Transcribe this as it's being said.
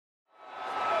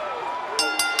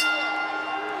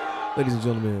Ladies and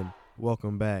gentlemen,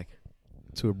 welcome back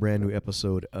to a brand new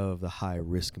episode of the High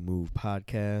Risk Move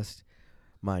podcast.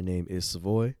 My name is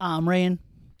Savoie. I'm Rayen.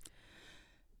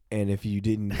 And if you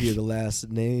didn't hear the last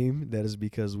name, that is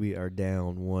because we are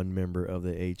down one member of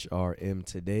the HRM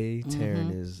today.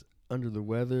 Taryn is under the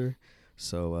weather,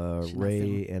 so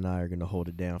Ray and I are going to hold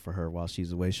it down for her while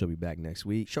she's away. She'll be back next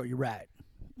week. Show you right.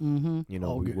 You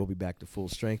know, we'll be back to full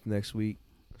strength next week.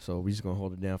 So we're just going to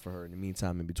hold it down for her in the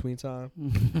meantime, in between time.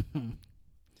 You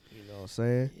know what I'm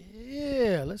saying?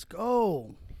 Yeah, let's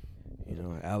go. You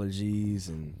know, allergies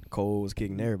and colds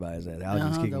kicking everybody's ass.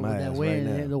 Allergies kicking my ass right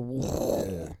now.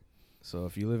 Yeah. So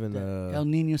if you live in El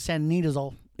Nino Sanita's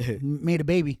all made a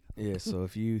baby. Yeah, so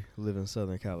if you live in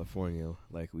Southern California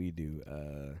like we do,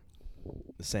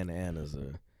 the Santa Anas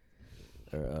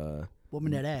are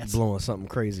woman that ass blowing something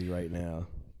crazy right now.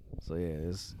 So yeah,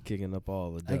 it's kicking up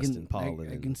all the dust and pollen.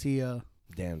 I can see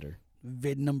dander.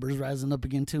 vid numbers rising up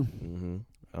again too.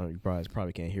 You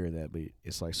probably can't hear that, but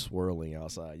it's like swirling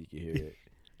outside. You can hear it.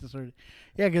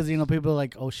 Yeah, because people are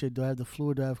like, oh shit, do I have the flu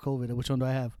or do I have COVID? Which one do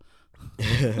I have?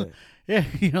 Yeah,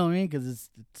 you know what I mean? Because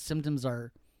symptoms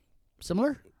are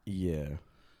similar. Yeah.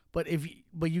 But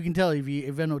you can tell if you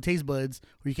have no taste buds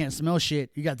or you can't smell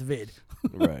shit, you got the vid.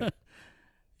 Right.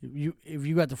 If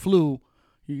you got the flu,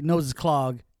 your nose is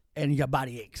clogged and you got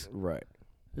body aches. Right.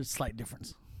 There's a slight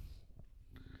difference.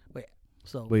 But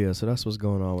so that's what's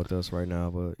going on with us right now.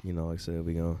 But like I said,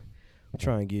 we're gonna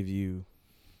try and give you,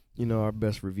 our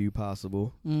best review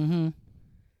possible. We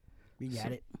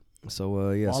got it. So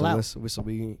we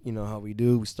how we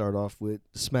do. We start off with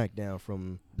Smackdown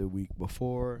from the week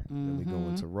before. Then we go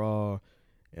into Raw,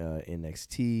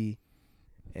 NXT,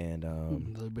 and a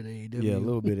little bit of AEW. Yeah, a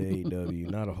little bit of AEW.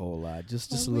 Not a whole lot.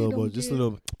 Just a little bit. Just a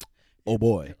little. Oh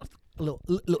boy. A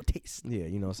little taste. Yeah,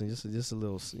 you know what I'm saying? Just a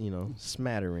little,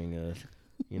 smattering of,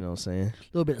 you know what I'm saying? A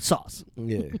little bit of sauce.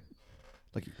 Yeah.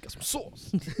 Like you got some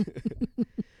sauce.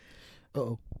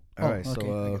 Uh-oh. All right, okay.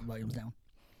 so I got volumes down.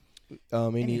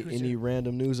 Any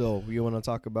random news? Oh, you want to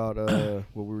talk about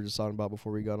what we were just talking about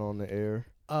before we got on the air?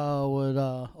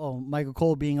 Michael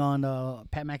Cole being on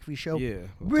Pat McAfee's show. Yeah,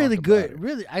 really good.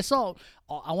 Really, I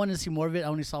wanted to see more of it. I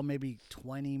only saw maybe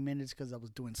 20 minutes because I was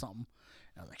doing something.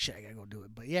 I was like, shit, I gotta go do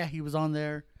it. But yeah, he was on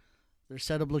there. Their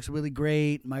setup looks really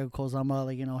great. Michael Cole's on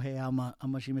hey, how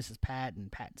much he misses Pat, and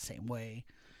Pat the same way.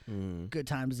 Good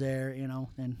times there,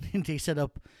 and they set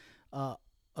up a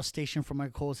station for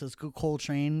Michael Cole. It says Cole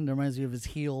Train. It reminds me of his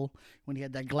heel when he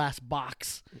had that glass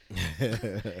box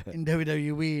in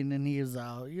WWE, and then he was,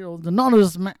 the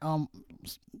anonymous,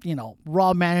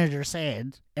 Raw manager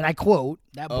said, and I quote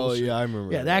that bullshit. Oh yeah, I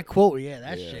remember. Yeah, that quote. Yeah,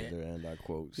 that shit. And that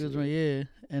quote. He was like, yeah,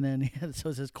 and then so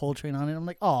it says Cole Train on it. I'm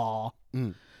like, aw,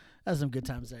 that's some good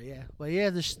times there. Yeah, but yeah,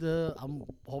 I'm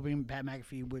hoping Pat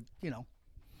McAfee would,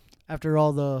 after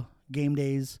all the game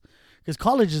days, because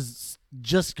college is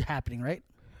just happening, right?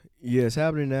 Yeah, it's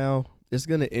happening now. It's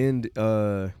gonna end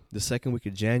the second week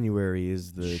of January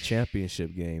is the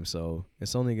championship game, so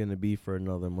it's only gonna be for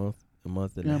another month, a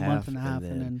month and a half, and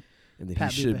then he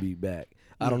should be back.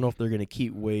 Yeah. I don't know if they're gonna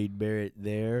keep Wade Barrett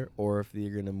there or if they're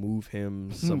gonna move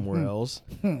him somewhere else.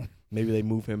 Maybe they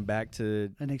move him back to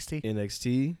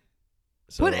NXT.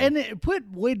 So. Put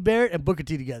Wade Barrett and Booker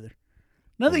T together.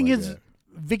 Nothing against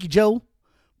Vicky Joe,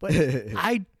 but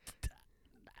I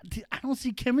don't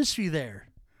see chemistry there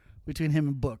between him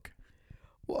and Book.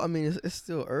 Well, I mean, it's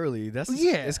still early.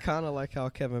 It's kind of like how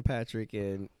Kevin Patrick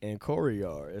and Corey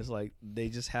are. It's like they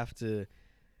just have to.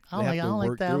 I don't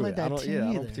like that. I don't like that team either.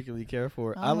 I don't particularly care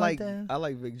for it. I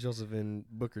like Vic Joseph and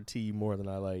Booker T more than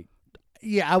I like.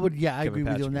 Yeah, I would. Yeah, I agree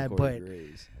with you on that.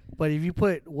 But if you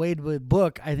put Wade with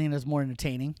Book, I think that's more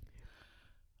entertaining.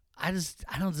 I just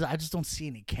don't see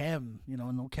any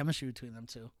no chemistry between them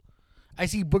two. I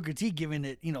see Booker T giving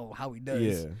it, how he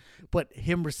does. Yeah. But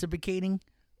him reciprocating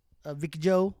Vicky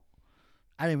Joe,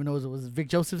 I didn't even know it was Vic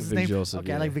Joseph's name. Joseph, okay,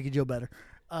 yeah. I like Vicky Joe better.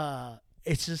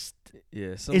 It's just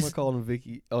someone called him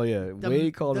Vicky. Oh yeah,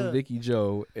 Wade called him Vicky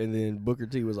Joe, and then Booker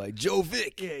T was like Joe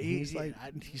Vic. Yeah, he's like,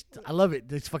 I love it.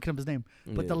 He's fucking up his name,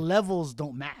 but the levels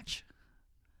don't match.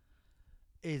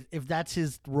 If that's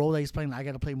his role that he's playing, I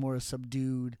got to play more a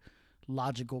subdued,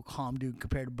 logical, calm dude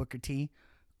compared to Booker T.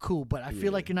 Cool, but I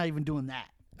feel like you're not even doing that.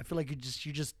 I feel like you're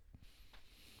just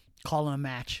calling a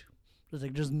match.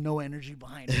 There's no energy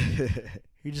behind it.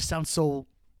 You just sound so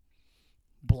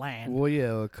bland. Well,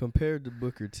 yeah, compared to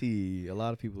Booker T, a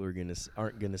lot of people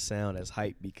aren't gonna sound as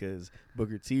hype because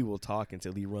Booker T will talk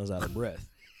until he runs out of breath.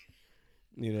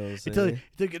 You know what I'm saying?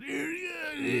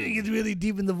 He gets really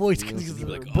deep in the voice because he's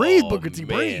like, breathe, Booker T,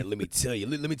 breathe. Let me tell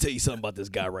you something about this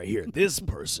guy right here. This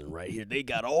person right here, they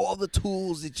got all the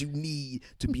tools that you need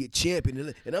to be a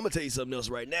champion. And I'm gonna tell you something else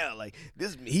right now. Like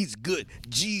this, he's good.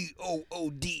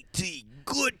 GOODT,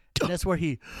 good. And that's where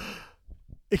it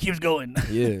keeps going.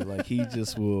 Yeah, like he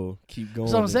just will keep going.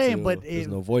 So I'm saying, but there's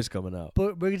no voice coming out.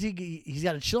 But Booker T, he's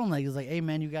got to chill. Like he's like, hey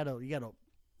man, you gotta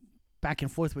back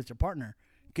and forth with your partner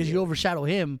because you overshadow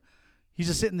him. He's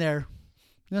just sitting there.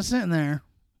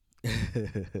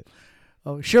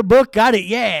 Oh, sure, Book, got it,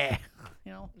 yeah.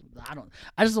 You know,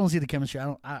 I just don't see the chemistry.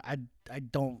 I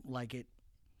don't like it.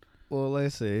 Well, like I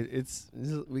say,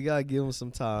 we gotta give him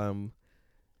some time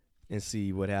and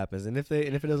see what happens. And if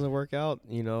it doesn't work out,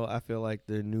 you know, I feel like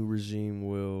the new regime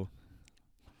will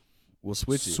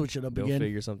switch it up They'll again.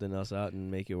 figure something else out and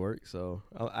make it work. So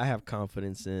I have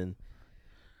confidence in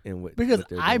what because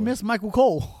what I miss Michael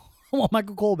Cole. I want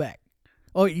Michael Cole back.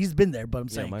 Oh, he's been there, but I'm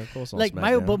saying Michael Cole's on like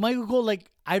Smackdown. Michael Cole, like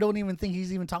I don't even think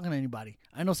he's even talking to anybody.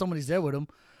 I know somebody's there with him,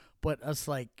 but it's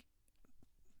like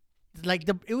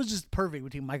it was just perfect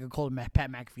between Michael Cole and Pat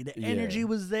McAfee. The energy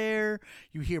was there.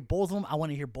 You hear both of them. I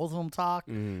want to hear both of them talk.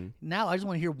 Mm-hmm. Now I just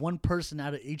want to hear one person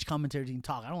out of each commentary team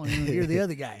talk. I don't want to hear the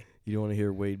other guy. You don't want to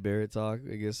hear Wade Barrett talk,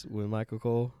 I guess, with Michael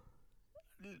Cole?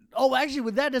 Oh, actually,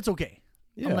 with that's okay.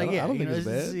 Yeah, I'm like, I don't think it's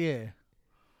bad. Yeah.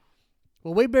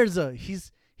 Well, Wade Barrett's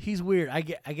he's weird. I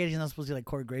get he's not supposed to be like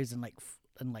Corey Graves and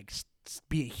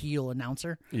be a heel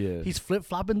announcer. Yeah. He's flip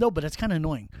flopping though, but that's kind of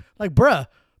annoying. Like, bruh,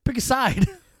 pick a side.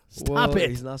 Stop it.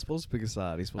 He's not supposed to pick a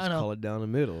side. He's supposed to call it down the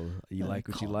middle. You like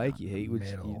what you like. You hate what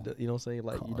you know what I'm saying?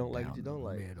 Like you don't like what you don't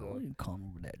like. You call me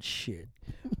with that shit.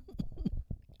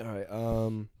 All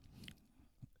right.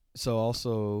 So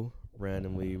also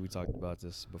randomly, we talked about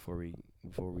this before we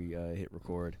hit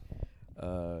record.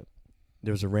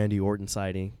 There was a Randy Orton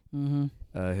sighting.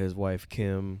 Mm-hmm. His wife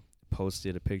Kim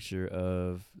posted a picture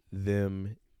of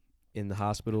them in the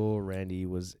hospital. Randy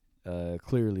was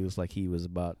clearly was like he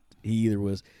either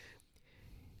was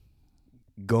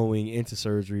going into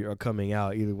surgery or coming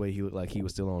out. Either way, he looked like he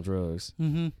was still on drugs.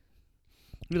 Mm-hmm.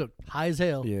 He looked high as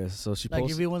hell. Yeah. So she like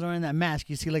if he wasn't wearing that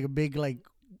mask, you see like a big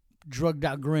drugged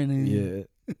out grin. Yeah.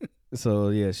 So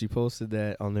yeah, she posted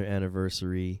that on their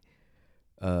anniversary.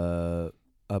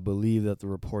 I believe that the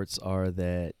reports are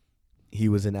that he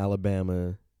was in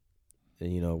Alabama,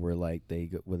 and, you know, where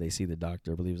they see the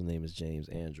doctor. I believe his name is James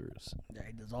Andrews. Yeah,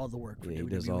 he does all the work for WWE. He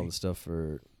does all the stuff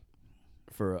for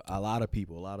a lot of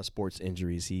people, a lot of sports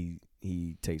injuries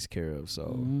he takes care of.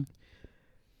 So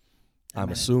I'm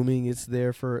assuming it's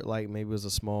there for maybe it was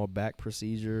a small back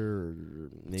procedure or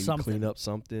maybe clean up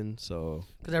something. So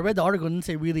because I read the article, it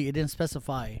didn't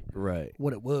specify right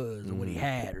what it was or what he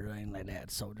had or anything like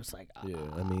that. So just I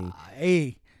mean,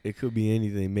 hey, it could be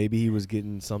anything. Maybe he was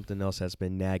getting something else that's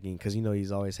been nagging because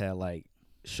he's always had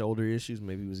shoulder issues.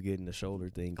 Maybe he was getting the shoulder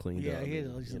thing cleaned up. Yeah,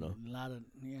 a lot of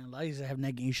these have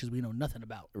nagging issues we know nothing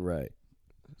about. Right.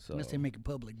 So unless they make it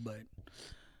public, but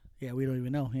yeah, we don't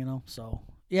even know. So.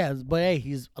 Yeah, but hey,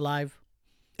 he's alive.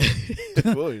 Cool,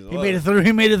 he's alive. He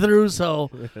made it through.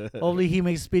 So hopefully he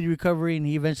makes a speedy recovery and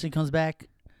he eventually comes back.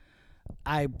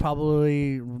 I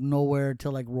probably nowhere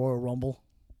till Royal Rumble,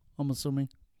 I'm assuming.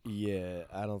 Yeah,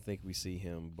 I don't think we see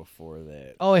him before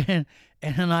that. Oh, and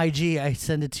on IG, I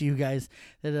send it to you guys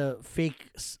that a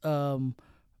fake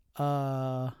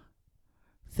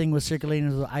thing was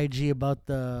circulating on IG about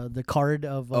the card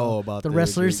of about the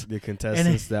wrestlers, the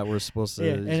contestants that were supposed to be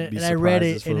and I read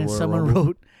it, and then Royal someone Rumble.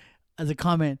 wrote as a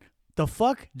comment, "The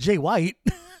fuck, Jay White."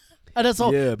 And that's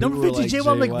all. Yeah, Number 50, Jay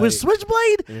White. White. With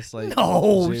Switchblade? And it's like,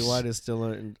 no. Jay White is still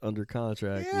under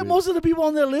contract. Yeah, most of the people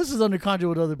on that list is under contract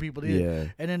with other people. Yeah.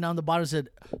 And then on the bottom said,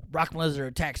 Brock Lesnar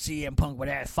attacked CM Punk, but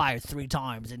had fired 3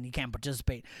 times, and he can't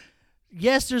participate.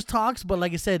 Yes, there's talks, but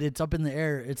like I said, it's up in the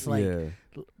air. It's like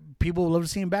people would love to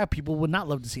see him back. People would not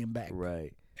love to see him back.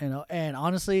 Right. And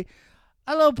honestly,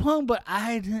 I love Punk, but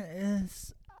I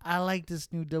like this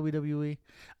new WWE.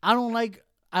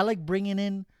 I like bringing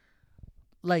in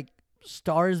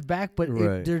stars back, but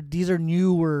these are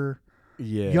newer,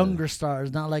 younger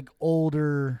stars, not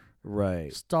older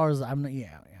stars. I'm not.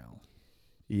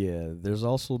 Yeah, there's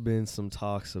also been some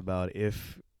talks about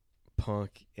if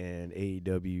Punk and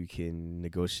AEW can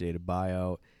negotiate a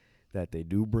buyout, that they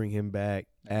do bring him back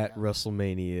at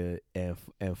WrestleMania and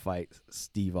fight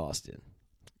Steve Austin.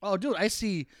 Oh, dude, I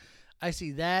see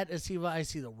that. I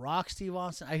see The Rock, Steve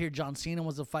Austin. I hear John Cena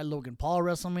wants to fight Logan Paul at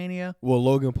WrestleMania. Well,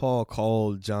 Logan Paul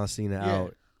called John Cena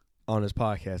out on his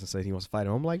podcast and said he wants to fight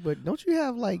him. I'm like, but don't you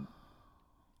have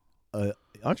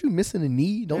aren't you missing a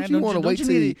knee? Don't you want to wait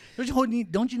till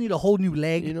don't you need a whole new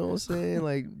leg? You know what I'm saying?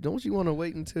 Like, don't you want to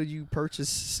wait until you purchase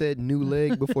said new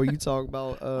leg before you talk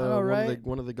about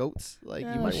one of the goats? Like,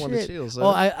 you might want to chill. So. Oh,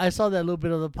 I saw that little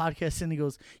bit of the podcast, and he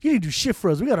goes, "You need to do shit for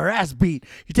us. We got our ass beat.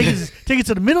 You take it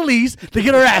to the Middle East to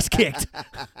get our ass kicked.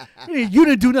 You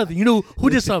didn't do nothing. You know who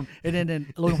did something?" And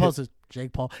then Logan Paul says,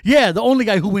 "Jake Paul, yeah, the only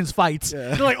guy who wins fights."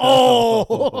 Yeah. They're like,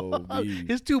 "Oh,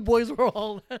 his two boys were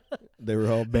all." They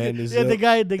were all bandaged. Yeah, up.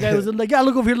 the guy was like, "Yeah,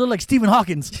 look over here, look like Stephen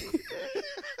Hawkins."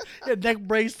 Yeah, neck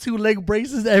brace, 2 leg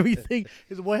braces, everything.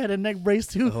 His boy had a neck brace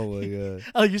too. Oh my god!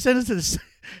 Oh, you sent us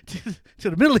to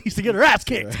the Middle East to get her ass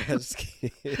kicked. That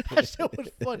shit was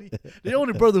funny. The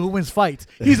only brother who wins fights,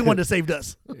 he's the one that saved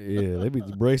us. Yeah, they beat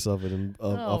the brace off of them,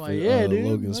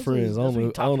 Logan's friends. I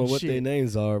don't know what their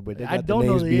names are, but they got the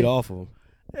names beat off of them.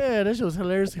 Yeah, that shit was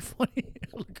hilariously funny.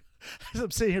 I'm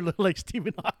sitting here looking like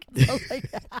Stephen Hawking. I was like,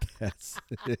 I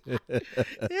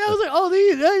was like, oh,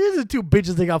 these are 2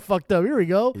 bitches that got fucked up. Here we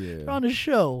go. Yeah. They're on the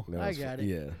show. I got it.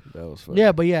 Yeah, that was funny.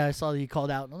 Yeah, but yeah, I saw that you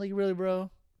called out. I'm like, really, bro?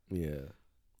 Yeah.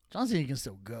 John Cena can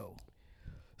still go.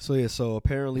 So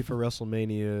apparently for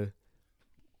WrestleMania,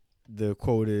 the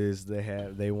quote is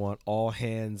they want all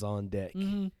hands on deck.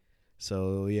 Mm-hmm.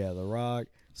 So yeah, The Rock,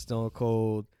 Stone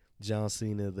Cold, John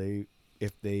Cena,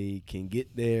 if they can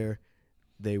get there,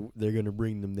 they're gonna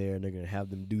bring them there and they're gonna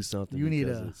have them do something. You need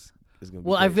it's gonna be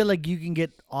well, crazy. I feel like you can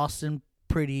get Austin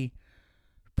pretty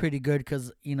good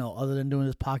because other than doing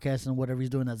this podcast and whatever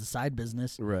he's doing as a side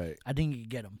business, right? I think you can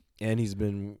get him. And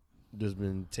there's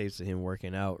been tapes of him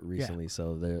working out recently,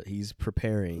 so he's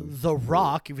preparing. The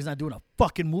Rock, if he's not doing a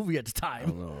fucking movie at the time,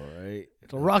 I know, right?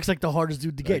 The Rock's like the hardest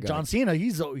dude to get. John Cena,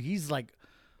 he's like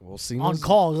Cena's on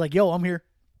call. He's like, yo, I'm here.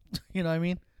 You know what I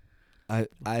mean?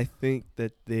 I think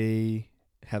that they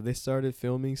started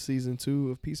filming season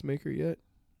 2 of Peacemaker yet?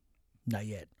 Not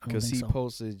yet, because he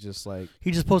posted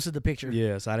he just posted the picture. Yes,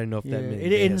 yeah, so I didn't know if that meant it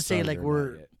didn't say like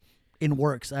we're in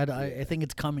works. I think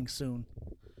it's coming soon.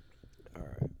 All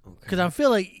right, because I feel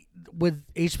like with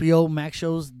HBO Max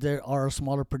shows there are a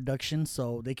smaller production,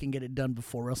 so they can get it done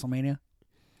before WrestleMania.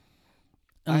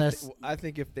 Unless I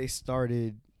think if they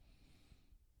started,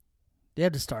 they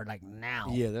have to start like now.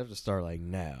 Yeah, they have to start like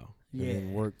now. Yeah, and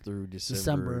then work through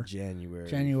December, January,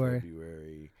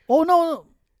 February. Oh no,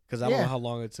 because I don't know how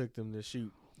long it took them to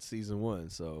shoot season 1.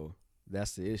 So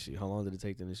that's the issue. How long did it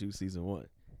take them to shoot season 1?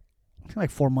 Like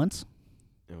 4 months.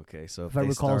 Okay, so if I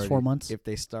recall, it's 4 months. If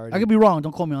they started, I could be wrong.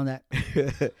 Don't quote me on that.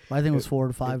 But I think it was 4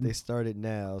 to 5. If they started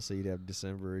now, so you'd have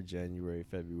December, January,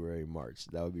 February, March.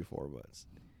 That would be 4 months.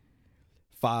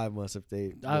 5 months if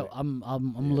they.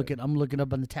 I'm looking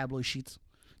up on the tabloid sheets,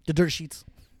 the dirt sheets.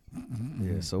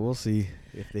 Yeah, so we'll see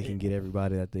if they can get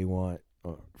everybody that they want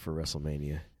for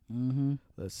WrestleMania. Mm-hmm.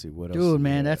 Let's see what else. Dude,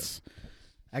 man,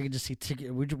 I could just see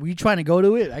ticket. We trying to go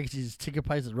to it? I could see ticket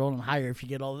prices rolling higher if you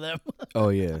get all of them. Oh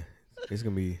yeah, it's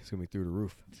gonna be through the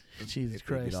roof. Jesus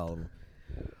Christ! Get all of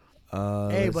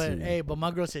them. But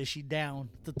my girl says she down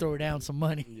to throw down some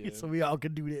money, so we all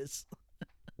can do this.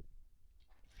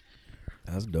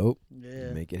 That's dope.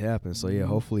 Yeah, make it happen. So yeah,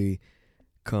 hopefully,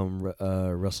 come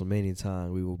WrestleMania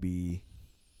time, we will be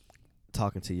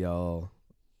talking to y'all.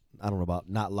 I don't know about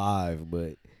not live,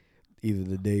 but either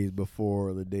the days before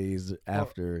or the days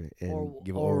after, and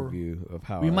give an overview of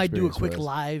how we might do a quick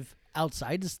live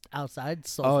outside.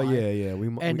 So yeah.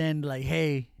 Then like,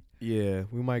 hey. Yeah,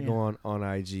 we might go on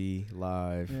IG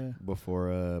live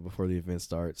before the event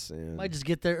starts, and might just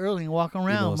get there early and walk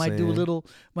around. Might do a little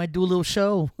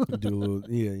show. Do a little,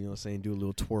 you know what I'm saying? Do a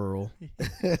little twirl.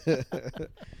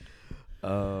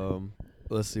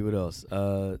 Let's see what else.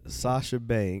 Sasha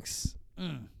Banks,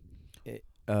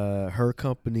 her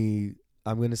company.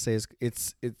 I'm gonna say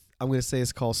it's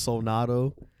called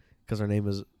Solnato because her name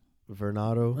is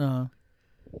Vernado. Uh-huh.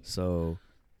 So.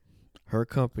 Her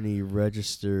company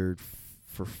registered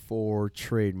for 4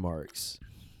 trademarks,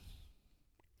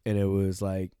 and it was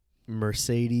like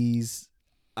Mercedes.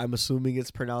 I'm assuming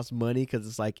it's pronounced money because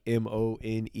it's like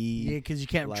MONE. Yeah, because you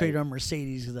can't trade on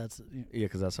Mercedes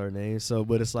because that's her name. So,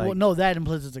 but it's like, well, no, that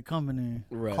implies it's a company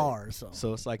car.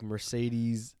 So it's like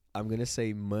Mercedes. I'm gonna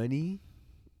say money,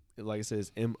 like it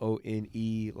says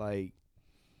MONE, like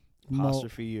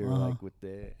apostrophe or like with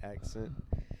the accent.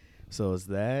 So it's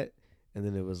that. And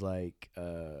then it was like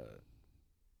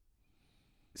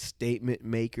statement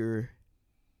maker.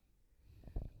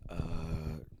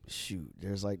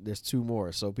 There's 2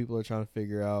 more. So people are trying to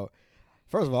figure out.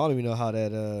 First of all, I don't even know how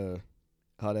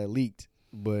that leaked,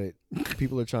 but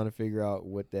people are trying to figure out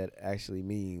what that actually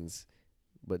means,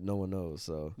 but no one knows.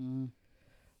 So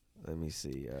let me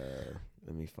see.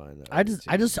 Let me find that. I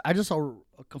just saw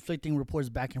conflicting reports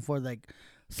back and forth, like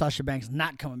Sasha Banks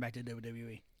not coming back to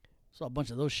WWE. Saw a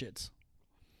bunch of those shits.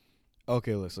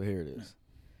 Okay, look. So here it is. Yeah.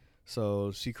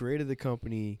 So she created the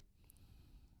company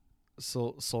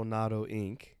Solnato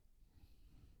Inc.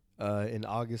 In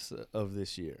August of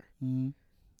this year. Mm-hmm.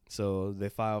 So they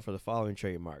filed for the following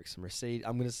trademarks: Mercedes.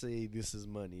 I'm gonna say this is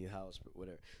money, house,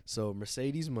 whatever. So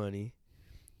Mercedes Money,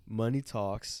 Money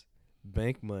Talks,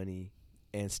 Bank Money,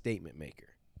 and Statement Maker.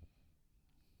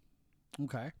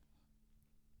 Okay.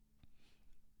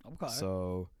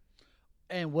 So.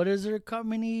 And what is their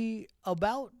company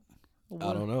about?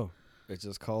 I don't know. It's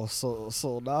just called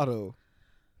Solnato.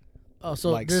 Oh,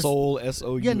 so like Soul,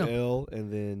 SOUL,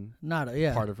 and then Nada,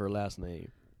 yeah, part of her last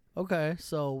name. Okay,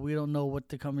 so we don't know what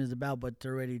the company is about, but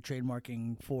they're already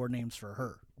trademarking 4 names for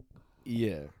her.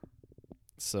 Yeah.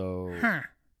 So. Huh.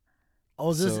 Oh,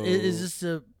 is this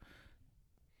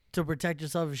to protect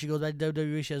herself if she goes back to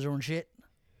WWE? She has her own shit.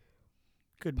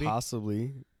 Could be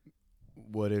possibly.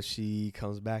 What if she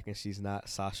comes back and she's not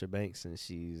Sasha Banks and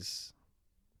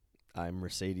I'm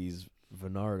Mercedes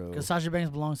Venardo? Because Sasha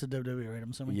Banks belongs to WWE, right? I'm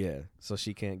assuming. Yeah, so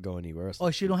she can't go anywhere else. Oh,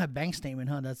 she don't have bank statement,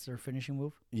 huh? That's their finishing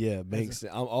move. Yeah, Banks.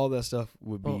 All that stuff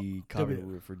would be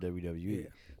covered for WWE. Yeah.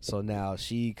 So now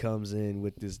she comes in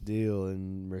with this deal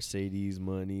and Mercedes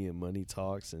Money and Money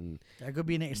Talks and that could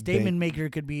be a statement maker.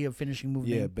 Could be a finishing move.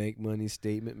 Yeah, name. Bank Money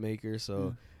Statement Maker.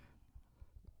 So.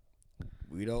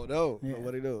 We don't know. Yeah.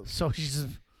 Nobody knows. So she's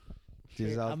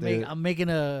out there. I'm making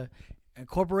a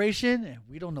corporation, and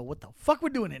we don't know what the fuck we're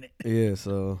doing in it. Yeah,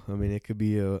 so, I mean, it could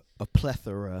be a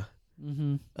plethora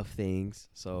of things.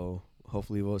 So,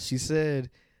 hopefully, she said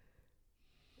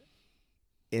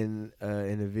in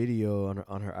a video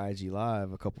on her IG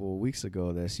Live a couple of weeks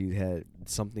ago that she had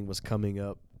something was coming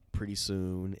up pretty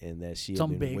soon and that she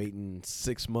had been waiting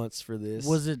 6 months for this.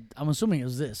 Was it? I'm assuming it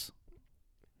was this.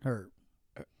 Her.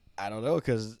 I don't know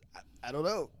because I don't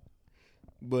know,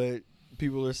 but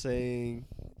people are saying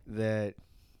that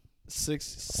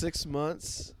six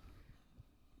months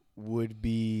would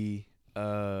be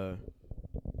Survivor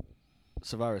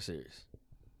Series,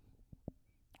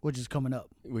 which is coming up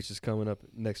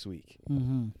next week.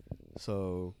 Mm-hmm.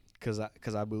 So because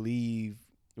I believe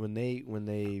when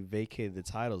they vacated the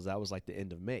titles, that was like the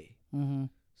end of May. Mm-hmm.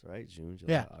 So right, June,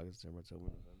 July, August, September, October,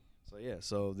 November. So yeah,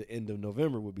 so the end of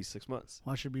November would be 6 months.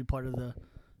 I should be part of the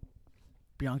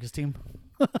Bianca's team.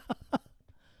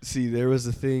 See, there was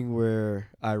a thing where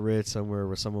I read somewhere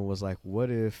where someone was like, "What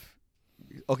if?"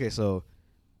 Okay, so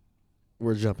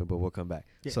we're jumping, but we'll come back.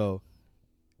 Yeah. So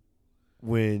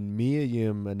when Mia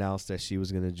Yim announced that she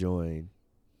was going to join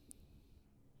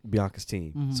Bianca's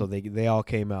team, so they all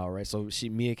came out, right? So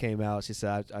Mia came out. She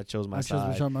said, "I chose my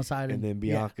side," and then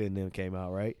Bianca and them came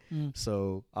out, right?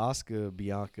 So Asuka,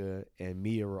 Bianca, and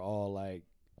Mia were all like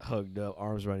hugged up,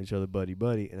 arms around each other,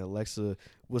 buddy, and Alexa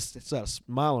was a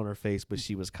smile on her face, but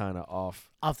she was kind of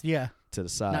off, to the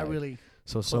side, not really.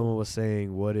 So someone was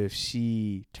saying, "What if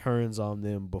she turns on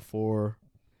them before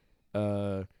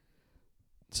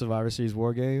Survivor Series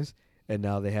War Games, and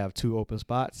now they have 2 open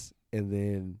spots?" And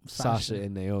then Sasha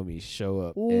and Naomi show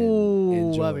up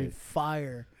and join. That'd be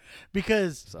fire.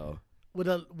 Because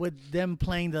with them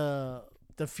playing the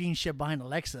fiend shit behind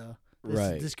Alexa,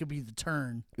 this could be the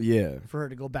turn for her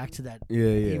to go back to that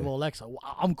evil Alexa.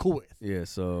 I'm cool with. Yeah,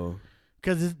 so.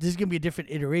 Because this is going to be a different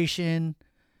iteration.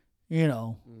 You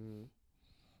know.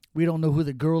 We don't know who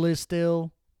the girl is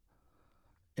still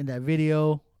in that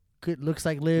video. Looks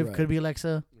like Liv. Could be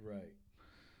Alexa.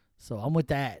 So I'm with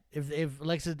that. If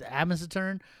Alexa happens to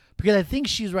turn, because I think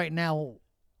she's right now.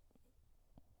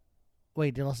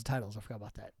 Wait, they lost the titles. I forgot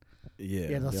about that. Yeah,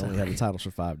 they only had the titles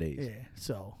for 5 days. Yeah,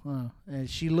 so and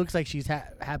she looks like she's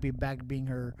happy back being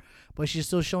her, but she's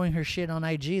still showing her shit on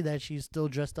IG that she's still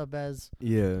dressed up as.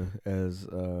 Yeah, as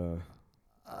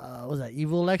what was that,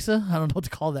 evil Alexa? I don't know what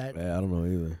to call that. Yeah, I don't know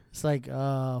either. It's like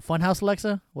Funhouse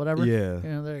Alexa, whatever. Yeah.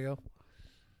 There you go.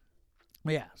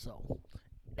 Yeah, so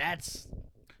that's.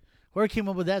 Whoever came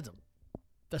up with that's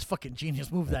fucking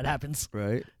genius move that happens.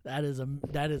 Right. That is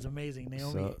amazing,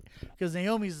 Naomi. Because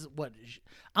Naomi's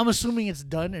I'm assuming it's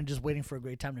done and just waiting for a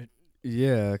great time to.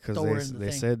 Yeah, because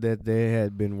they said that they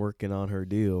had been working on her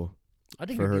deal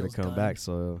for her to come back.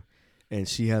 So, and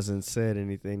she hasn't said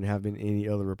anything. Have been any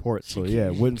other reports. So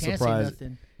it wouldn't surprise.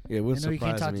 Yeah, it wouldn't surprise me. You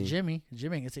can't talk to Jimmy.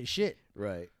 Jimmy ain't gonna say shit.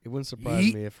 Right. It wouldn't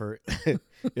surprise me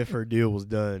if her deal was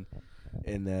done.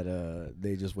 And that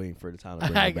they just waiting for the time to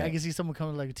bring her back. I can see someone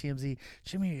coming like a TMZ.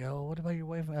 Jimmy, what about your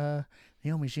wife,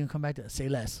 Naomi? She can come back to say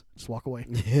less. Just walk away.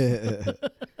 Yeah.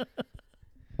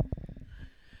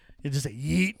 You just say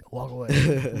yeet, walk away.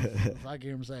 That's all I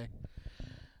hear him say.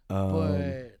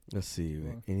 But Let's see.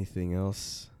 Anything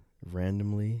else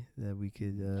randomly that we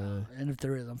could? And if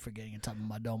there is, I'm forgetting on top of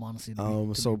my dome. Honestly,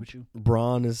 So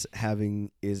Braun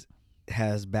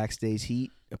has backstage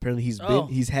heat. Apparently,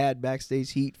 he's had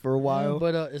backstage heat for a while.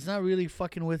 But it's not really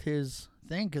fucking with his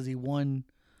thing because he won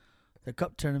the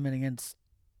cup tournament against.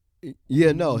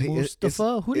 Yeah, no,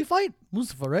 Mustafa. Who did he fight?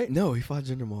 Mustafa, right? No, he fought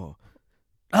Jinder Mahal.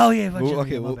 Oh yeah, he fought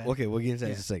Jinder. Okay, we'll get into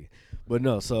that in a second. But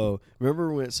no, so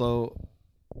remember when? So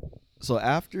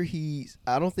after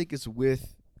I don't think it's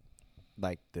with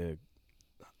like the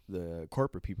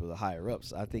corporate people, the higher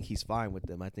ups. I think he's fine with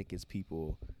them. I think it's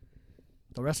people.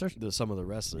 The wrestlers? Some of the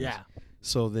wrestlers. Yeah.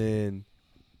 So then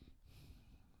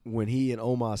when he and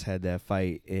Omos had that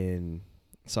fight in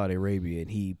Saudi Arabia and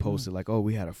he posted like, oh,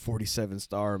 we had a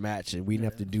 47-star match and we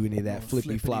didn't have to do any of that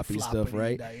flippy-floppy stuff,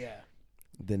 right? Yeah.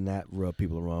 Then that rubbed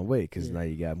people the wrong way because now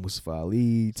you got Mustafa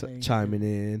Ali chiming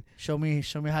in. Show me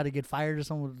how to get fired or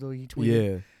something. He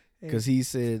tweeted. Yeah. Because he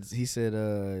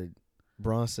said,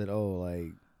 Braun said, oh,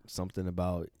 like something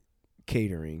about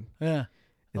catering. Yeah.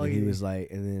 And then he was like,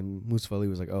 and then Mustafa Ali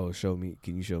was like, "Oh,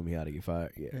 can you show me how to get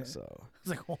fired?" Yeah. So. I was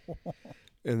like, oh.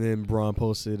 And then Braun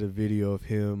posted a video of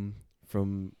him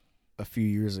from a few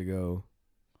years ago.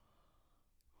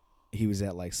 He was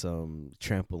at like some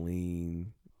trampoline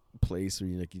place where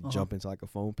you jump into like a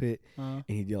foam pit, and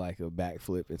he did like a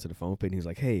backflip into the foam pit. And he was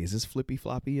like, "Hey, is this flippy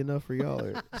floppy enough for y'all?"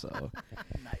 So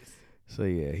nice. So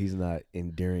yeah, he's not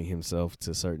endearing himself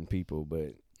to certain people,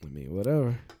 but I mean,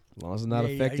 whatever. As long as it's not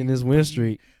affecting his win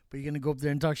streak. But you're going to go up there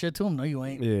and talk shit to him? No, you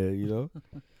ain't. Yeah, you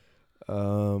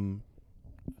know.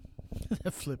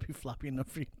 That flippy floppy enough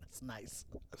for you. That's nice.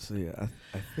 So yeah,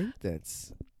 I think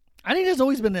that's. I think there's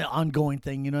always been an ongoing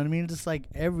thing. You know what I mean? Just like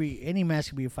any match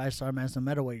could be a 5-star match, no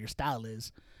matter what your style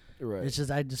is. Right. It's just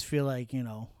I just feel like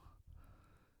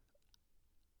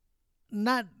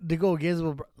not to go against,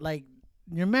 but like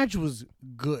your match was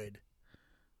good.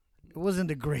 It wasn't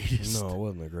the greatest. No, it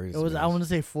wasn't the greatest. It was. I want to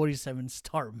say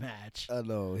 47-star match. I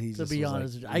know. To be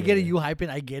honest, with you. I get it. You hyping.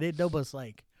 I get it though, but it's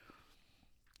like.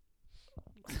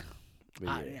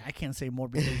 I can't say more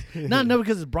because not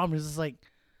because it's Braun. It's just like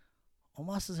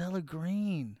Omos is hella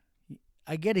green.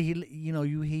 I get it.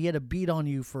 He had a beat on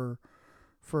you for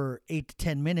 8 to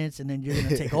 10 minutes, and then you're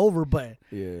gonna take over. But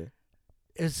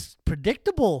it's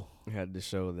predictable. He had to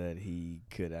show that he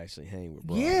could actually hang with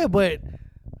Braun. Yeah, but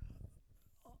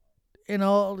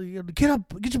get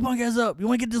up, get your punk ass up. You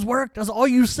want to get this work? That's all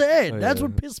you said. That's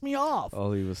what pissed me off.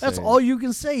 All he was That's saying. all you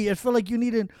can say. I feel like you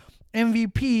need an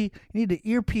MVP. You need an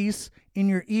earpiece in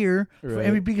your ear for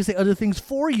MVP to say other things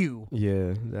for you.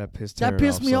 Yeah, that pissed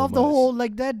me off. The whole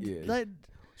like that. Yeah. Like,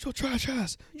 so trash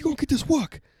ass. You gonna get this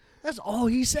work? That's all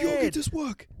he said. You gonna get this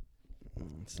work?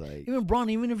 It's like even Braun.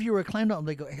 Even if you were climbed up, I'm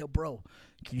like, hey, bro,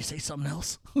 can you say something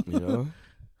else? You know.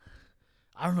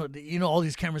 I don't know. You know, all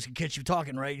these cameras can catch you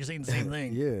talking, right? You're saying the same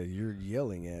thing. Yeah, you're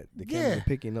yelling at the camera,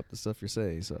 picking up the stuff you're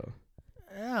saying. So,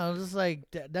 yeah, I was just like,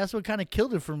 that's what kind of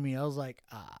killed it for me. I was like,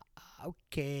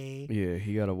 okay. Yeah,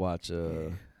 he gotta watch.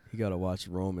 He gotta watch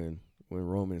Roman when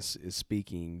Roman is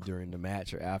speaking during the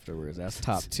match or afterwards. That's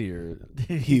top tier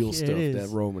heel stuff that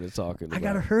Roman is talking about. I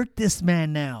gotta hurt this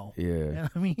man now. Yeah, you know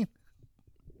what I mean.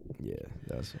 Yeah,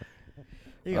 that's right.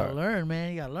 You gotta learn,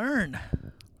 man. You gotta learn.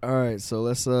 All right, so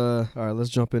let's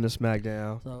jump into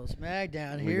Smackdown. So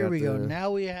Smackdown, here we go.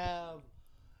 Now we have.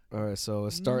 All right, so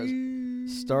it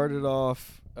started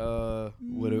off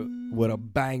with a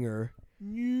banger.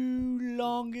 New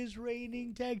longest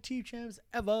reigning tag team champs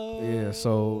ever. Yeah,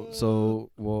 so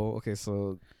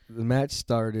the match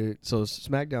started. So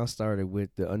Smackdown started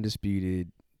with the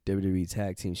undisputed WWE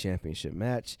Tag Team Championship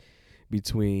match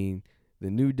between the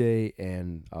New Day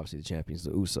and obviously the champions, the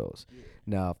Usos. Yeah.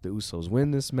 Now, if the Usos win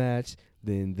this match,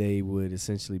 then they would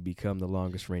essentially become the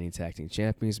longest reigning tag team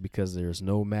champions because there was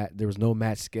no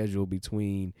match scheduled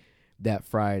between that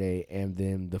Friday and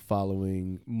then the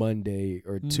following Monday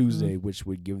or Tuesday, which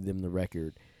would give them the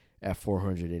record at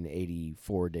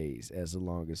 484 days as the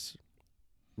longest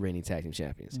reigning tag team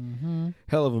champions.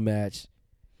 Hell of a match.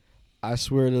 I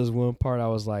swear there was one part I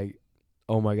was like,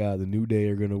 oh my God, the New Day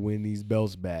are going to win these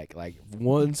belts back. Like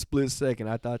one split second,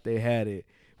 I thought they had it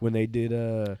when they did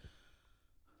up,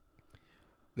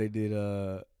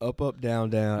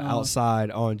 down,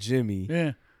 outside on Jimmy.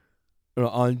 Yeah.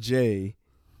 On Jay.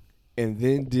 And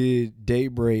then did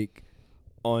Daybreak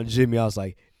on Jimmy. I was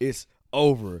like, it's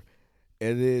over.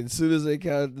 And then as soon as they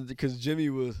counted, because Jimmy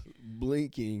was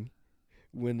blinking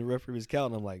when the referee was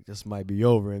counting, I'm like, this might be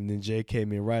over. And then Jay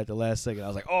came in right at the last second. I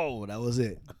was like, oh, that was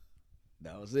it.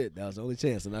 That was it. That was the only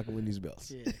chance I'm not going to win these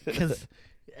belts. Because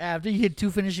after you hit 2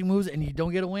 finishing moves and you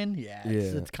don't get a win,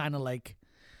 it's kind of like,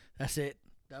 that's it.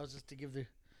 That was just to give the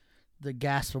the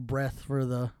gasp of breath for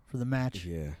the match.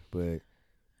 Yeah, but a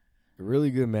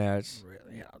really good match.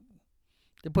 Really, yeah.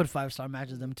 They put 5-star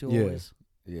matches them too always.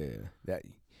 Yeah, that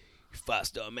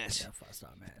 5-star match. Yeah,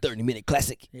 5-star match. 30-minute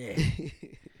classic. Yeah. You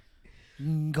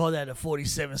can call that a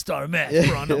 47-star match,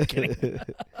 bro. No, I'm kidding.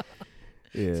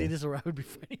 Yeah. See, this is where I would be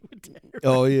fighting with Taryn.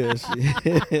 Oh yes.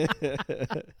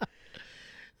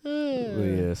 But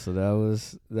yeah, so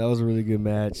that was a really good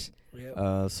match.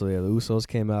 Yep. So yeah, the Usos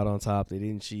came out on top. They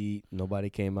didn't cheat. Nobody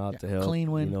came out to help. Clean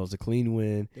win. You know, it was a clean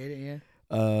win. They did,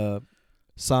 yeah.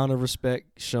 Sign of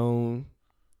respect shown.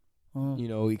 Uh-huh. You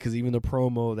know, because even the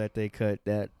promo that they cut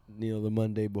the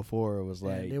Monday before was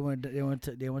like they went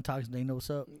talking. They know what's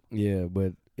up. Yeah,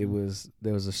 but there was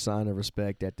a sign of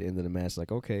respect at the end of the match.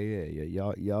 Like, okay,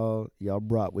 yeah, y'all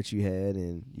brought what you had,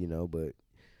 and but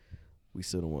we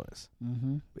still the ones.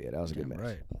 Mm-hmm. But yeah, that was a good match.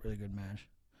 Right, really good match.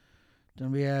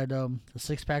 Then we had the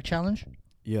 6-pack challenge.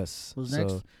 Yes. Who's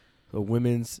next? The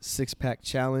women's 6-pack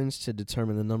challenge to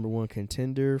determine the number 1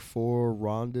 contender for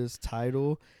Ronda's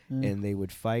title, and they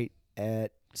would fight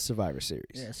at Survivor Series.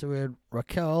 Yeah, so we had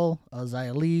Raquel,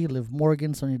 Xia Li, Liv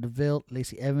Morgan, Sonya Deville,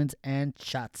 Lacey Evans, and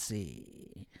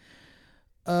Shotzi.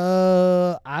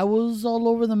 I was all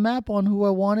over the map on who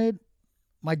I wanted.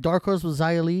 My dark horse was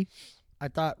Xia Li. I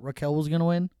thought Raquel was gonna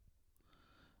win.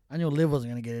 I knew Liv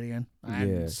wasn't gonna get it again.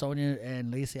 And Sonya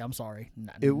and Lacey, I'm sorry.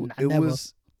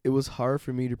 It was hard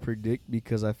for me to predict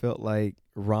because I felt like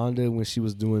Ronda, when she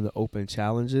was doing the open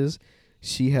challenges,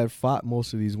 she had fought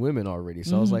most of these women already.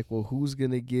 So I was like, well, who's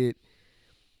going to get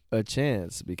a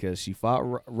chance? Because she fought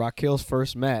Raquel's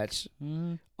first match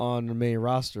on the main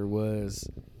roster was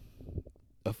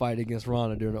a fight against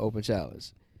Ronda during the open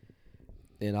challenge.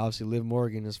 And obviously Liv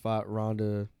Morgan has fought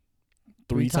Ronda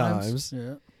three times.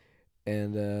 Yeah.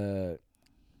 And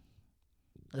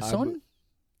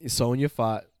Sonya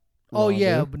fought Oh, Ronda.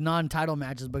 yeah, but non-title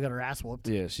matches, but got her ass whooped.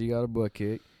 Yeah, she got a butt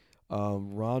kick.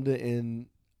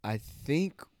 I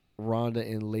think Ronda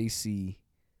and Lacey.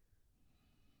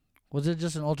 Was it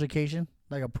just an altercation,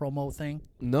 like a promo thing?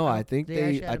 No, I think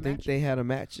they had a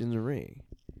match in the ring.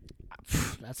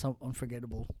 That's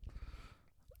unforgettable.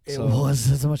 It was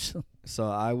as much. So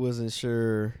I wasn't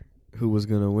sure who was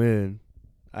gonna win.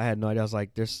 I had no idea. I was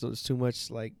like, there's too much.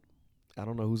 Like, I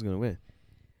don't know who's gonna win.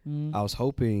 I was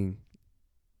hoping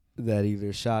that either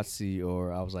Shotzi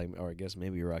or I guess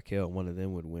maybe Raquel, one of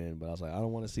them would win. But I was like, I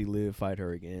don't want to see Liv fight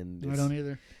her again. I don't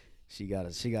either. She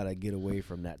gotta get away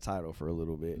from that title for a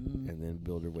little bit and then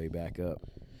build her way back up.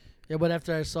 Yeah, but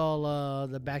after I saw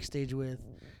the backstage with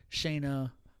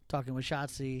Shayna talking with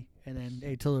Shotzi, and then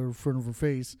they tell her in front of her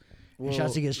face, and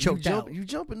Shotzi gets choked out. You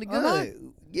jumping the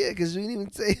gun? Yeah, because we didn't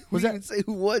even say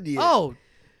who won yet. Oh,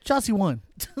 Shotzi won.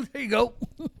 There you go.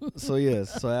 So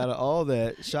out of all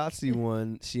that, Shotzi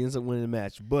won. She ends up winning the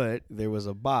match, but there was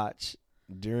a botch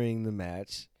during the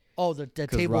match. Oh, the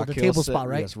table spot,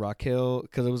 right? Yes, Raquel,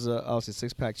 because it was obviously a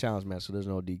 6-pack challenge match, so there's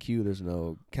no DQ, there's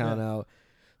no count out,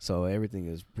 so everything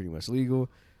is pretty much legal.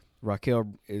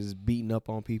 Raquel is beating up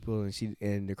on people,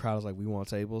 and the crowd is like, we want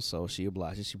tables, so she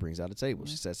obliges. She brings out a table.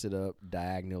 She sets it up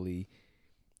diagonally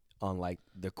on like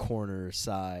the corner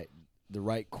side, the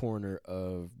right corner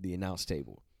of the announce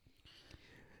table.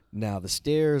 Now the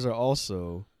stairs are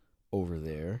also over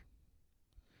there,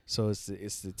 so it's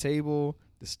the table.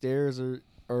 The stairs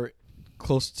are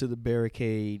close to the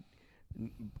barricade,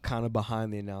 kind of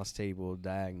behind the announce table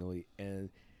diagonally, and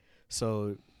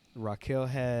so Raquel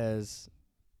has.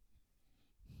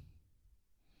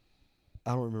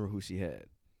 I don't remember who she had.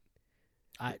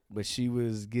 But she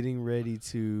was getting ready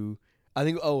to. I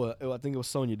think it was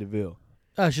Sonya Deville.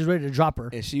 She's ready to drop her,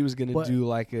 and she was gonna do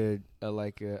like the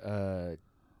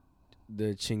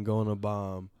Chingona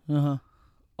bomb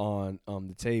on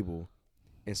the table,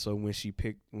 and so when she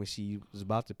was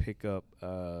about to pick up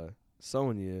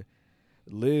Sonya,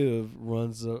 Liv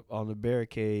runs up on the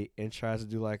barricade and tries to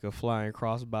do like a flying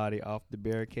crossbody off the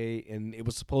barricade, and it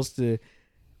was supposed to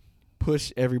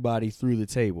push everybody through the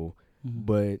table,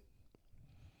 but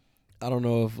I don't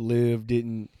know if Liv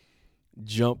didn't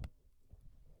jump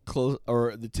close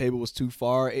or the table was too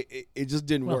far. It just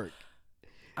didn't work.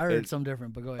 I heard something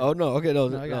different, but go ahead. Oh no, okay, no.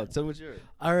 Tell me what you heard.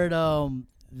 I heard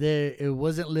it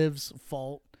wasn't Liv's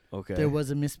fault. Okay, there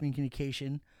was a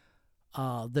miscommunication.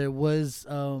 There was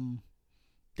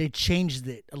they changed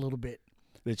it a little bit.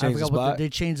 They changed the spot. They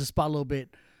changed the spot a little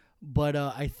bit, but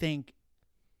I think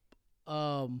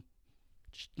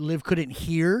Liv couldn't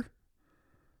hear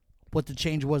what the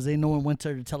change was. No one went to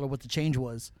her to tell her what the change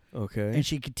was. Okay. And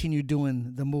she continued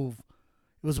doing the move.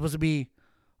 It was supposed to be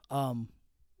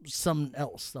something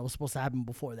else that was supposed to happen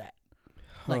before that.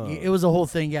 Like, it was a whole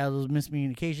thing. Yeah, there was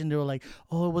miscommunication. They were like,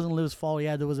 oh, it wasn't Liv's fault.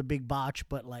 Yeah, there was a big botch,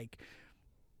 but, like,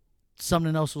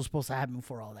 something else was supposed to happen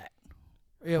before all that.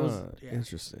 It was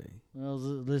interesting. I was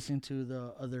listening to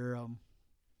the other,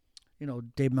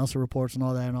 Dave Meltzer reports and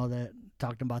all that,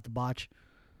 talking about the botch.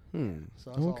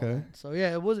 So okay. So,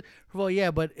 yeah, it was,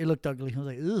 but it looked ugly. I was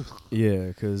like, ugh. Yeah,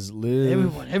 because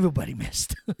Liv. Everybody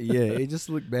missed. Yeah, it just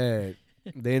looked bad.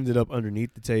 They ended up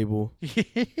underneath the table.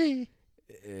 It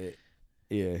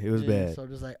was bad. So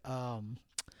just like,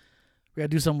 we gotta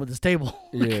do something with this table.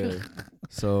 Yeah.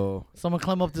 So someone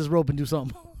climb up this rope and do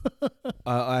something.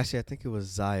 Actually, I think it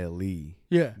was Xia Li.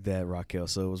 Yeah. That Raquel.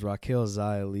 So it was Raquel,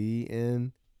 Xia Li,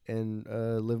 and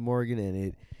Liv Morgan,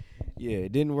 and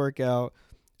it didn't work out.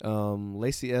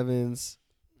 Lacey Evans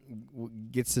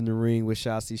gets in the ring with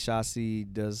Shotzi.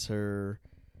 Shotzi does her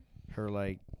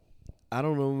like, I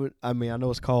don't know. I mean, I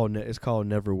know it's called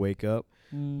Never Wake Up.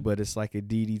 But it's like a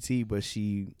DDT, but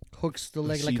she hooks the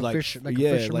leg like a fisherman.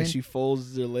 Like she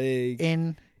folds the leg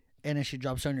in, and then she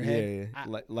drops on your head.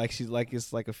 Yeah, like she's like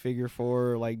it's like a figure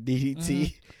four like DDT.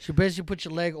 Mm-hmm. She basically puts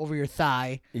your leg over your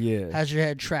thigh. Yeah, has your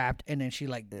head trapped, and then she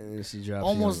drops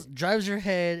almost drives your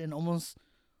head and almost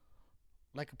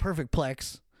like a perfect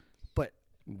plex, but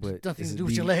nothing to do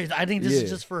with your legs. I think this is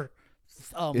just for.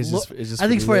 It's just I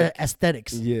think it's for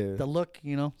aesthetics. Yeah, the look,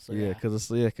 So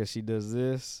because she does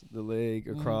this, the leg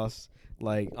across,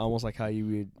 like almost like how you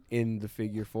would in the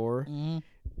figure four, and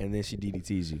then she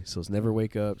DDTs you. So it's Never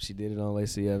Wake Up. She did it on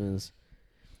Lacey Evans,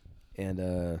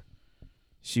 and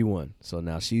she won. So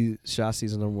now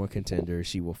Shotzi's the #1 contender.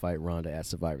 She will fight Ronda at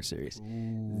Survivor Series.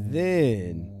 Ooh.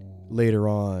 Then later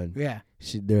on,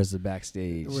 there's a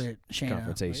backstage with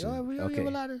confrontation. Like,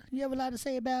 you have a lot to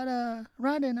say about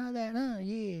Ronda and all that, huh?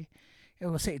 Yeah, it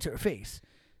will say it to her face.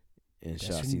 And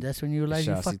that's when you realize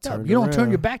you fucked up. You don't turn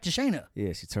your back to Shayna.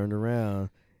 Yeah, she turned around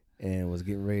and was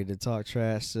getting ready to talk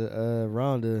trash to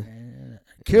Ronda.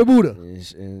 Kibuda.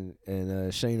 And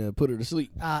Shayna put her to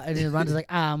sleep. And then Ronda's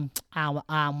like,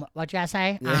 what you gotta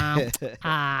say?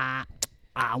 I'm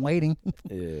waiting.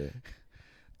 Yeah.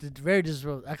 Very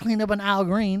disrespectful. I cleaned up an Al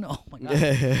Green. Oh my god.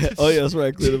 Oh yeah, that's right.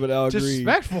 I cleaned up an Al Green.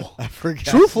 Disrespectful. I forgot.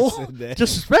 Truthful.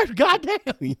 Disrespectful. Goddamn.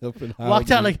 Clean up an Al Walked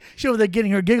Green. out like she was there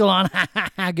getting her giggle on.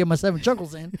 Get my 7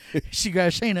 chuckles in. She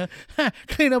got Shayna.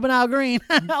 Clean up an Al Green.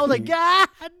 I was like, God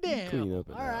damn. Clean up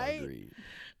an Al Green.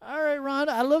 All right,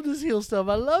 Ronda. I love this heel stuff.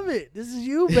 I love it. This is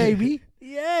you, baby.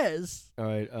 Yes. All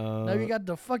right. Now you got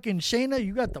the fucking Shayna.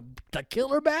 You got the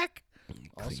killer back.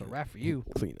 Also, rap for you.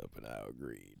 Clean up an Al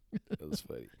Green. That was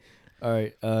funny. All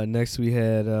right. Next we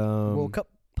had World Cup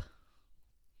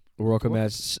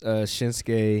match.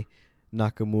 Shinsuke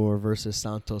Nakamura versus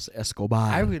Santos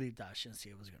Escobar. I really thought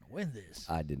Shinsuke was gonna win this.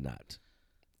 I did not.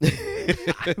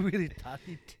 I really thought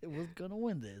he was gonna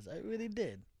win this. I really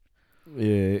did.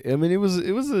 Yeah, I mean it was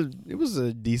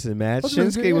a decent match.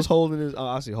 Shinsuke was holding his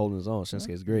own.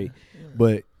 Shinsuke's great,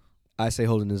 but I say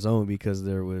holding his own because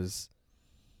there was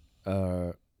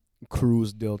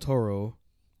Cruz del Toro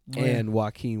and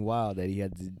Joaquin Wilde that he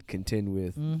had to contend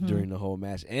with during the whole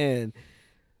match, and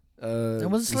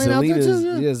was Zelina out there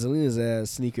too? Yeah, Zelina's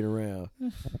ass sneaking around.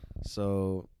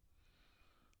 So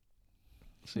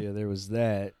yeah, there was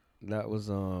that. That was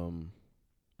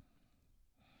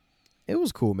it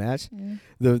was a cool match. Yeah.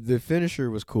 The finisher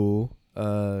was cool.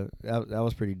 That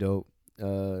was pretty dope.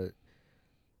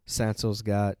 Santos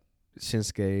got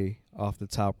Shinsuke off the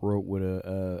top rope with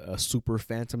a super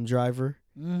phantom driver.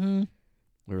 Mm-hmm.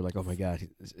 We were like, oh my god,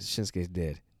 Shinsuke's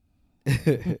dead.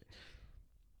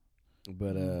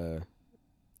 But it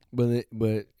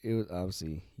was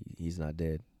obviously he's not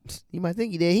dead. You might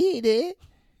think he dead. He ain't dead.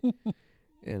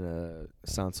 And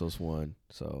Santos won,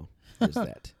 so there's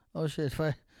that. Oh shit!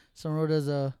 Someone wrote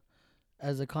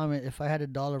as a comment, if I had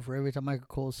 $1 for every time Michael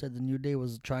Cole said the New Day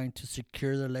was trying to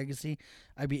secure their legacy,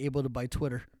 I'd be able to buy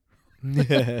Twitter.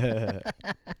 That's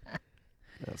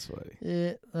funny.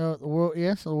 Yeah, the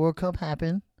World Cup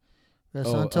happened.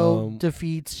 Santos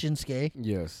defeats Shinsuke.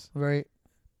 Yes.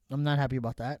 I'm not happy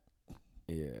about that.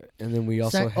 Yeah, and then we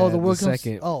also had the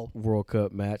second World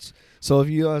Cup match. So if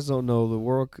you guys don't know,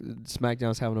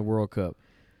 SmackDown's having a World Cup.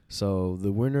 So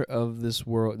the winner of this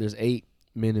there's 8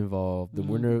 men involved. The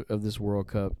winner of this World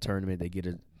Cup tournament, they get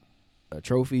a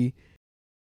trophy.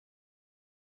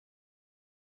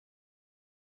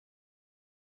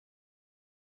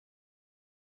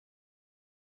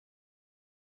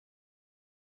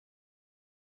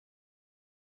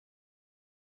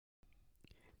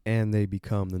 And they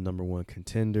become the #1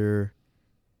 contender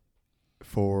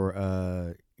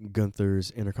for Gunther's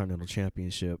Intercontinental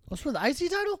Championship. What's for the IC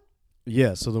title?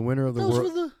 Yeah, so the winner of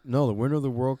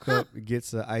the World Cup gets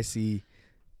the IC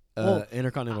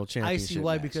Intercontinental Championship. I see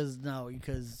why match.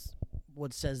 because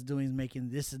what Seth's doing is making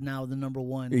this is now the number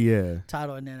one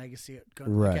title, and then I can see it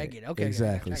going. Right. Okay, I get it. Okay,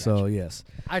 exactly. I got So you. yes,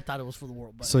 I thought it was for the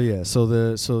world. But so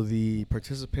the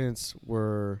participants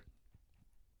were.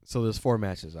 So there's 4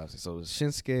 matches, obviously. So it was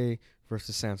Shinsuke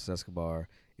versus Santos Escobar.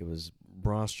 It was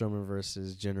Braun Strowman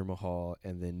versus Jinder Mahal.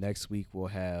 And then next week we'll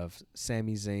have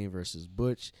Sami Zayn versus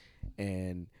Butch.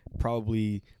 And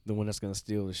probably the one that's going to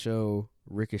steal the show,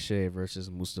 Ricochet versus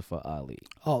Mustafa Ali.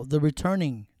 Oh, the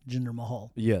returning Jinder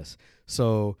Mahal. Yes.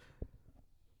 So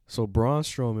Braun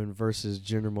Strowman versus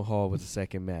Jinder Mahal with the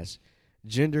second match.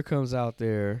 Jinder comes out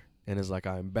there and is like,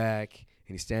 I'm back.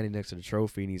 And he's standing next to the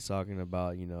trophy, and he's talking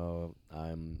about,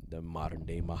 I'm the modern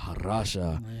day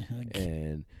Maharaja,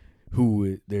 and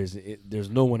there's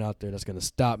no one out there that's gonna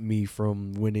stop me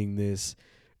from winning this.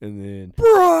 And then,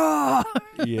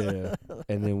 yeah,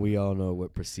 and then we all know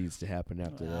what proceeds to happen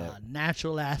after that.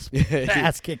 Natural ass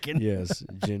kicking. Yes,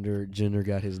 Jinder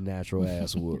got his natural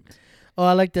ass whooped. Oh,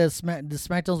 I like the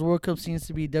SmackDown's World Cup seems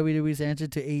to be WWE's answer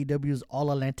to AEW's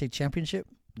All Atlantic Championship.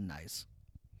 Nice.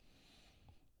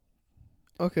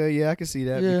 Okay, yeah, I can see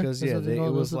that because it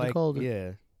was like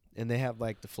and they have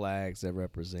like the flags that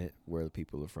represent where the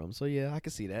people are from. So yeah, I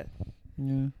can see that.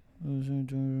 Yeah,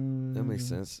 that makes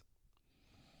sense.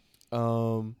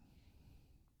 So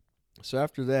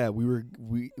after that,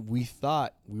 we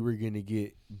thought we were gonna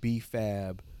get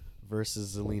B-Fab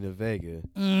versus Zelina Vega.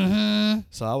 Mm-hmm.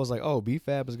 So I was like, oh,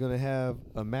 B-Fab is gonna have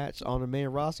a match on the main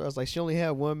roster. I was like, she only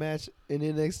had 1 match in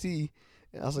NXT.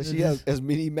 I was like, she has as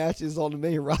many matches on the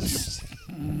main roster.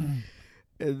 And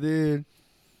then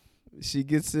she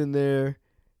gets in there,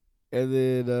 and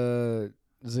then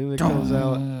Zelina comes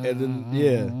out, and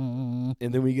then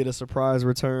and then we get a surprise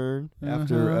return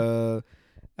after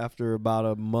about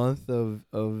a month of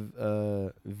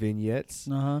vignettes.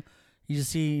 You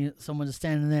just see someone just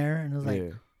standing there, and it was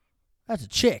like, that's a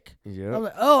chick. Yeah. I'm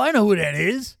like, oh, I know who that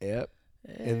is. Yep.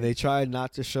 And they tried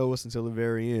not to show us until the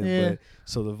very end. Yeah. But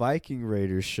so the Viking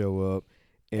Raiders show up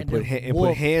and put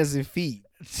hands and feet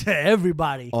to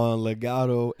everybody on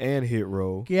Legado and Hit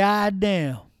Row. God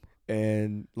damn.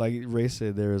 And like Ray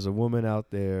said, there is a woman out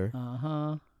there.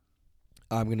 I'm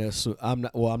gonna assume I'm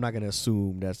not gonna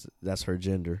assume that's her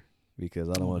gender because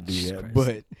I don't want to do that. Christ.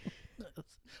 But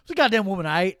it's a goddamn woman,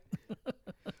 right?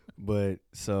 But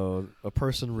so a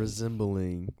person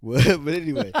resembling but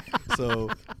anyway,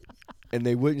 so and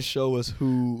they wouldn't show us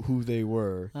who they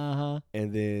were.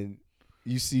 And then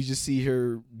you just see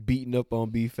her beating up on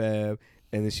B-Fab,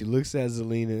 and then she looks at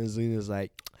Zelina, and Zelina's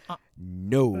like,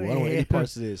 no, I don't want any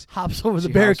parts of this. Hops over the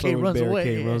barricade, runs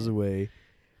away.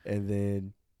 And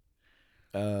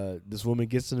then this woman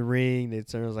gets in the ring. They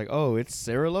turn like, oh, it's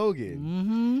Sarah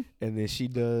Logan. And then she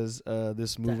does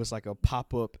this move. It's like a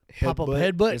pop-up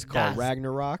headbutt. It's called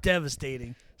Ragnarok.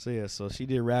 Devastating. So yeah, so she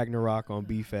did Ragnarok on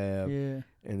B-Fab. Yeah.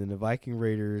 And then the Viking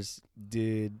Raiders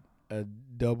did a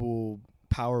double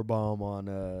power bomb on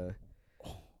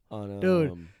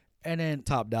dude, and then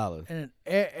Top Dollar. And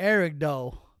then Eric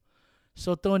though,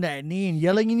 so throwing that knee and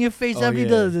yelling in your face after he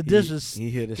does the dishes.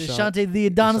 He hit Shante the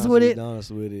Adonis with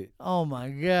it. Oh my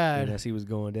god! And as he was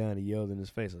going down, he yelled in his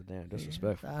face, like, "Damn,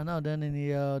 disrespectful." I know.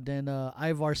 Then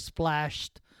Ivar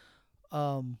splashed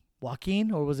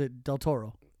Joaquin, or was it Del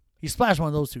Toro? He splashed one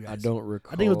of those two guys. I don't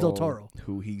recall. I think it was Del Toro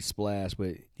who he splashed,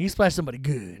 but he splashed somebody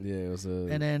good. Yeah, it was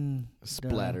and then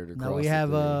splattered across. Now we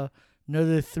have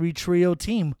another 3-trio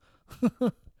team.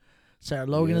 Sarah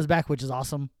Logan is back, which is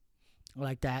awesome. I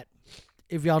like that.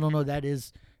 If y'all don't know, that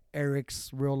is Eric's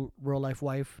real life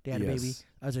wife. They had a baby.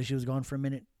 I was she was gone for a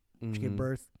minute. She gave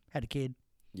birth, had a kid.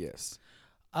 Yes.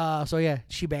 So yeah,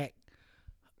 she back.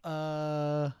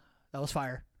 That was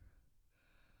fire.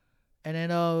 And then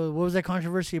what was that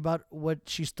controversy about what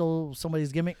she stole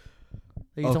somebody's gimmick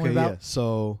that you told me about? Yeah.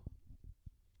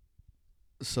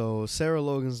 So Sarah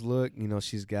Logan's look,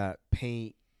 she's got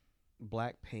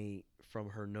black paint from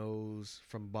her nose,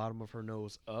 from bottom of her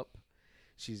nose up.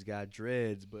 She's got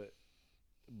dreads, but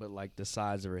like the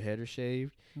sides of her head are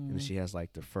shaved, and she has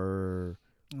like the fur,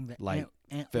 like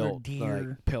felt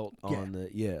like pelt on the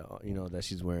that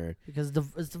she's wearing because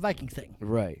it's the Viking thing,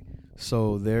 right?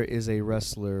 So there is a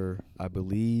wrestler, I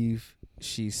believe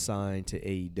she's signed to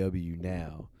AEW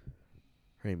now.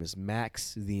 Her name is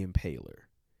Max the Impaler,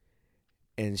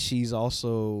 and she's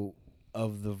also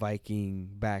of the Viking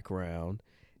background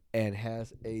and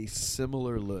has a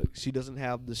similar look. She doesn't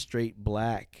have the straight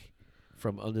black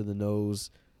from under the nose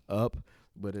up,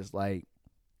 but it's like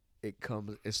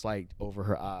it's like over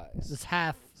her eyes. It's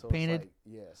half painted.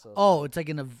 It's like, it's like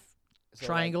in a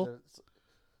triangle.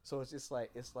 So it's just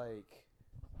like it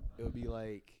would be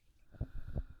like.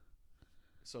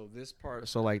 So this part,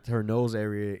 so like her nose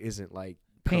area isn't like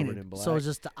painted covered in black. So it's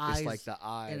just the eyes. It's like the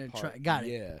eye and part. Got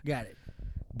it. Yeah. Got it.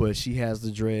 But she has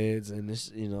the dreads and this,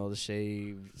 the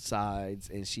shaved sides,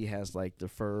 and she has like the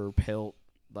fur pelt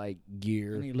like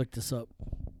gear. I need to look this up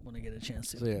when I get a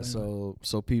chance to. So yeah,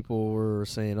 so people were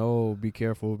saying, "Oh, be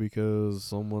careful because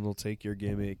someone will take your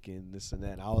gimmick and this and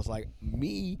that." And I was like,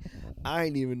 I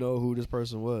didn't even know who this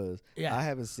person was. Yeah. I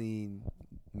haven't seen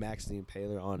Maxine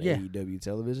Taylor on AEW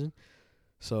television,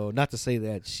 so not to say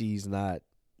that she's not,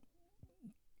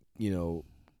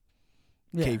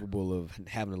 capable of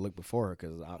having to look before her,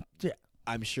 because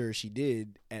I'm sure she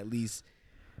did at least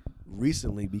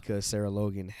recently, because Sarah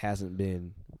Logan hasn't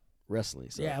been wrestling.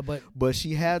 So. Yeah, but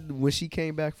she had, when she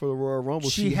came back for the Royal Rumble,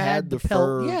 she had the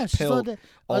fur pelt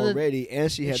already,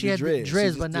 and she had the dreads.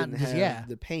 She but not have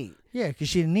the paint. Yeah, because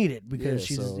she didn't need it because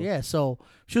so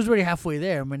she was already halfway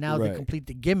there. But now to complete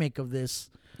the gimmick of this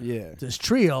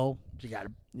trio, you got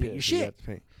to paint your shit.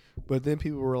 But then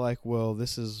people were like, well,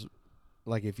 this is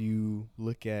like, if you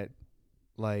look at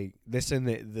like this, and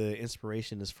the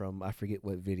inspiration is from, I forget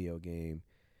what video game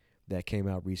that came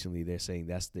out recently. They're saying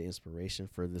that's the inspiration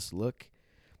for this look,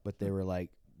 but they were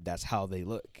like, that's how they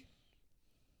look.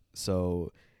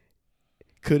 So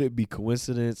could it be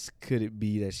coincidence? Could it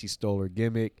be that she stole her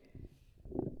gimmick?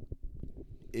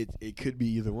 It could be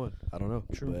either one. I don't know.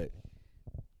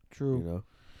 True.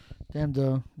 Damn,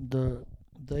 the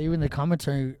even the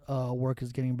commentary work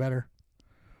is getting better.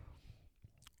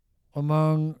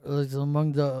 Among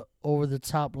the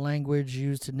over-the-top language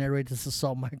used to narrate this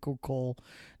assault, Michael Cole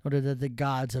noted that the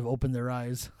gods have opened their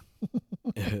eyes.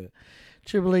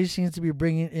 Triple H seems to be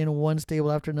bringing in one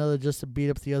stable after another just to beat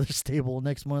up the other stable.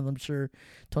 Next month, I'm sure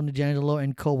Tony D'Angelo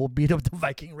and Cole will beat up the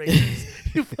Viking Raiders.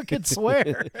 You fucking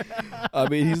swear. I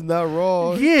mean, he's not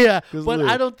wrong. Yeah, but look,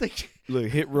 I don't think...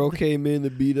 Look, Hit Row came in to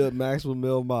beat up Maxwell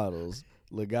Male Models.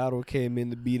 Legato came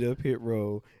in to beat up Hit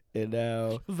Row. And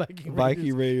now Viking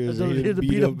Raiders are here to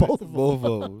beat up both of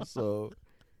them. So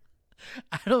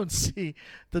I don't see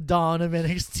the dawn of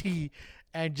NXT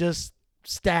and just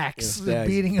Stacks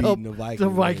beating up the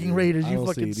Viking Raiders. You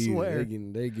fucking swear.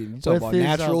 They getting, you talking about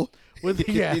natural? You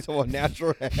talking about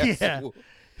natural ass. Yeah.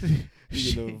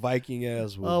 You getting a Viking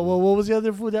ass. Oh, well, what was the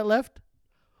other food that left?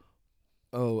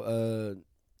 Oh,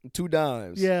 2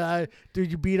 dimes. Yeah,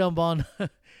 dude, you beat them on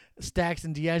Stacks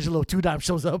and D'Angelo. 2 dimes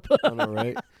shows up. I know,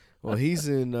 right? Well, he's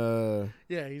in.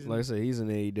 He's like I said, he's in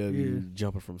AEW,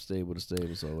 jumping from stable to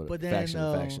stable. So whatever. But then, faction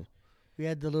to faction. We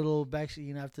had the little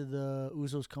backseat after the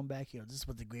Usos come back. This is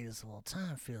what the greatest of all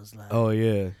time feels like. Oh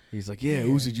yeah, he's like,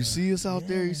 Usos, did you see us out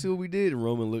there? You see what we did? And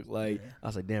Roman looked like, I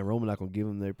was like, damn, Roman not gonna give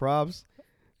him their props.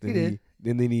 Then he did.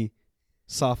 Then he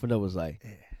softened up, was like,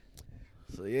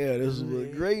 so this is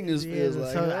what greatness feels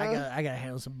like. So I gotta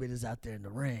handle some business out there in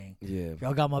the ring. Yeah, if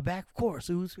y'all got my back, of course.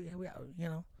 Usos,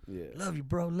 Yeah. Love you,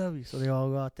 bro. Love you. So they all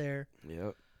go out there.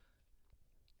 Yep.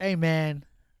 Hey, man.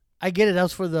 I get it. That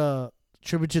was for the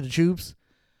tribute to the troops.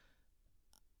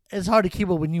 It's hard to keep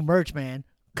up with new merch, man.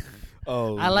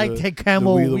 Oh, I like that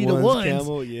camo. We the ones.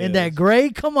 Camo, and that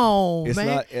gray. Come on,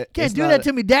 man. Can't do that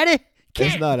to me, daddy.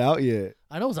 Can't. It's not out yet.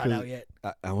 I know it's not out yet.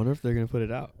 I wonder if they're going to put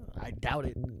it out. I doubt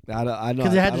it. I know.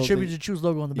 Because it had the Tribute to Choose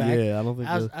logo on the back. Yeah, I don't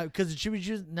think because the Tribute to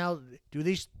Choose, now, do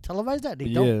they televise that? They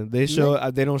don't. Yeah, they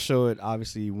show. They don't show it,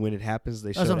 obviously, when it happens.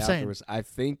 They show it afterwards.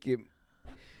 Saying.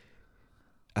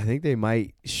 I think they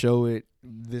might show it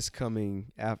this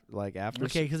coming after.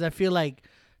 Okay, because I feel like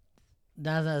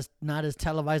not as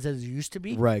televised as it used to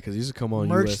be. Right, because it used to come on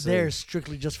merch USA. There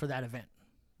strictly just for that event.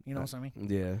 You know what I mean?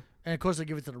 Yeah. And of course they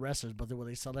give it to the wrestlers, but will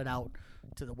they sell it out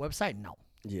to the website? No.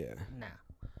 Yeah. Nah.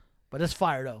 But it's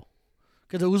fire though,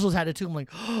 because the Usos had it too. I'm like,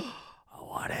 oh, I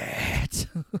want it.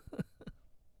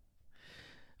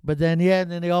 But then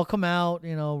then they all come out.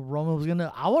 Roman was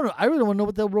gonna. I really want to know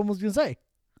what the Roman was gonna say.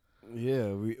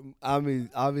 Yeah, I mean,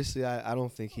 obviously, I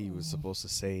don't think he was supposed to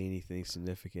say anything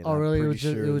significant. Oh, really? I'm it was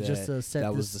pretty just a set.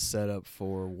 That was the setup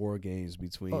for War Games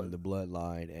between the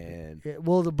Bloodline and. Yeah,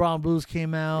 well, the Brown Blues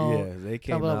came out. Yeah, they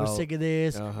came out. We're sick of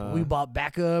this. We bought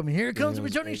back up, and here comes the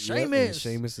returning Sheamus.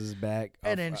 Sheamus is back.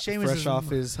 And then Sheamus fresh off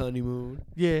his honeymoon.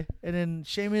 Yeah, and then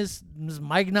Sheamus, his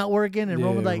mic not working, and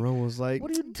Roman was like,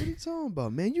 "What are you talking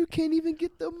about, man? You can't even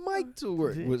get the mic to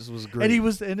work." Which was great.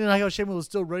 And then I know Sheamus was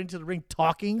still running to the ring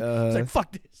talking. He's like,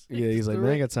 fuck this. Yeah, he's like, man,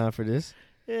 I ain't got time for this.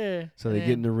 Yeah. So they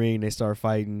get in the ring, they start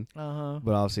fighting.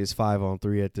 But obviously it's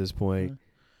 5-on-3 at this point.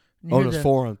 No, it's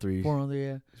 4-on-3. 4-on-3,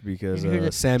 yeah.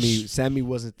 Because Sammy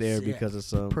wasn't there because of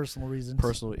some personal reasons,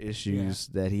 personal issues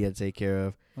that he had to take care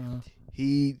of.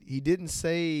 He didn't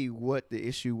say what the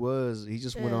issue was. He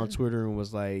just went on Twitter and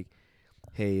was like,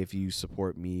 hey, if you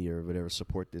support me or whatever,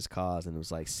 support this cause, and it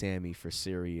was like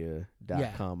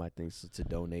SammyForSyria.com, I think, to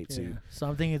donate to. So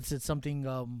I'm thinking it's something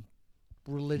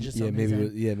religious. Yeah, maybe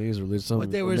it was religious. But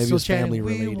they were maybe still it's family chanting,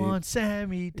 "We related. want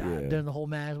Sammy." During the whole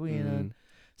match,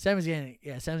 Sammy's getting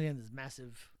this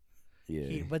massive.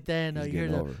 Yeah, but then you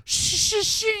hear over. the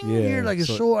shing. You hear like a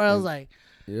short. I was like,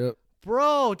 "Yep,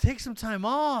 bro, take some time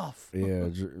off." Yeah,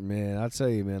 man, I tell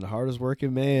you, man, the hardest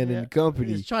working man in the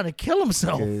company. He's trying to kill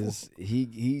himself. Because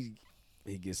he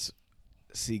gets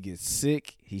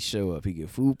sick, he show up. He get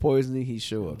food poisoning, he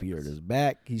show up. He hurt his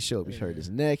back, he show up. He hurt his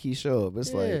neck, he show up.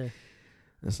 It's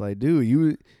like,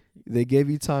 dude, they gave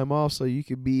you time off so you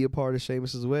could be a part of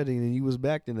Sheamus's wedding, and you was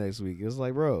back the next week. It's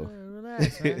like, bro,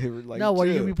 relax, man. like, no, what,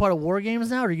 are you gonna be part of War Games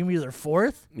now? Or are you gonna be their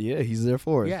fourth? Yeah, he's their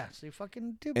fourth. Yeah, so you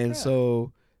fucking do. And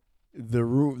so the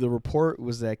report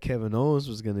was that Kevin Owens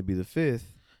was gonna be the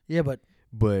fifth. Yeah, but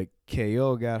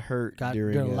KO got hurt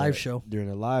during a live show. During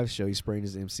a live show, he sprained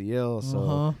his MCL,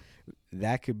 so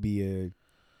that could be a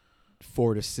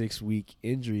 4 to 6 week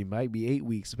injury. Might be 8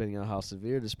 weeks, depending on how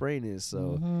severe the sprain is.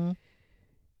 So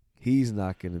he's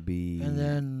not going to be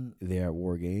there at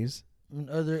War Games.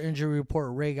 Another injury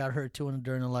report: Ray got hurt too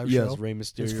during a live show. Yes, Rey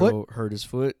Mysterio hurt his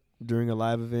foot during a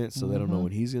live event, so they don't know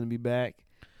when he's going to be back.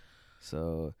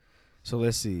 So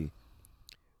let's see.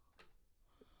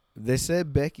 They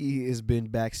said Becky has been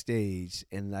backstage,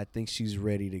 and I think she's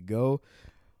ready to go.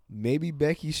 Maybe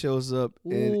Becky shows up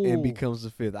and becomes the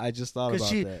fifth. I just thought about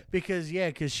that. Because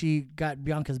she got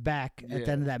Bianca's back at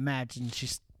the end of that match, and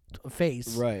she's a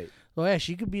face. Right. So, yeah,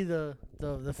 she could be the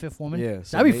fifth woman. Yeah.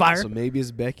 So that'd be fire. So maybe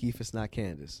it's Becky if it's not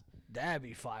Candice. That'd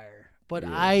be fire. But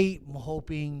I'm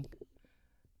hoping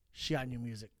she got new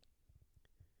music.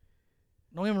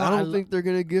 I don't think they're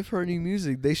gonna give her new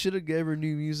music. They should have gave her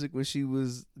new music when she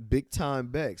was big time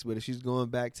Bex. But if she's going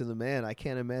back to the man, I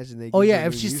can't imagine they.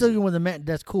 If she's still going with the man,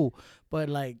 that's cool. But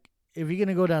like, if you're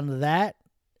gonna go down to that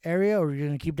area or you're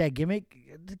gonna keep that gimmick,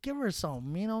 give her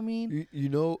something. You know what I mean? You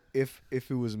know, if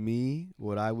it was me,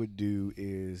 what I would do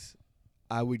is,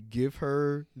 I would give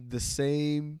her the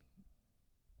same.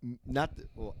 I don't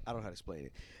know how to explain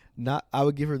it. I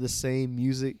would give her the same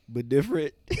music but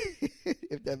different.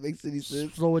 If that makes any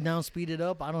sense. Slow it down, speed it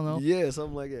up. I don't know. Yeah,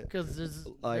 something like that. Because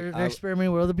they're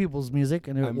experimenting with other people's music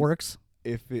and it works.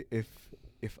 If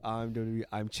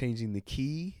I'm changing the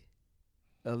key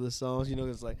of the songs,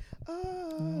 it's like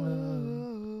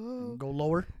go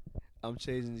lower. I'm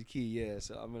changing the key, yeah.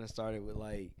 So I'm gonna start it with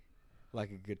like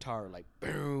a guitar, like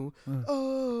boom,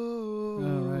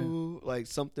 like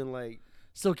something like.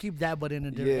 Still keep that, but in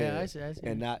a different. Yeah, I see.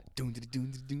 And not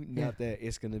not that.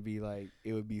 It's gonna be like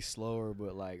it would be slower,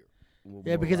 but like.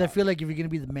 Because I feel like if you're gonna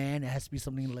be the man, it has to be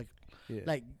something like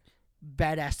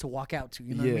badass to walk out to.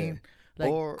 You know what I mean? Like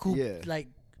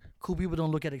cool people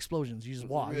don't look at explosions. You just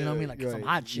walk. You know what I mean? Like some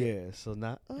hot shit. Yeah. So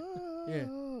not.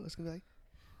 It's gonna be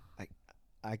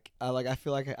like I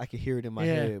feel like I can hear it in my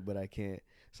head, but I can't.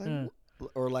 It's like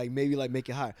or like maybe like make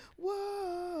it higher.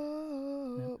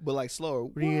 Whoa, but like slower.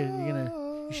 We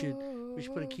should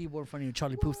put a keyboard in front of you.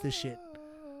 Charlie Puth this shit.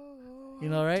 You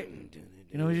know, right?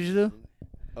 You know what you should do?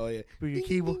 Oh yeah. Put your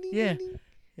keyboard. Yeah.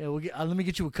 We'll get. Let me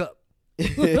get you a cup.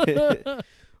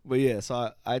 But yeah,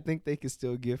 so I think they can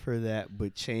still give her that,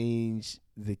 but change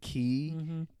the key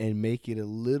and make it a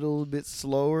little bit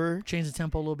slower. Change the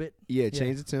tempo a little bit. Yeah,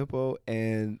 change the tempo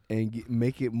and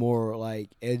make it more like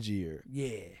edgier.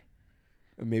 Yeah.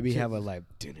 Or maybe have a like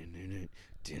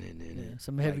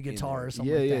some heavy guitar or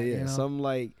something like that. Yeah. Some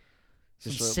like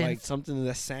like something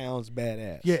that sounds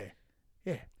badass. Yeah.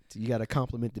 So you got to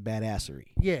compliment the badassery.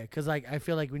 Yeah, because like I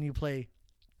feel like when you play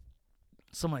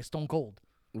something like Stone Cold,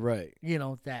 right?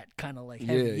 That kind of like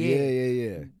heavy.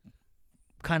 Yeah.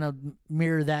 Kind of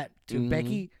mirror that to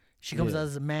Becky. She comes out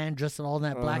as a man dressed in all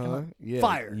that black and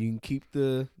fire. You can keep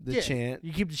the chant.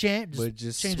 You keep the chant, but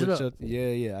just change it up.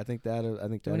 Yeah. I think that.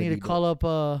 We need to call up.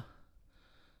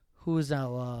 Who is that?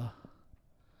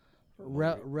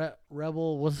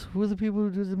 Rebel. Who are the people who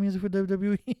do the music for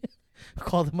WWE?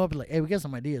 Call them up and like, hey, we got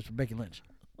some ideas for Becky Lynch.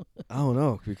 I don't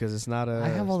know because it's not the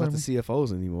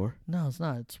CFOs anymore. No, it's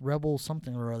not. It's Rebel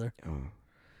something or other.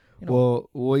 Oh.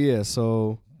 Well, yeah.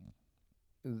 So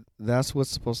that's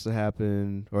what's supposed to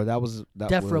happen, or that was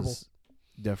Def Rebel.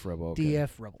 Def Rebel. Okay.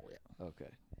 DF Rebel. Yeah. Okay.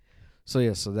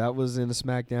 So that was in the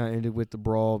Smackdown. Ended with the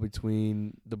brawl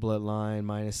between the Bloodline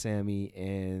minus Sammy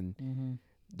and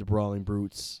the Brawling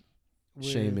Brutes.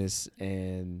 Sheamus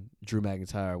and Drew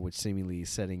McIntyre, which seemingly is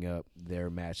setting up their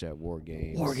match at War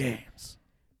Games.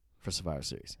 For Survivor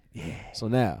Series. Yeah. So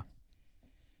now,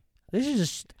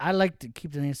 I like to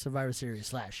keep the name Survivor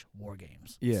Series / War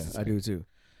Games. Yeah, I do too.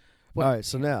 All right,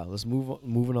 so now let's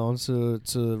moving on to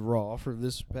Raw for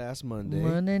this past Monday.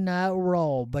 Monday Night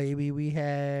Raw, baby. We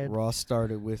had Raw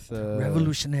started with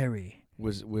Revolutionary.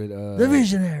 Was with the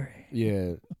Visionary.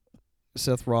 Yeah.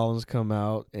 Seth Rollins come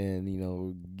out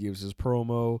and gives his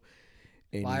promo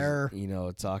and Fire. he's,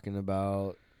 talking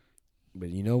about, but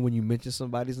when you mention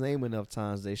somebody's name enough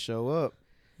times they show up.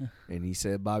 And he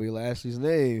said Bobby Lashley's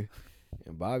name,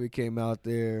 and Bobby came out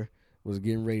there, was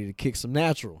getting ready to kick some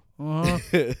natural.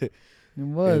 It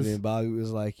was. And then Bobby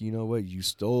was like, you know what? You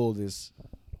stole this,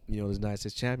 this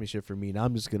nicest championship for me, and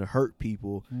I'm just going to hurt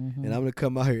people, and I'm going to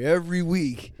come out here every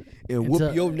week and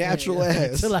whoop your natural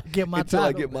ass until I get my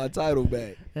title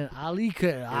back. And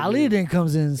Ali then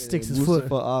comes in and sticks his foot.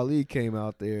 Mustafa Ali came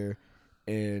out there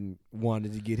and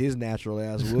wanted to get his natural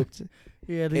ass whooped.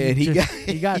 Yeah, and he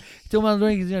told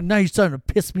me, now you're starting to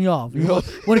piss me off. You want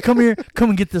to come here? Come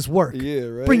and get this work. Yeah,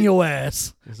 right. Bring your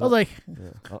ass. I was like,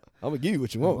 I'm gonna give you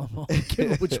what you want. I'm gonna give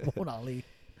you what you want, Ali.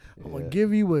 I'm gonna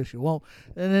give you what you want.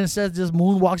 And then Seth just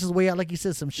moonwalks his way out like he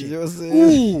said some shit.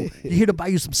 Ooh, you're here to buy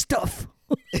you some stuff.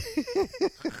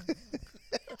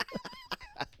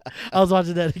 I was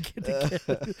watching that again.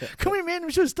 Come here, man. Let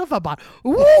me show you stuff I bought.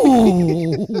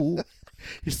 Ooh.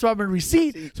 He saw my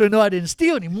receipt, so I know I didn't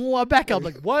steal. And he moved back. I was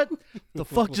like, what the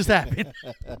fuck just happened?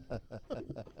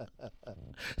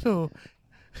 So,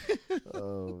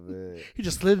 oh, man. He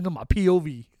just slid into my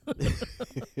POV.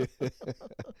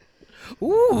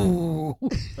 Ooh.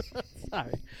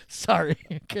 Sorry.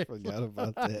 Okay. I forgot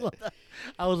about that.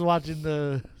 I was watching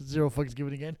the Zero Fucks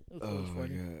Given again. Oh, my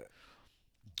God.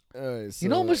 All right, so you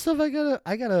know how much stuff I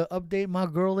gotta update my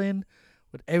girl in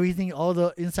with everything, all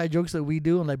the inside jokes that we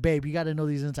do. I'm like, babe, you gotta know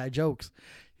these inside jokes.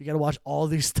 You gotta watch all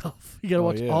these stuff. You gotta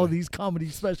watch all these comedy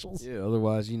specials. Yeah,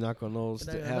 otherwise you're not gonna know.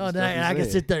 I can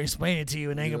sit there and explain it to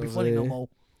you, and it ain't gonna be funny no more.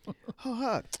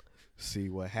 See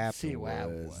what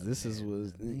happened. This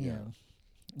was.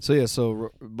 Yeah.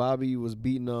 So Bobby was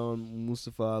beating on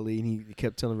Mustafa Ali, and he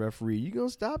kept telling the referee, "You gonna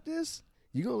stop this?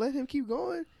 You gonna let him keep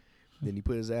going?" Then he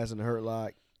put his ass in the hurt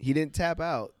lock. He didn't tap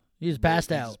out. He just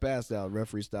passed out.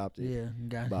 Referee stopped it. Yeah,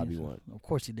 Bobby won. Of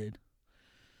course he did.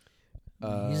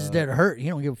 He's just there to hurt. He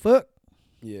don't give a fuck.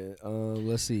 Yeah.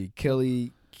 Let's see.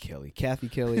 Kathy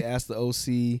Kelly asked the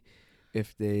OC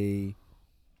if they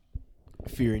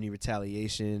fear any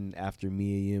retaliation after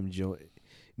Mia Yim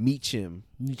Meechim,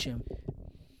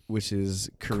 which is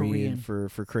Korean for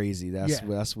crazy. That's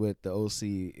what the OC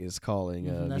is calling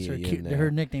that's Mia Yim now.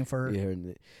 Her nickname for her.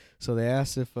 Yeah. So they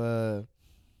asked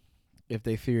if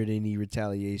they feared any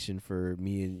retaliation for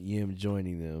Mia Yim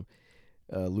joining them.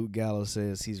 Luke Gallows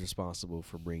says he's responsible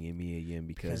for bringing Mia Yim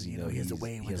because he has a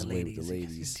way with the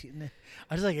ladies.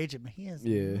 I just like AJ, man. He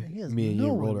has Mia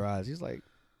Yim rolled her eyes. He's like,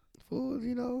 fool,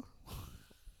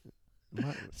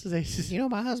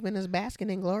 my husband is basking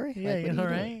in glory. Yeah, like,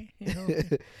 right?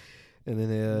 And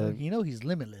then he's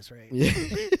limitless, right? Yeah.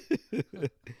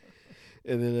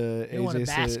 And then AJ want to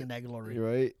bask said, in that glory.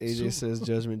 Right? AJ says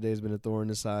Judgment Day has been a thorn in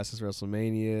his side since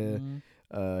WrestleMania.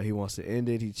 Mm-hmm. He wants to end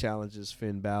it. He challenges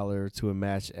Finn Balor to a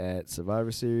match at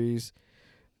Survivor Series.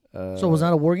 So was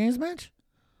that a War Games match?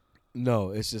 No,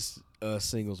 it's just a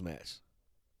singles match.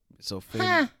 So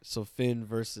Finn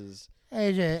versus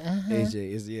AJ. AJ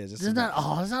is just. It's not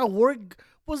a war.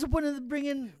 What's the point of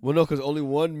bringing? Well, no, because only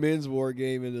one men's war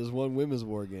game and there's one women's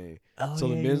war game. Oh, so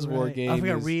the men's war game. I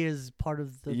forgot Rhea's part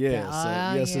of the.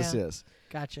 Yes.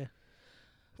 Gotcha.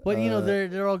 But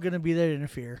they're all gonna be there to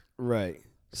interfere. Right.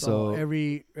 So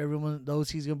everyone, those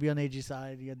he's gonna be on AJ's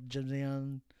side. You got Jimmy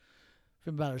on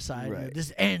Finn Balor's side. Right.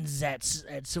 This ends at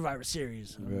Survivor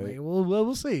Series. Right. Like,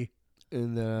 we'll see.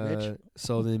 And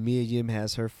so then Mia Yim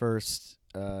has her first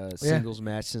singles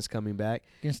match since coming back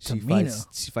against Tamina.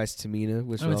 She fights Tamina,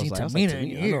 which I was like, Tamina in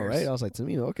years. I know, right? I was like,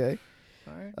 Tamina, okay.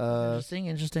 All right.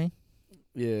 Interesting.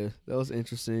 Yeah, that was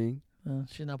interesting.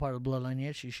 She's not part of the bloodline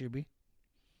yet. She should be.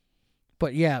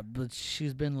 But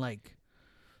she's been like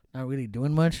not really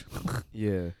doing much.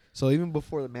 Yeah. So even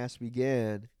before the match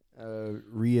began,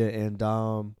 Rhea and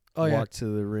Dom walked to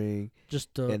the ring.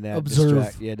 Just to and that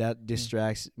observe. That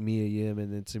distracts Mia Yim,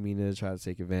 and then Tamina tries to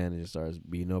take advantage and starts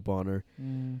beating up on her.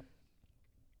 Mm.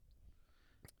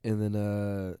 And then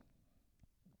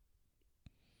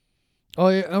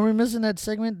are we missing that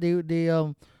segment?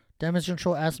 The Damage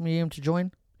Control asked Mia Yim to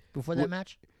join before that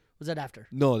match? Was that after?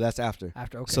 No, that's after.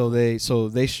 After, okay. So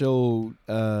they show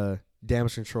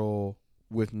Damage Control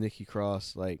with Nikki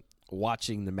Cross like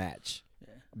watching the match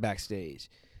backstage.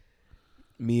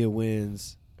 Mia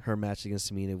wins her match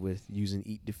against Tamina with using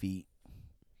Eat Defeat.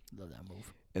 Love that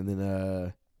move. And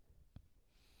then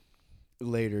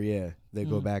later, they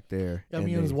go back there.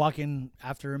 Mia was walking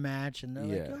after a match, and they're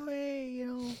like, "Oh, hey,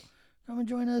 come and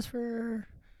join us for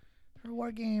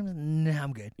War Games. Nah,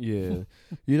 I'm good. Yeah.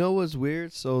 You know what's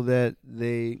weird? So that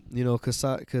they,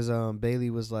 cause Bailey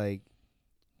was like,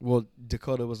 well,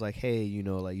 Dakota was like, hey,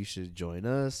 like you should join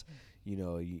us.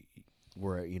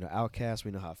 We're, outcasts.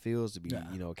 We know how it feels to be,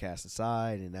 cast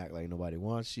aside and act like nobody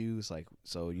wants you. It's like,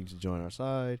 so you need to join our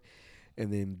side.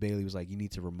 And then Bailey was like, you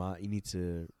need to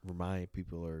remind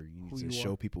people, or you need to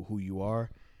show people who you are.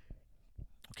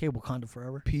 Okay, Wakanda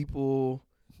forever. People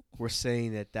were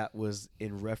saying that was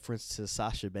in reference to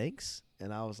Sasha Banks.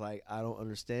 And I was like, I don't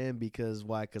understand, because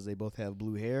why? Because they both have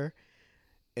blue hair.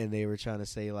 And they were trying to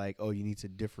say like, oh, you need to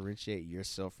differentiate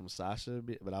yourself from Sasha.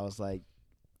 But I was like,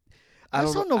 I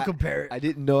don't know. I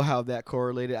didn't know how that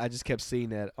correlated. I just kept seeing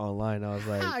that online. I was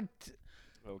like,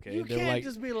 okay. You can't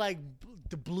just be like,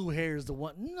 the blue hair is the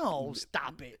one. No,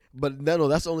 stop it. But no,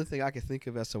 that's the only thing I could think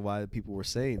of as to why people were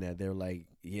saying that. They're like,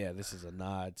 yeah, this is a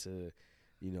nod to,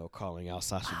 calling out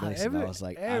Sasha Banks. And I was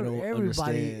like, I don't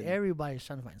understand. Everybody's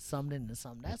trying to find something to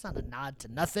something. That's not a nod to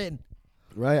nothing.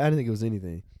 Right? I didn't think it was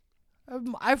anything.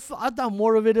 I thought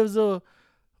more of it was a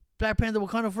Black Panther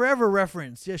Wakanda Forever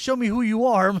reference. Yeah, show me who you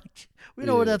are. We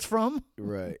know where that's from.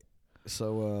 Right.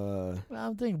 So,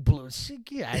 I'm thinking, blue shit,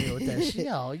 get out of here with that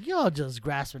shit. Y'all just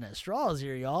grasping at straws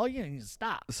here, y'all. You need to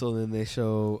stop. So then they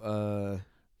show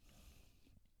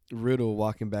Riddle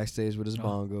walking backstage with his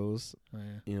bongos. Oh,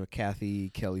 yeah. Kathy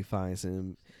Kelly finds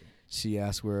him. She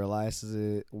asks where Elias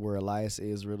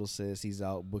is. Riddle says he's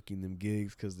out booking them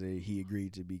gigs because he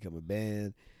agreed to become a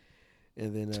band.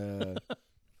 And then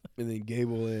and then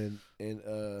Gable and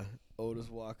Otis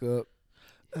walk up.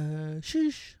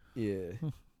 Shush. Yeah.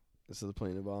 So they're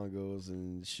playing the bongos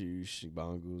and shoosh,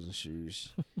 bongos and shoosh.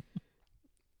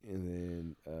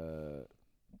 And then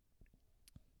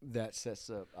that sets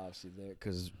up, obviously, there,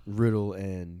 because Riddle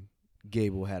and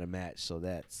Gable had a match, so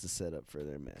that's the setup for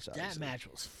their match. Obviously. That match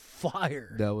was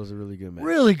fire. That was a really good match.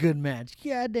 Really good match.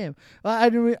 Yeah, damn. I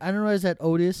didn't realize that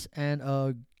Otis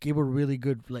and Gable were really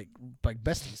good, like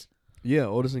besties. Yeah,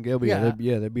 Otis and Gable. Yeah,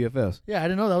 they're BFFs. Yeah, I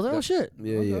didn't know that. I was like, oh shit.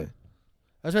 Yeah, okay. Yeah.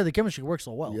 That's why the chemistry works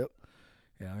so well. Yep.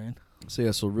 Yeah, man.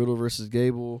 So Riddle versus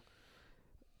Gable.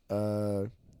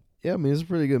 Yeah, I mean, it's a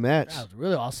pretty good match. That was a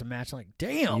really awesome match. I'm like,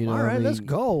 damn, all right, let's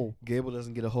go. Gable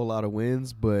doesn't get a whole lot of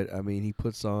wins, but, I mean, he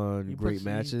puts on great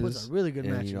matches. He puts on really good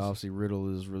matches. And, obviously,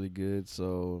 Riddle is really good,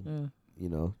 so,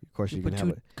 of course you can have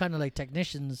it. Kind of like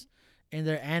technicians in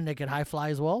there, and they can high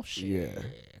fly as well. Shit. Yeah.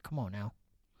 Come on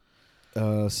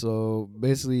now. So,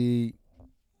 basically,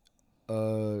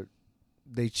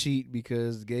 they cheat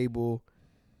because Gable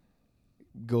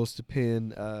goes to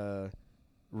pin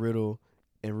Riddle,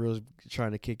 and Riddle's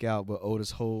trying to kick out, but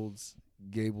Otis holds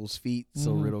Gable's feet,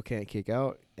 so Riddle can't kick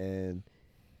out, and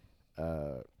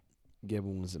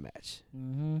Gable wins the match.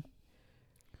 Mm-hmm.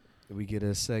 We get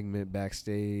a segment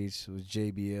backstage with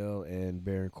JBL and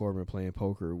Baron Corbin playing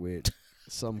poker with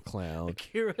some clown.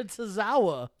 Akira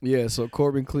Tozawa. Yeah, so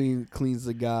Corbin cleans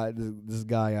this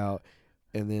guy out,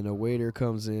 and then a waiter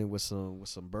comes in with some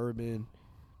bourbon.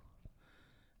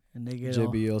 And they get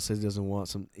JBL says he doesn't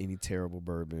want any terrible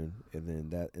bourbon, and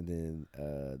then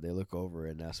they look over,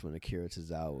 and that's when Akira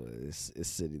Tozawa is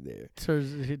sitting there,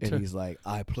 and he's like,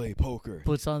 "I play poker."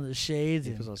 Puts on the shades.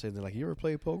 He puts on shades. They're like, "You ever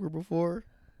played poker before?"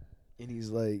 And he's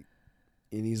like,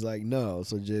 "No."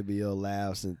 So JBL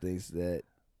laughs and thinks that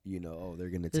they're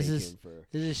gonna take him for.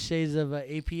 This is shades of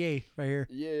APA right here.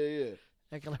 Yeah.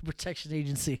 Economic Protection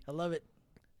Agency. I love it.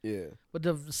 Yeah. But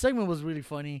the segment was really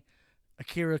funny.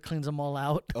 Akira cleans them all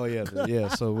out. Oh yeah, yeah.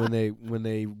 So when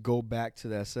they go back to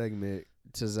that segment,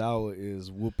 Tozawa is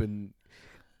whooping.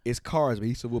 It's cars, but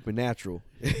he's whooping natural.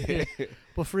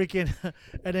 But freaking,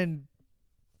 and then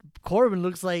Corbin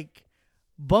looks like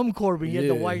Bum Corbin. He had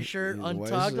the white shirt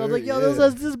untucked. I was like, yo,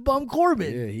 that's this Bum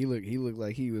Corbin. Yeah, he looked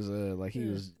like he was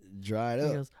was dried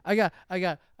up. He goes, I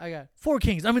got 4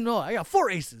 kings. I got 4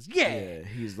 aces. Yeah.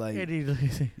 He's like,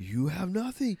 you have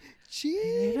nothing.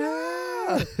 Cheater.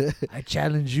 I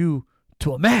challenge you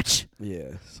to a match.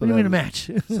 Yeah. So what do you mean a match?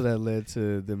 So that led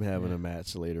to them having a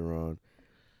match later on.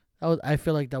 I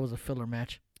feel like that was a filler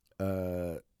match.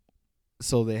 So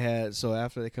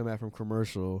after they come back from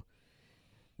commercial,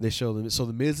 they show them. So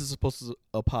the Miz is supposed to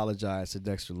apologize to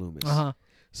Dexter Loomis.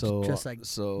 So just like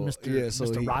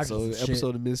Mr. Rogers. So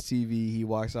episode of Miz TV, he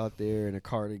walks out there in a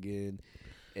cardigan,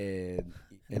 and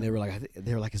they were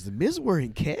like, is the Miz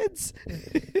wearing Keds?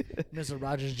 Mr.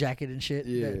 Rogers jacket and shit.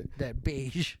 Yeah, that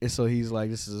beige. And so he's like,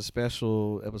 this is a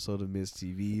special episode of Miz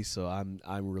TV, so I'm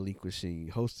relinquishing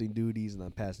hosting duties and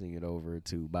I'm passing it over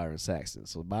to Byron Saxton.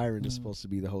 So Byron is supposed to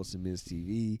be the host of Miz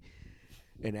TV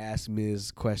and ask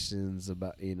Miz questions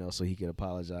about so he can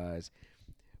apologize.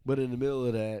 But in the middle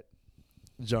of that,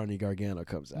 Johnny Gargano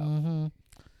comes out. Mm-hmm.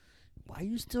 Why are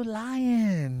you still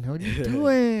lying? What are you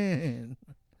doing?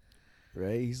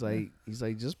 Right? He's like,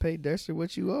 just pay Dexter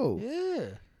what you owe.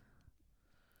 Yeah.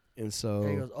 And so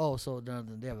he goes, so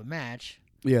they have a match.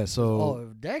 Yeah, so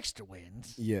if Dexter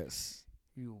wins, yes,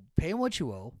 you pay him what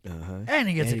you owe, uh-huh, and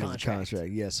he gets a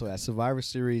contract. Yeah, so at Survivor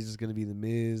Series is going to be The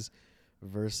Miz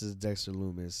versus Dexter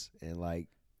Lumis, and like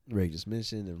Ray just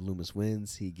mentioned, if Lumis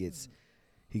wins, he gets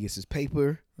his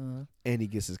paper and he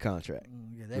gets his contract,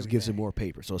 which gives him more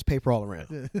paper. So it's paper all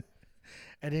around.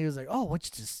 And he was like, "Oh, why don't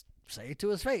you just say it to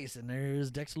his face?" And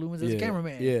there's Dexter Lumis as a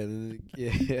cameraman.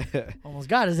 Yeah. Almost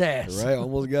got his ass. Right,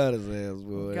 almost got his ass,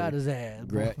 boy. Got his ass.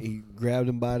 He grabbed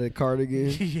him by the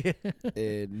cardigan. Yeah.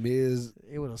 And Miz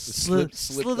it would have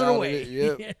slithered away.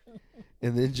 Yep.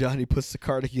 And then Johnny puts the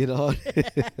cardigan on.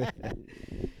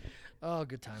 Oh,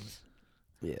 good times.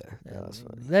 Yeah, that was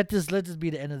funny. Let this be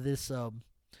the end of this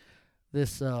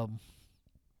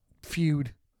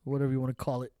feud, whatever you want to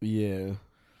call it. Yeah.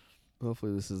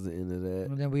 Hopefully this is the end of that.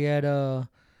 And then we had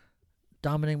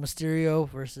Dominic Mysterio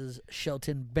versus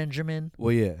Shelton Benjamin.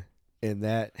 Well, yeah. And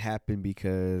that happened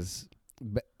because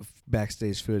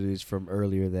backstage footage from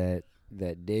earlier that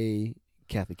day,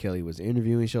 Kathy Kelly was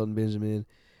interviewing Shelton Benjamin.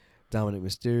 Dominic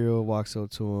Mysterio walks up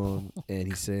to him and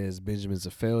he says Benjamin's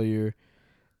a failure.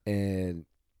 And,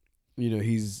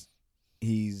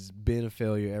 he's been a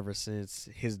failure ever since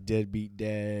his deadbeat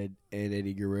dad and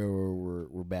Eddie Guerrero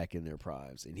were back in their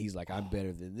primes. And he's like, I'm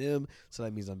better than them, so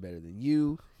that means I'm better than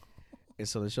you. And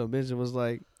so the show Benjamin was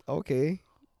like, okay,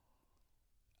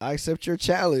 I accept your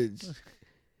challenge.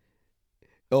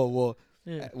 Well,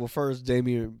 first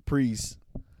Damian Priest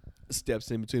steps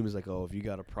in between. He's like, oh, if you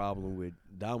got a problem with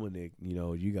Dominic,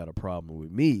 you got a problem with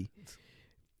me.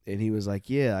 And he was like,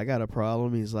 yeah, I got a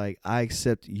problem. He's like, I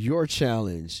accept your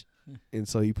challenge. And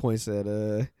so he points at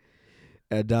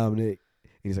Dominic.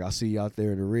 And he's like, I'll see you out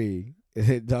there in the ring. And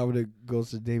then Dominic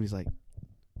goes to Damian. He's like,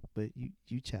 but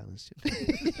you challenged him.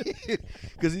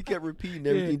 Because he kept repeating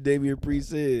everything Damian Priest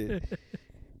said.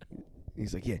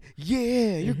 He's like,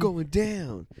 yeah, you're going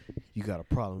down. You got a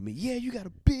problem with me. Yeah, you got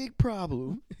a big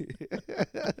problem.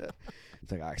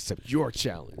 It's like, I accept your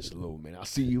challenge, little man. I'll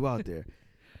see you out there.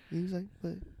 And he was like,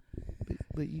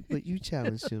 but you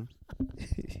challenged him.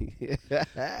 He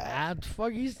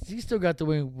still got the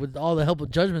win with all the help of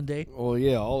Judgment Day. Oh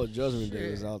yeah, all of Judgment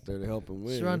Day was out there to help him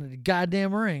win. Surrounded the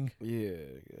goddamn ring. Yeah,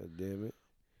 god damn it.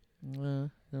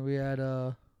 Then we had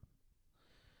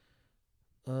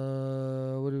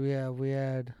what do we have? We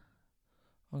had,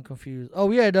 I'm confused. Oh,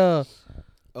 we had the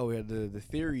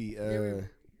Theory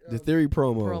the Theory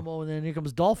promo, and then here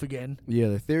comes Dolph again. Yeah,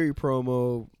 the Theory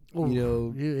promo.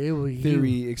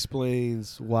 Theory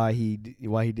explains why he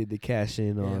did the cash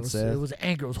in on Seth. It was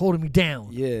anger. It was holding me down.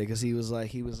 Yeah, because he was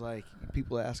like,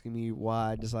 people asking me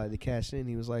why I decided to cash in.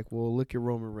 He was like, well, look at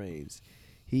Roman Reigns.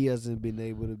 He hasn't been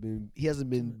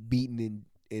beaten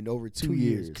in over 2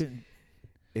 years. And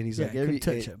he's like, couldn't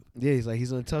touch him. Yeah, he's like,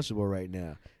 he's untouchable right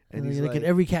now. And he's like, at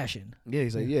every cash in. Yeah,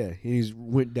 he's like, yeah. He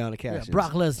went down to cash in.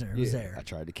 Brock Lesnar was there. I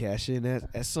tried to cash in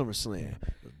at SummerSlam.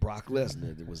 Brock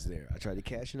Lesnar was there. I tried to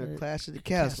cash in at Clash of the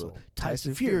Castle.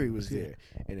 Tyson Fury was there.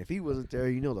 And if he wasn't there,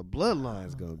 the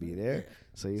bloodline's going to be there. Yeah.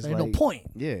 So he's like, no point.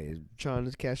 Yeah, trying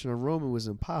to cash in on Roman was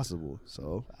impossible.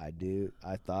 So I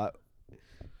thought,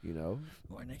 we're going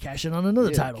to cash in on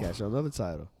another title. Cash on another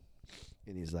title.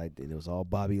 And he's like, and it was all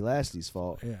Bobby Lashley's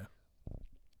fault. Yeah.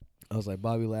 I was like,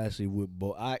 Bobby Lashley would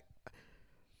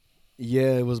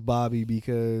it was Bobby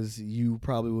because you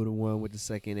probably would have won with the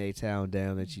second A-Town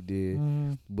down that you did.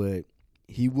 Mm-hmm. But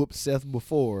he whooped Seth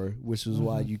before, which was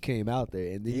why you came out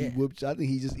there. And then he whooped, I think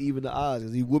he just evened the odds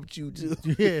because he whooped you too.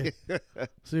 Yeah.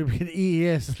 So you're going to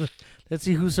yes. Let's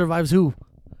see who survives who.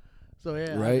 So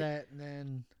right. That, and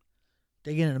then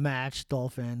they get in a match,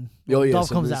 Dolph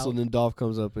comes out. So then Dolph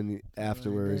comes up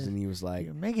afterwards, and he was like,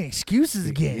 "You're making excuses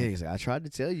again." Yeah, he's like, "I tried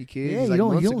to tell you, kid." Yeah, you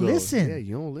don't listen. Yeah,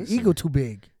 you don't listen. Ego too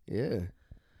big. Yeah.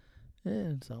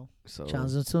 Yeah. So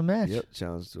challenged him to a match. Yep,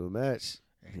 challenged to a match.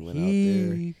 He went out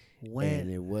there,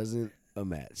 and it wasn't a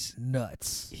match.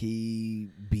 Nuts. He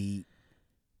beat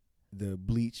the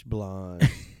bleach blonde.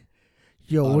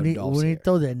 Yo, when he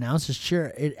threw the announcer's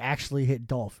chair, it actually hit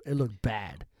Dolph. It looked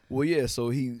bad. Well, yeah,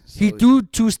 so he threw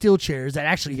two steel chairs that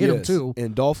actually hit him too.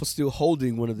 And Dolph was still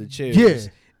holding one of the chairs. Yeah.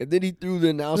 And then he threw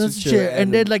the announcer's chair.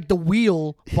 And then like the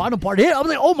wheel bottom part hit. I was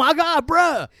like, oh my God,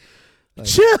 bruh. Like,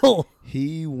 chill.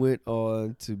 He went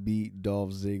on to beat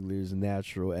Dolph Ziggler's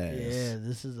natural ass. Yeah,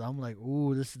 I'm like,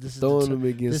 ooh, this is throwing him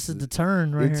against this is the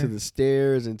turn right into here. The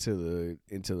stairs, into the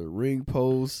ring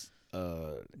post.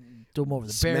 threw him over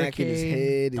the smacking barricade, his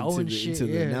head into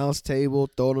the announce table,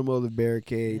 throwing him over the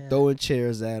barricade, throwing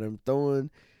chairs at him, throwing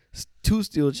 2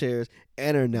 steel chairs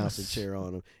and an announcing chair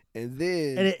on him. And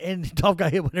then and Dolph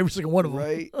got hit with every single one of them.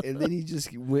 Right? And then he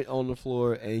just went on the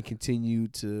floor and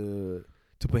continued to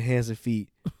put hands and feet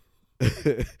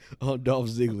on Dolph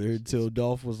Ziggler until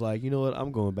Dolph was like, you know what,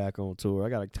 I'm going back on tour. I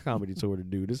got a comedy tour to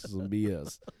do. This is some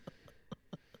BS.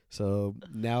 So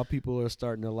now people are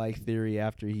starting to like Theory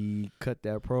after he cut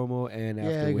that promo and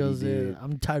after he what goes, he did.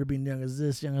 I'm tired of being young as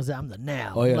this, young as that. I'm the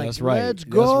now. Oh, yeah, like, that's right. Let's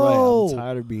go. That's right. I'm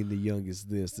tired of being the youngest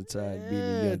this, tired of being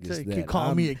the youngest that. Keep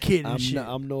calling me a kid and shit.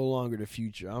 I'm no longer the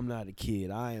future. I'm not a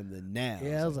kid. I am the now.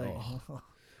 Yeah, I was like,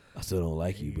 I still don't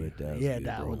like you, but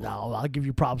I'll give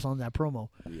you props on that promo.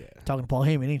 Yeah. Talking to Paul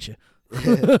Heyman, ain't you?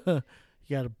 you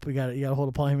gotta hold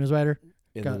a Paul Heyman's rider.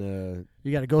 And then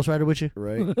you got a Ghost Rider with you,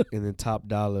 right? And then Top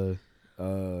Dollar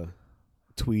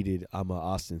tweeted, "I'm a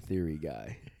Austin Theory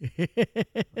guy." I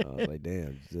was like,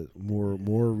 "Damn,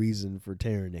 more reason for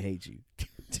Taryn to hate you."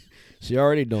 She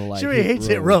already don't like. She already hates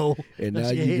Hit Row, and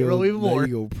now you go even more.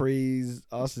 You go praise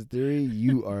Austin Theory.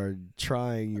 You are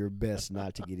trying your best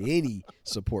not to get any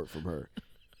support from her.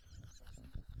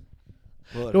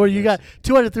 Or you got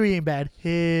 2 out of 3 ain't bad.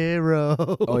 Hero.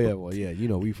 Oh yeah, well yeah, you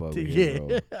know we fuck with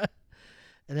Hero.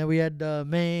 And then we had the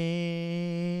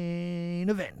main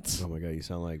event. Oh my god, you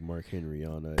sound like Mark Henry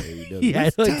on AEW. Yeah,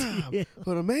 it's time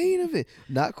for the main event.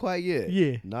 Not quite yet.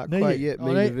 Yeah, not quite yet.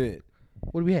 Main event.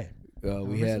 What do we have?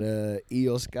 We had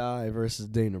Io Sky versus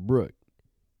Dana Brooke.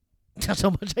 That's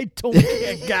how much I don't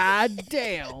care. God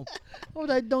damn.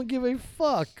 I don't give a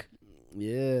fuck.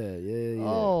 Yeah.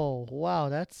 Oh, wow.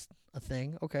 That's a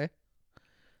thing. Okay.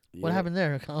 Yeah. What happened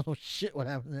there? I don't know shit what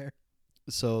happened there.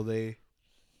 So they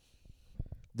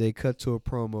cut to a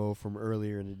promo from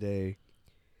earlier in the day.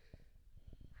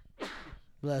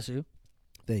 Bless you.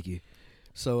 Thank you.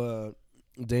 So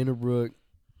Dana Brooke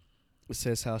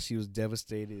says how she was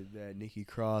devastated that Nikki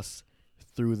Cross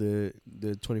threw the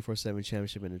 24/7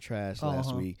 championship in the trash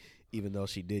last week, even though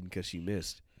she didn't because she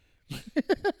missed.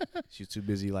 She was too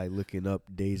busy like looking up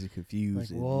Dazed and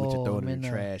Confused and went to throw it in the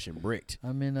trash and bricked.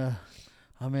 I'm in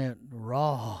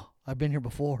Raw. I've been here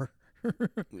before.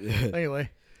 Anyway,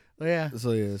 yeah.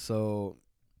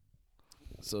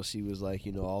 So she was like,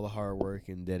 you know, all the hard work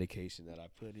and dedication that I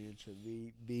put into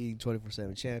being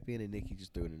 24/7 champion, and Nikki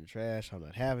just threw it in the trash. I'm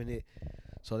not having it.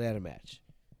 So they had a match.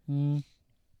 And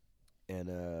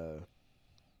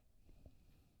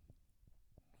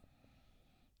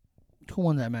who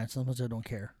won that match? So much I don't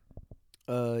care.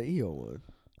 Io won.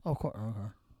 Oh, of course.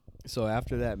 Okay. So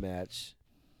after that match,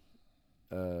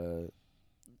 so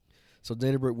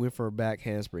Dana Brooke went for a back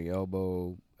handspring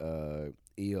elbow.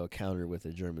 Io countered with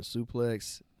a German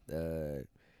suplex.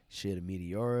 She had a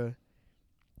Meteora,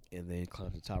 and then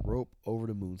climbed the top rope over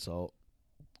the moonsault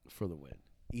for the win.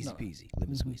 Easy peasy,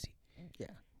 lemon squeezy.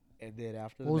 Yeah. And then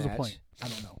after what the was match, the point? I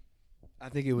don't know. I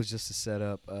think it was just to set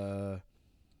up.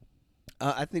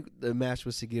 I think the match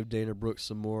was to give Dana Brooke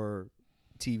some more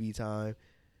TV time,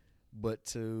 but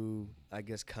to, I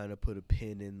guess, kind of put a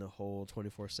pin in the whole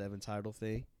 24/7 title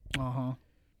thing.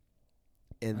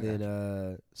 And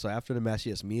then, so after the match,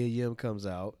 yes, Mia Yim comes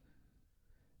out,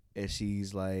 and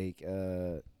she's like,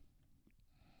 you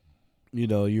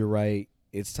know, you're right.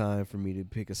 It's time for me to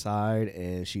pick a side,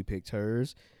 and she picked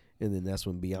hers. And then that's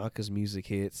when Bianca's music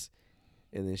hits,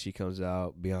 and then she comes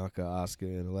out, Bianca, Asuka,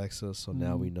 and Alexa. So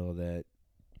now we know that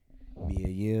Mia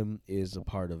Yim is a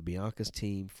part of Bianca's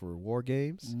team for War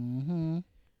Games. And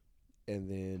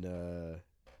then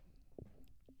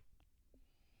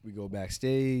we go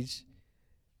backstage,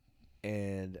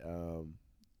 and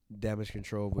Damage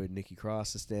Control with Nikki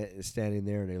Cross is standing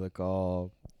there, and they look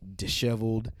all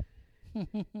disheveled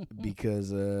because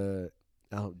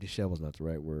disheveled's not the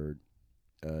right word.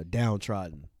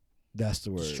 Downtrodden. That's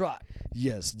the word. Distraught.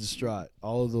 Yes, distraught.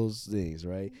 All of those things,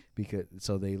 right? Because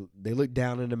so they look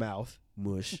down in the mouth,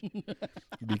 mush,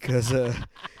 because their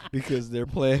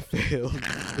plan failed.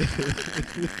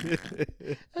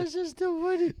 That's just too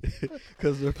funny.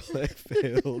 Because their plan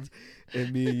failed,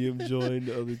 and Mia Yim joined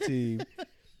the other team.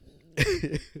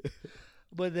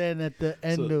 But then at the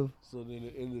end at the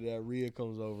end of that, Rhea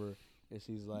comes over and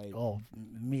she's like, "Oh,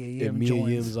 Mia Yim and Mia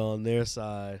joins. Yim's on their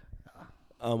side.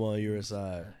 I'm on your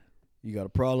side. You got a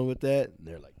problem with that?" And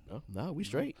they're like, "No, we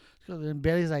straight." So then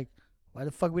Bailey's like, "Why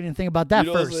the fuck we didn't think about that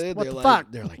first? What the like,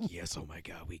 fuck?" They're like, "Yes, oh my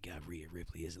god, we got Rhea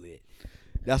Ripley is lit."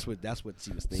 That's what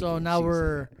she was thinking. So now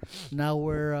we're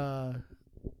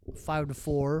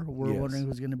 5-4. We're wondering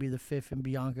who's going to be the fifth in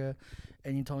Bianca,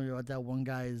 and you told me about that one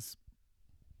guy's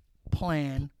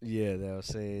plan. Yeah, they were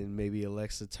saying maybe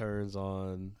Alexa turns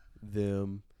on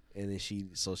them, and then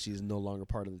she's no longer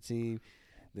part of the team.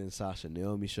 Then Sasha and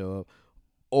Naomi show up,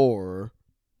 or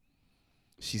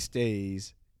she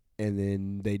stays, and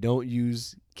then they don't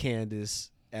use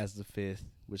Candice as the fifth,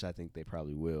 which I think they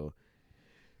probably will.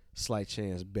 Slight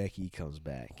chance Becky comes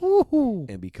back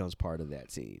and becomes part of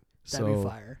that team. That'd be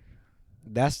fire.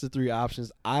 That's the three options.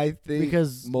 I think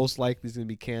because most likely it's going to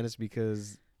be Candice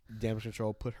because Damage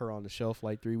Control put her on the shelf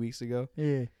like 3 weeks ago.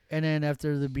 Yeah. And then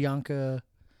after the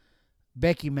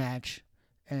Bianca-Becky match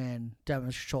and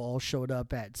Damage Control all showed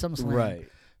up at SummerSlam. Right.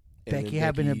 Becky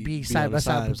happened to be side by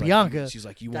side with Bianca. She's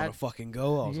like, you want to fucking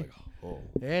go? I was like, oh.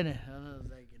 And I was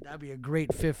like, that'd be a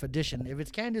great fifth addition. If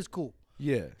it's Candice, cool.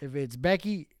 Yeah. If it's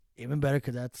Becky, even better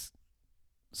because that's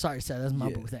sorry, Seth, that's my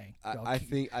boo thing. I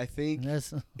think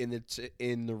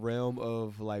in the realm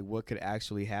of like what could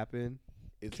actually happen,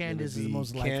 Candice is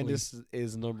most likely. Candice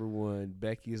is number one.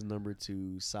 Becky is number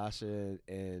two. Sasha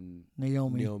and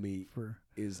Naomi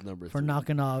is number three. For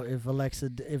knocking off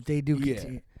if they do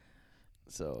continue.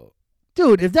 So,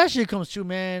 dude, if that shit comes true,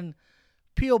 man,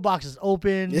 P.O. box is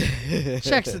open,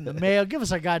 checks in the mail. Give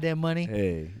us our goddamn money.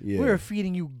 Hey, yeah. We're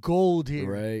feeding you gold here.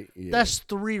 Right? Yeah. That's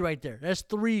three right there. That's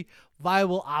three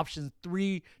viable options,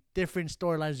 three different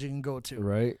storylines you can go to.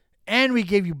 Right. And we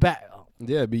gave you back.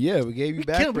 Yeah, but we gave you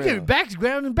background. We gave you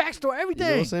background and backstory, everything.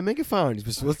 You know what I'm saying? Make it fun.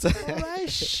 What's that? All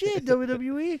right, shit,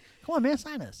 WWE. Come on, man,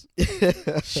 sign us.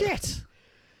 Shit.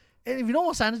 And if you don't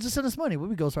want to sign us, just send us money. We'll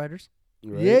be Ghost Riders.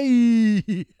 Right.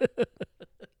 Yay.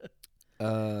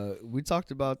 We talked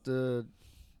about the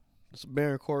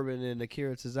Baron Corbin and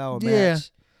Akira Tozawa match.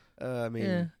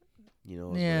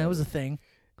 It was a thing.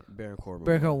 Baron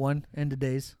Corbin won. End of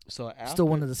days. So still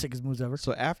one of the sickest moves ever.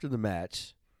 So after the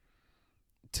match,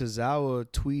 Tozawa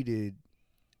tweeted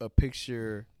a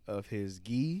picture of his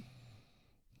gi,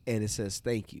 and it says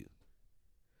 "Thank you."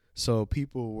 So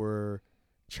people were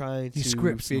trying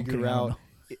to figure out.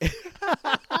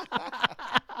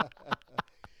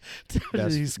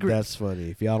 That's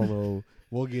funny. If y'all don't know,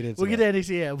 we'll get into. We'll get to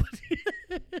NXT,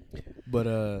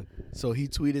 But so he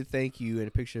tweeted "Thank you" and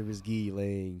a picture of his gi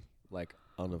laying like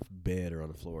on a bed or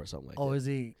on the floor or something like that. Oh, is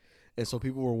he? And so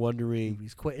people were wondering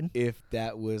he's quitting, if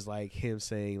that was like him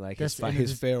saying like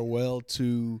his farewell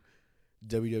to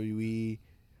WWE,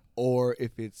 or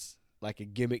if it's like a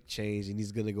gimmick change and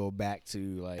he's gonna go back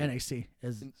to like NXT,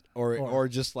 or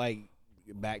just like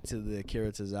back to the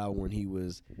Akira Tozawa when he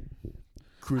was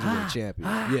Cruiserweight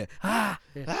champion.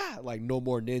 Like no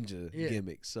more ninja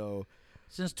gimmick. So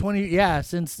since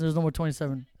there's no more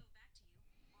 27.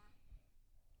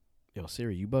 Yo,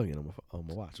 Siri, you bugging on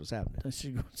my watch. What's happening?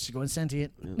 She's going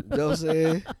sentient. You know what I'm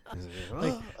saying?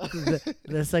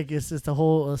 That's like it's just the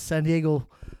whole San Diego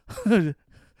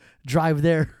drive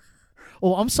there.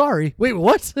 Oh, I'm sorry. Wait,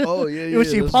 what? Oh, yeah.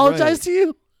 Was she apologized to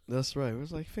you? That's right. It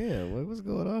was like, fam, what's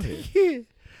going on here?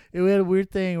 We had a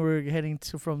weird thing. We're heading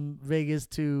from Vegas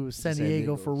to San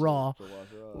Diego for Raw,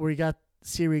 where we got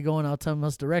Siri going out telling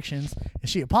us directions, and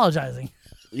she apologizing.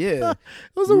 Yeah. It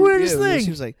was the weirdest thing. She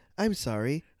was like, I'm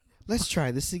sorry. Let's try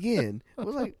this again. I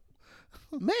was like,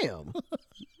 ma'am.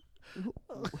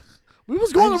 We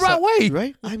was going the right way.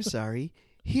 Right? I'm sorry.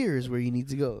 Here's where you need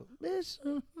to go. Bitch.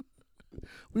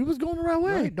 We was going the right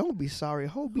way. Right, don't be sorry,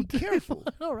 ho. Be careful.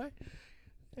 All right.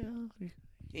 You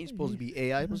ain't supposed to be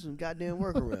AI. Put some goddamn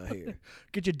work around here.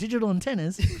 Get your digital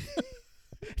antennas.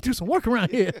 Do some work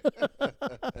around here.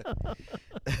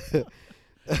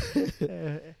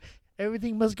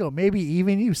 Everything must go. Maybe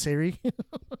even you, Siri.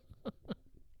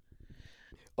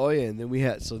 Oh yeah, and then we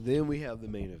have the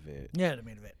main event. Yeah, the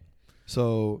main event.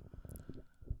 So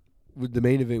with the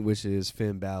main event, which is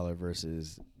Finn Balor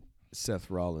versus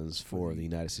Seth Rollins for the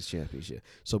United States Championship.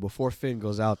 So before Finn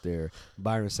goes out there,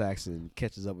 Byron Saxton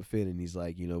catches up with Finn and he's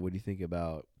like, what do you think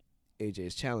about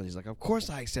AJ's challenge? He's like, of course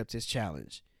I accept his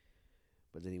challenge.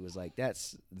 But then he was like,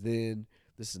 this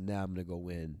is now I'm gonna go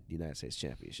win the United States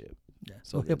Championship. Yeah.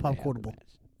 So hip hop quotable.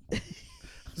 I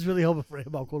was really hoping for a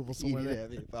hip hop quotable somewhere. Yeah,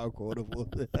 hip hop quotable.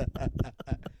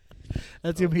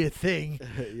 That's gonna be a thing.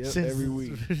 Yep, every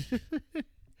week.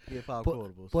 Hip hop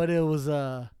quotables. But it was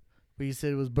but you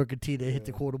said it was Booker T that hit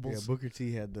the quotables. Yeah, Booker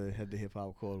T had the hip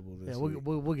hop quotable. Yeah,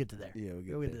 we'll get to there. Yeah,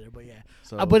 we'll get there. But yeah,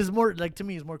 so, but it's more like to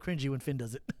me, it's more cringy when Finn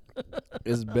does it.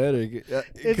 It's better.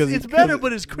 It's better,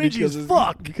 but it's cringy as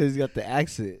fuck because he's got the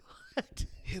accent.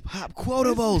 Hip hop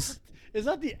quotables. It's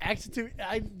not the accent.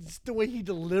 It's the way he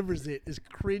delivers it is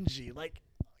cringy. Like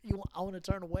I want to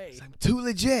turn away. I'm too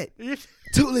legit.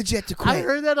 Too legit to quit. I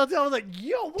heard that on TV. I was like,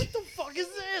 yo, what the fuck is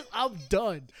this? I'm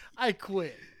done. I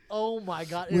quit. Oh my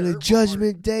God! When the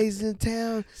Judgment Day's in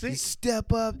town, you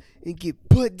step up and get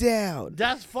put down.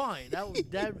 That's fine.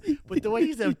 But the way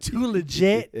he said too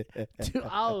legit,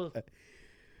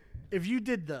 if you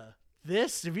did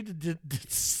if you did the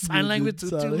sign language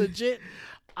too legit,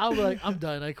 I was like, I'm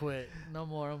done. I quit. No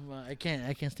more. I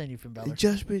can't stand you, Finn Balor. The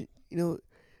Judgment,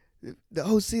 the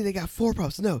OC, they got 4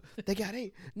 problems. No, they got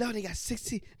 8. No, they got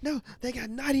 60. No, they got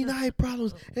 99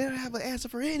 problems. They don't have an answer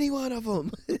for any one of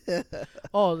them. They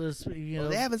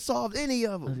haven't solved any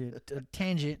of them.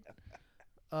 Tangent.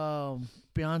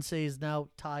 Beyonce is now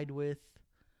tied with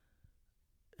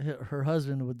her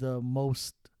husband with the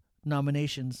most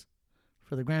nominations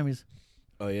for the Grammys.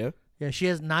 Oh, yeah? Yeah, she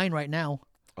has 9 right now.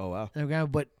 Oh, wow.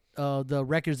 But the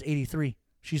record's 83.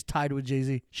 She's tied with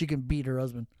Jay-Z. She can beat her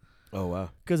husband. Oh, wow.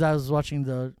 Because I was watching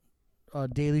the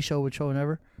Daily Show with Joe and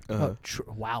Ever. Uh-huh.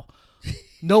 Wow.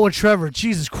 Noah Trevor.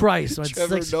 Jesus Christ.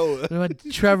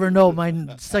 Trevor Noah.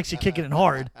 My sexy kicking it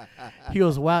hard. He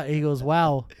goes,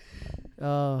 wow.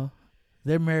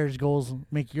 Their marriage goals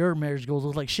make your marriage goals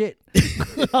look like shit.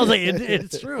 I was like,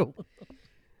 it's true.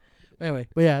 Anyway,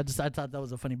 but yeah, I thought that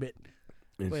was a funny bit.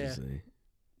 Interesting.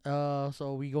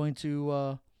 So we going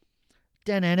to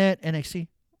NXT.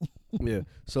 Yeah.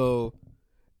 So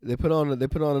they put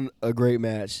on a great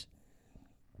match.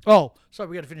 Oh, sorry,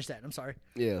 we got to finish that. I'm sorry.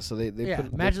 Yeah. So they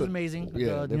match is amazing.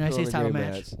 Yeah, the United States title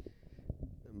match.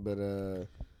 But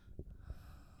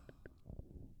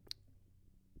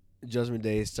Judgment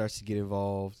Day starts to get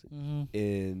involved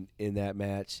in that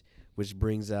match, which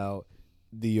brings out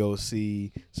the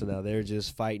OC. So now they're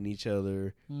just fighting each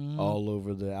other all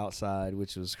over the outside,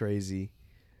 which was crazy.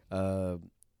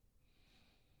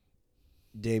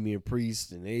 Damian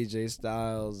Priest and AJ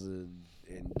Styles and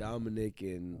Dominic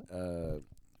and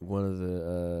one of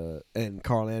the and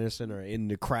Carl Anderson are in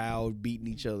the crowd beating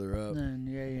each other up.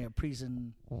 And Priest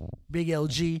and Big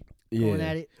LG going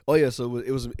at it. Oh yeah, so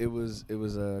it was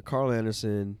Carl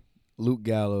Anderson, Luke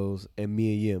Gallows, and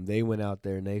Mia Yim. They went out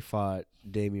there and they fought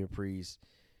Damian Priest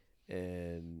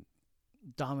and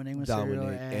Dominic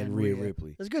and Rhea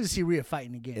Ripley. It's good to see Rhea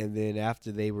fighting again. And then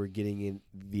after they were getting in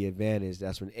the advantage,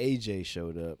 that's when AJ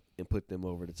showed up and put them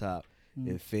over the top.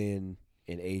 And Finn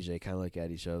and AJ kind of look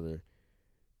at each other.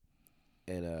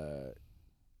 And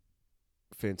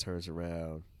Finn turns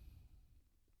around,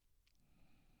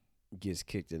 gets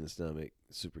kicked in the stomach,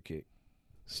 super kick,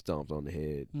 stomped on the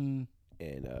head, and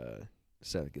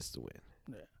Seth gets the win.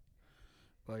 Yeah.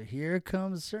 But here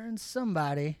comes a certain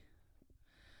somebody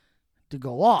to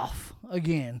go off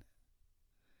again.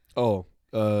 Oh,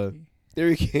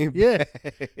 there he came back.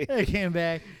 There he came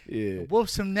back. Yeah. Whoop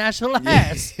some national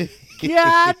ass.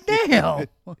 God damn.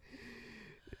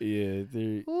 Yeah.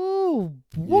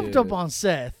 Whooped up on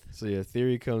Seth. So, yeah,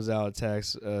 Theory comes out,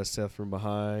 attacks Seth from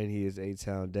behind. He is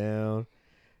A-Town down.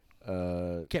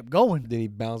 Kept going. Then he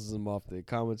bounces him off the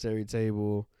commentary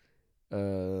table.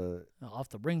 Off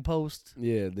the ring post.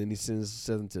 Yeah, then he sends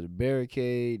Seth to the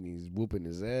barricade, and he's whooping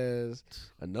his ass.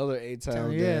 Another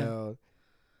A-Town down.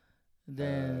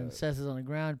 Then Seth is on the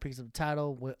ground, picks up the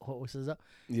title. What was up?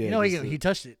 Yeah, he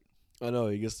touched it. I know.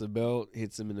 He gets the belt,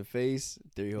 hits him in the face.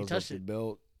 Theory holds up the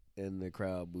belt, and the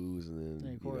crowd boos, and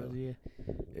then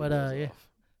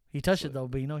he touched it though,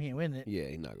 but he ain't winning it. Yeah,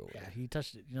 he's not gonna win. Yeah, he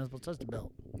touched it. You're not supposed to touch the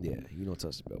belt. Yeah, you don't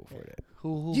touch the belt before that.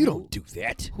 Who you don't do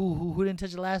that. Who didn't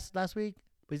touch it last week?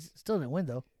 But he still didn't win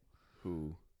though.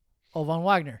 Who? Oh, Von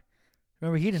Wagner.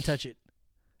 Remember, he didn't touch it,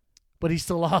 but he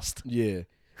still lost. Yeah.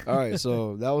 All right,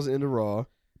 so that was in the Raw.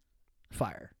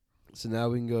 Fire. So now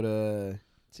we can go to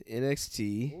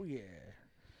NXT. Oh yeah.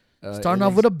 Starting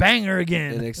off with a banger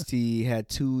again. NXT had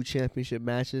 2 championship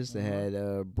matches. They had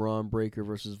Braun Breaker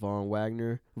versus Von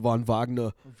Wagner for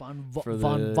the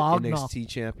NXT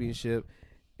championship,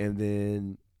 and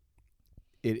then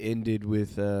it ended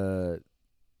with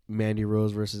Mandy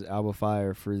Rose versus Alba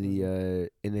Fire for the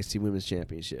NXT Women's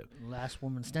Championship. Last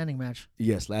woman standing match.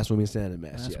 Yes, last woman standing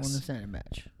match. Last woman standing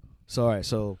match. So all right,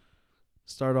 so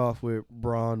start off with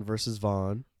Braun versus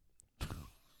Von.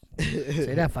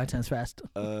 Say that 5 times fast.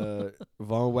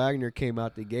 Von Wagner came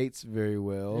out the gates very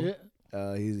well. Yeah.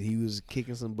 He was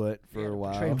kicking some butt for a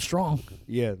while. Portrayed him strong.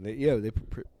 Yeah,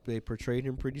 they portrayed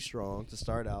him pretty strong to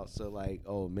start out. So like,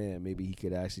 oh man, maybe he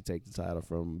could actually take the title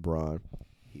from Braun.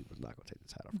 He was not going to take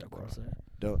the title from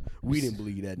Braun. We didn't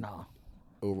believe that. No.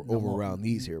 Over around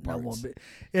these here parts.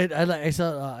 I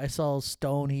saw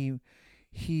Stone.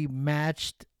 He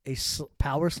matched a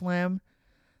power slam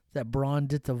that Braun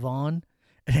did to Von.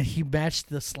 And he matched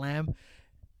the slam,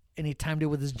 and he timed it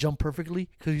with his jump perfectly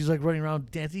because he's like running around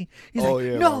dancing. He's no.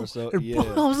 I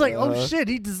was like, oh shit,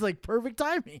 he just like perfect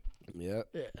timing. Yep.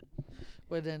 Yeah.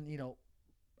 But then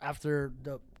after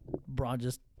the Braun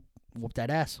just whooped that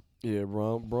ass. Yeah,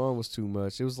 Braun was too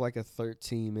much. It was like a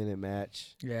 13-minute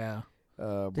match. Yeah.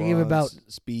 They gave about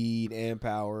speed and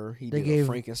power. He did a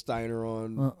Frankensteiner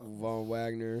on Von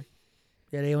Wagner.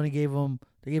 Yeah, they only gave him.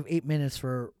 They gave 8 minutes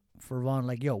for Von.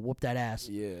 Like, yo, whoop that ass.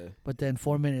 Yeah. But then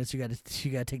 4 minutes, you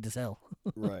gotta take this L.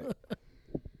 Right.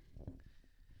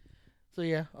 So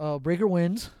yeah, Breaker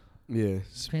wins. Yeah.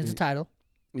 Pins the title.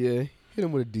 Yeah, hit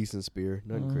him with a decent spear.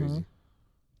 Nothing crazy.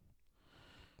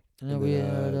 And then we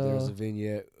had, there was a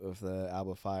vignette of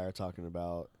Alba Fire talking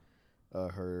about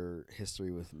her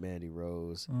history with Mandy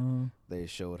Rose. They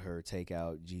showed her take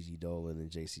out Gigi Dolan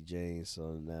and JC James.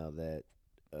 So now that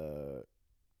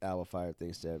Alba Fire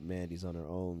thinks that Mandy's on her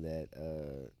own, that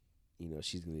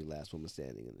she's gonna be the last woman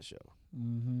standing in the show.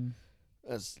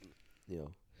 That's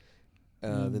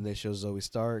Then they show Zoe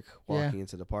Stark walking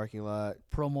into the parking lot.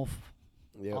 Promo.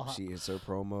 Yep, she hits her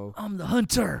promo. I'm the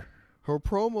hunter. Her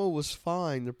promo was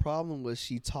fine. The problem was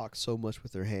she talked so much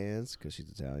with her hands because she's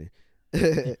Italian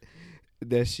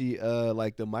that she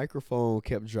the microphone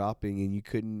kept dropping and you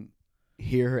couldn't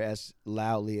hear her as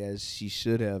loudly as she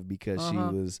should have because she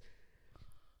was,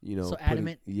 so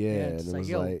adamant. Yeah, and it's it was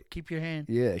yo, keep your hand.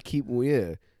 Yeah,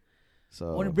 So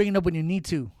only bring it up when you need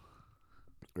to.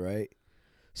 Right.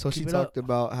 So she talked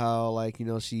about how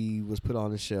she was put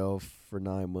on the shelf for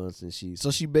 9 months and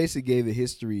she basically gave a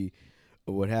history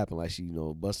of what happened. Like she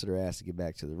busted her ass to get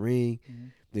back to the ring.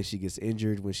 Then she gets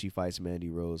injured when she fights Mandy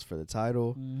Rose for the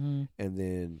title. And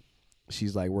then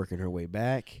she's working her way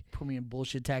back. Put me in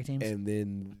bullshit tag teams. And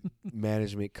then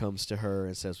management comes to her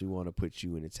and says, we want to put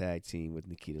you in a tag team with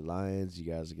Nikita Lyons.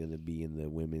 You guys are going to be in the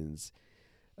women's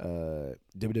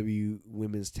WWE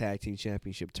Women's Tag Team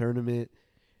Championship tournament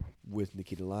with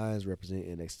Nikita Lyons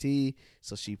representing NXT.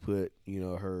 So she put,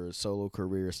 her solo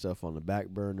career stuff on the back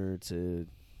burner to,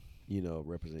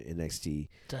 represent NXT.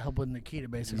 To help with Nikita,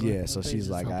 basically. Yeah, so she's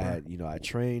like, I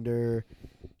trained her,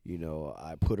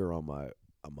 I put her on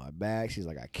my back. She's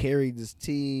like, I carried this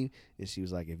team. And she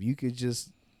was like, if you could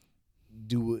just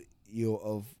do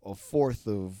a fourth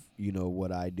of,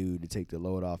 what I do to take the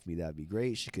load off me, that'd be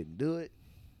great. She couldn't do it.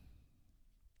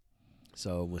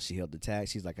 So when she held the tag,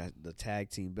 she's like, the tag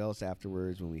team belts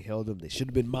afterwards, when we held them, they should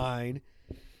have been mine.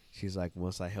 She's like,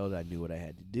 once I held it, I knew what I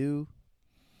had to do.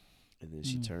 And then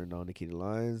she turned on Nikita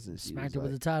Lyons. And she smacked her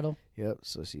with the title. Yep.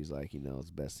 So she's like, it's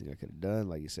the best thing I could have done.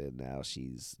 Like you said, now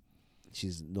she's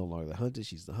no longer the hunter.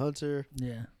 She's the hunter.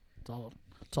 Yeah. It's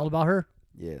all about her.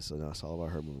 Yeah, so now it's all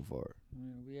about her moving forward.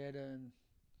 We had,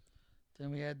 then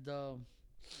we had,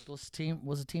 what's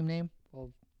the team name?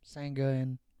 Well, Sanga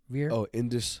and Veer. Oh,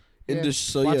 Indus.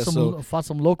 Fought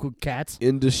some local cats.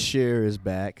 Indus Sher is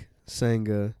back.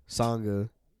 Sanga,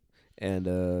 and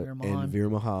Veer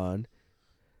Mahan.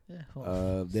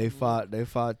 Yeah. They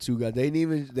fought two guys. They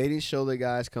didn't show the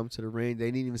guys come to the ring. They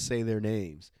didn't even say their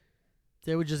names.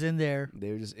 They were just in there.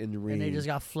 They were just in the ring. And they just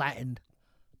got flattened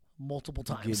multiple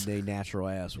times. Getting their natural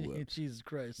ass whooped. Jesus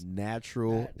Christ.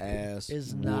 Natural ass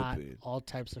is whooping. Not all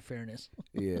types of fairness.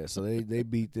 Yeah, so they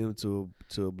beat them to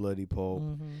a bloody pulp.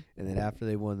 And then after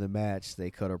they won the match,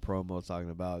 they cut a promo talking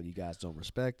about, you guys don't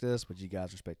respect us, but you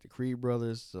guys respect the Creed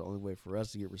brothers. The only way for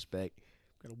us to get respect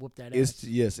gotta whoop that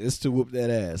ass. It's to whoop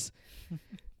that ass.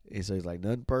 And so he's like,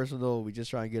 nothing personal. We just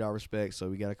try and get our respect, so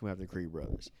we got to come after the Creed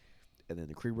brothers. And then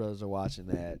the Creed brothers are watching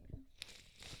that,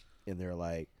 and they're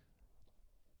like,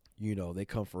 they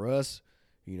come for us.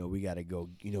 We got to go.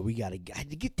 We got to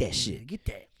get that shit. Get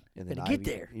that. And then get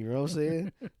there. You know what I'm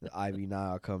saying? The Ivy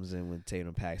Nile comes in when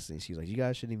Tatum Paxton. She's like, you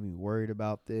guys shouldn't even be worried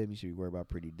about them. You should be worried about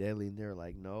Pretty Deadly. And they're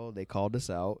like, no, they called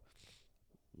us out.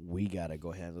 We got to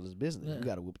go handle this business. Yeah. We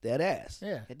got to whoop that ass.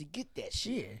 Yeah. Had to get that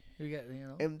shit. Yeah. We got,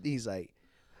 And he's like,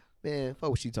 man,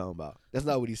 fuck what she talking about. That's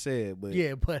not what he said. But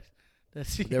yeah, but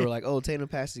that's they were like, oh, Tatum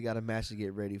Paxton got a match to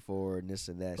get ready for and this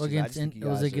and that. It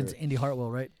was against Indy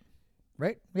Hartwell, right?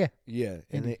 Right? Yeah. Yeah.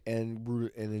 And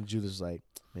then Judas was like,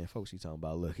 man, fuck what she talking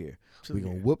about. Look here. We're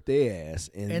going to whoop their ass.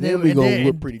 And then we're going to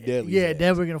whoop Pretty Deadly. Yeah,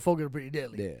 then we're going to focus on Pretty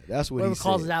Deadly. Yeah, that's what Whoever he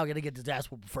calls said. it out, got to get this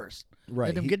ass whooped first. Right.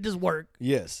 Let them get this work.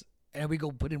 Yes. And we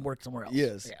go put in work somewhere else.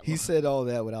 Yes. Yeah, he said all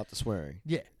that without the swearing.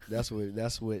 Yeah. That's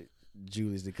what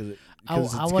Julius did. Cause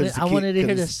I wanted to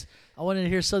hear this. I wanted to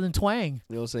hear Southern twang.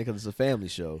 You know what I'm saying? Because it's a family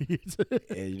show.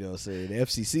 And you know what I'm saying? The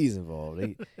FCC's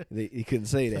involved. He couldn't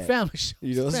say that. It's a family show.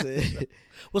 You know what I'm saying?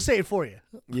 We'll say it for you.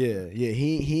 Yeah.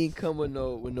 He ain't come with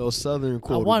no Southern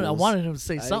quotables. I wanted him to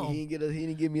say something. He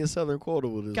didn't give me a Southern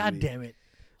quotable this God week. damn it.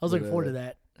 I was looking forward to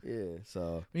that. Yeah,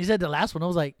 so. When he said the last one, I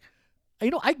was like,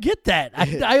 I get that.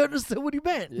 I understood what he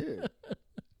meant. Yeah.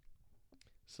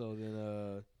 So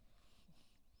then,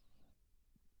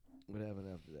 What happened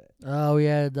after that? Oh,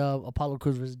 yeah, the Apollo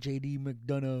Crews versus J.D.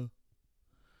 McDonough.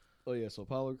 Oh, yeah, so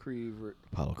Apollo Creed.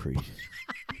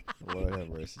 Lord have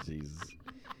mercy, Jesus.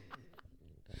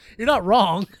 You're not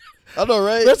wrong. I know,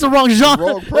 right? That's the wrong genre.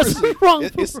 Wrong person. That's the wrong.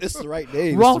 It's the right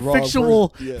name. Wrong, it's the wrong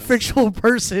fictional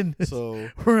person. So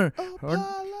we're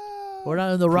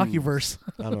not in the Rocky verse.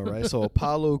 I know, right? So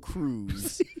Apollo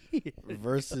Crews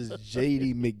versus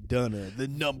J.D. McDonough, the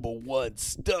 #1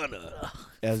 stunner.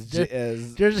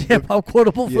 There's a hip hop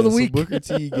quotable for the week. Booker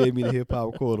T gave me the hip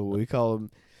hop quotable. We call him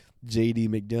J.D.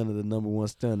 McDonough, the #1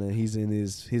 stunner. He's in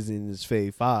his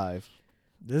Fave 5.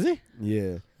 Is he?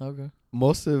 Yeah. Okay.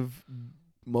 Most of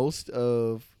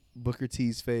Booker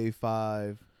T's Fave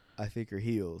 5, I think, are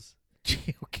heels.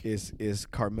 Okay. Is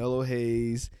Carmelo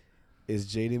Hayes,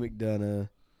 is J.D. McDonough.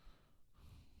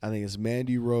 I think it's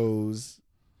Mandy Rose.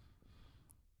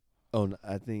 Oh, no,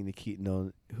 I think Nikita.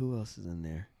 No, who else is in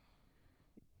there?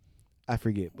 I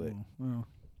forget, but.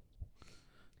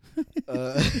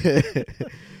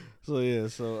 So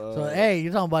hey,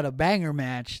 you're talking about a banger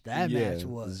match. That match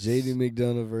was J.D.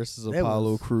 McDonough versus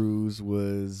Apollo Crews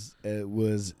was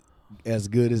as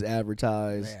good as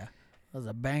advertised. Yeah, that was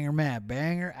a banger match,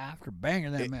 banger after banger.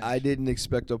 That match. I didn't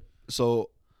expect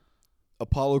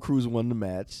Apollo Crews won the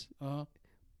match,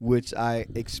 which I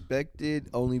expected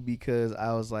only because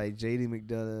I was like J.D.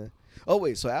 McDonough. Oh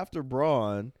wait, so after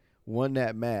Braun won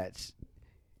that match,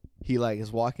 he like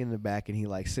is walking in the back and he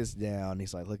like sits down.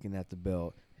 He's like looking at the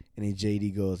belt. And then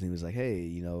JD goes and he was like,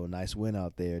 hey, nice win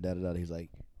out there. Da da da. He's like,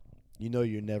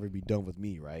 you'll never be done with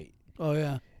me, right? Oh,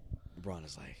 yeah. LeBron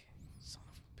is like, son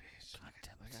of a bitch.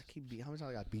 How many times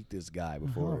I got to beat this guy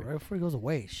before? Right before he goes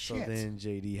away. So Shit. then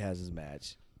JD has his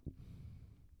match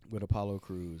with Apollo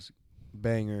Crews.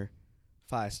 Banger,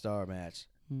 5-star match,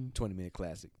 20-minute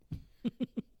classic.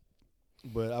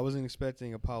 But I wasn't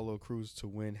expecting Apollo Crews to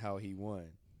win how he won.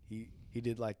 He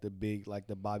did like the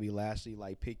Bobby Lashley,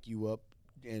 like pick you up.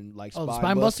 And like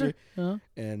spine buster,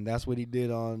 and that's what he did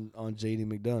on J.D.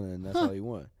 McDonough, and that's how he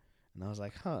won. And I was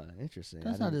like, interesting.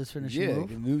 That's not his finishing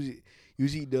move.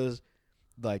 Usually he does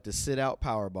like the sit out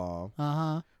power bomb,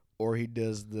 or he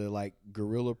does the like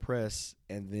gorilla press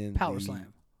and then power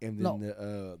slam, and then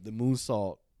the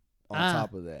moonsault on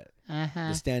top of that,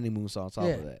 the standing moonsault on top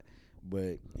of that.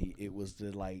 But it was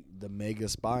the mega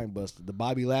spine buster, the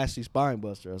Bobby Lashley spine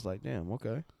buster. I was like, damn,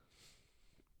 okay.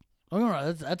 Oh,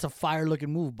 no, that's a fire-looking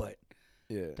move, but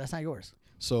that's not yours.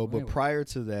 So, but prior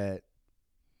to that,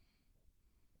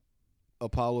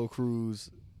 Apollo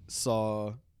Crews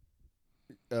saw.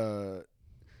 So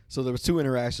there was 2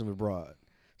 interactions with Braun.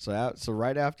 So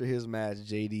right after his match,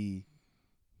 he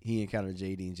encountered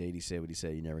JD, and JD said what he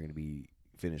said. You're never gonna be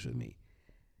finished with me.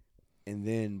 And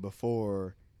then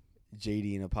before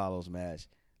JD and Apollo's match,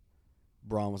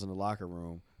 Braun was in the locker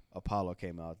room. Apollo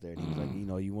came out there and he was like, you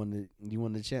won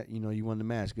the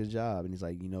match, good job. And he's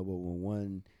like, but when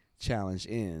one challenge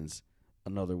ends,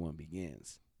 another one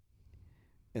begins.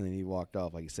 And then he walked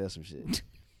off like he said some shit.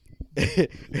 That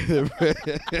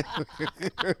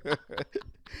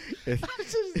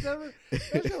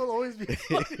shit will always be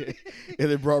funny.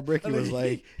 And then Brock Breaky was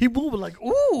like, he moved like,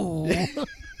 ooh.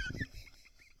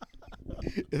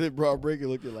 And then Brock Breaker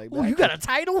looked at like, ooh, you got a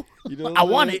title? I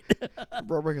want it.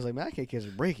 Brock Breaker's like, man, I can't catch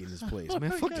a break in this place. Man,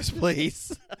 fuck this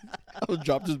place. I'll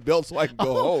drop this belt so I can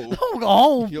go home. I'll go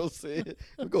home. You know what I'm saying?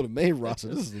 I'll go to main roster.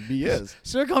 This is the BS.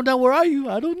 Sir, calm down. Where are you?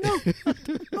 I don't know.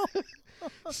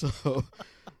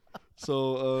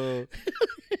 So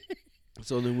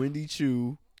then Wendy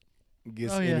Chu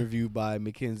gets interviewed by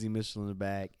Mackenzie Mitchell in the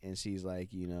back, and she's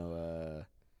like, who's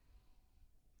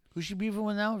she beefing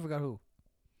with now? I forgot who.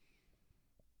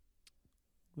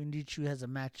 Wendy Chu has a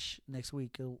match next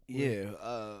week.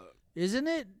 Isn't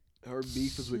it? Her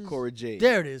beef was with Cora Jade.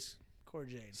 There it is. Cora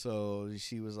Jade. So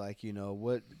she was like,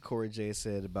 what Cora Jade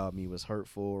said about me was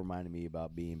hurtful, reminded me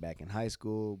about being back in high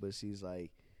school. But she's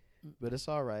like, but it's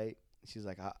all right. She's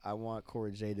like, I want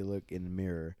Cora Jade to look in the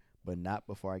mirror, but not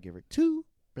before I give her 2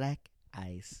 black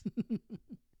eyes.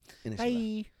 And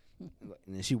then and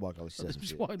then she walked out. She said some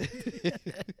shit.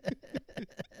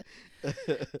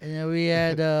 And then we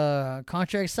had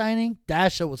contract signing.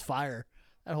 That show was fire.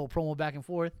 That whole promo back and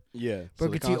forth. Yeah.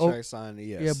 Booker T signing.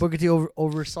 Yes. Yeah. Booker T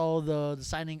oversaw the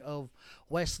signing of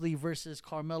Wesley versus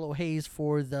Carmelo Hayes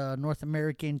for the North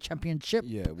American Championship.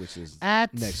 Yeah, which is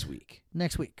at next week.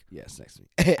 Next week. Yes, next week.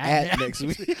 At next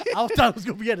week. I thought it was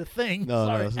gonna be at a thing. No,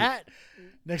 sorry. No. At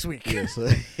next week. Yeah, so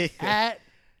at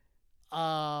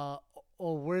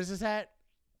where is this at?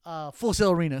 Full Sail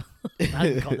Arena. I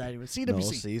didn't call that even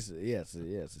CWC. No, yes,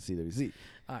 it's CWC.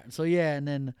 All right, so yeah, and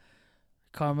then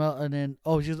Carmel, and then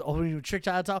she was opening Trick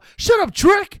to the top. Shut up,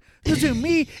 Trick! This is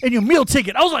me and your meal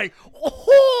ticket. I was like,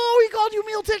 oh, he called you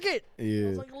meal ticket. Yeah. I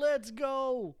was like, let's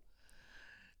go.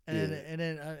 And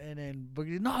then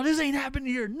Boogie, no, this ain't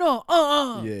happening here. No,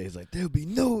 Yeah, he's like, there'll be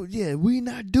no, we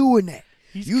not doing that.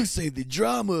 You save the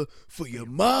drama for your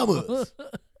mamas.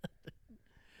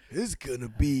 It's gonna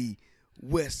be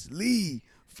Wesley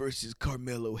versus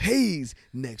Carmelo Hayes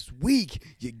next week.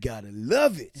 You gotta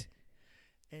love it.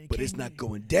 But it's not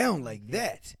going down like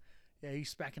that. Yeah, he's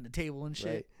smacking the table and shit.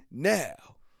 Right? Now,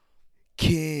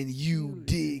 can you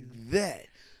dig that,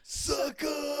 sucker?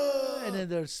 And then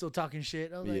they're still talking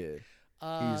shit. I was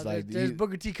He's like, there's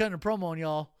Booker T cutting a promo on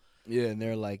y'all. Yeah, and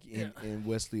they're like, and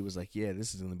Wesley was like, yeah,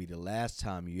 this is gonna be the last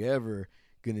time you ever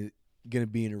gonna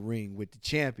be in the ring with the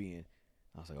champion.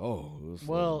 I was like, oh,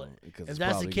 well, if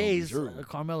that's the case,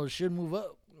 Carmelo should move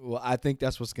up. Well, I think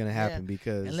that's what's gonna happen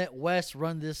because and let West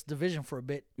run this division for a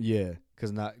bit. Yeah,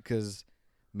 because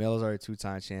Melo's already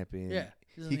 2-time champion. Yeah,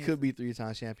 he could be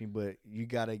 3-time champion, but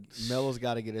Melo's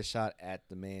gotta get a shot at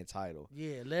the main title.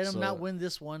 Yeah, let him not win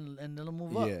this one, and then he'll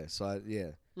move up. Yeah, so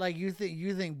like you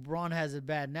think Braun has it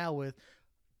bad now with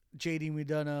JD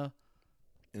McDonough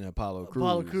and Apollo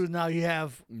Crews. Now you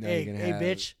have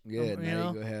bitch. Yeah,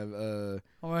 now you gonna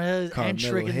have and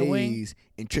Trick in the wing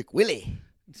and Trick Willie.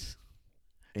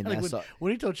 And like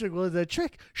when he told Trick Willie that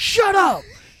Trick, shut up.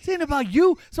 This ain't about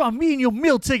you. So I'm me and your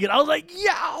meal ticket. I was like,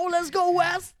 yo, let's go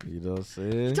West. You know what I'm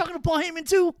saying? You talking to Paul Heyman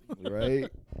too? Right.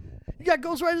 You got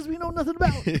Ghost Riders we know nothing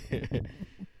about.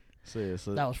 So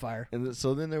that was fire. And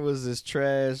so then there was this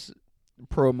trash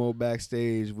promo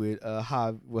backstage with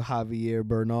Javier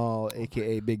Bernal,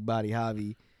 aka Big Body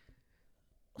Javi,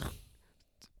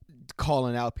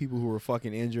 calling out people who were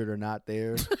fucking injured or not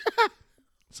there.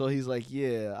 So he's like,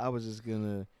 yeah, I was just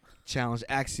gonna challenge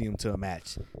Axiom to a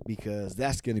match because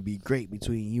that's gonna be great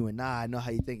between you and I know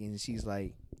how you're thinking. And she's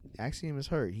like, Axiom is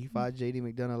hurt. He fought JD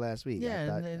McDonough last week.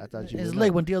 Yeah, I thought you his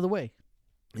leg went the other way.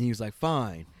 And he was like,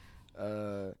 fine.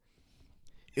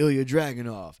 Ilya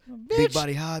Dragunov, Big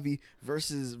Body Javi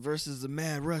versus the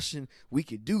Mad Russian. We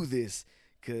could do this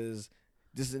because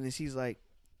this and she's like,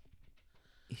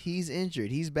 he's injured.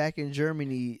 He's back in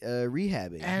Germany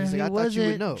rehabbing. And he's like, I thought you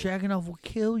would know. Dragunov will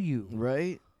kill you.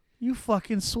 Right? You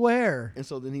fucking swear. And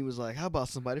so then he was like, how about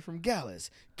somebody from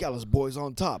Gallus? Gallus boys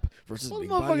on top versus Big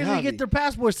Body Javi. Motherfuckers get their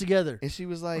passports together. And she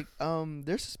was like,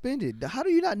 they're suspended. How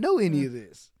do you not know any of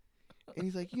this? And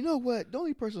he's like, you know what? The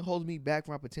only person holding me back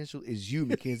from my potential is you,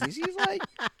 Mackenzie. She's like,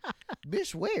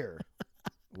 bitch, where?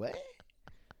 What?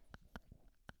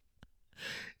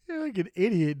 You're like an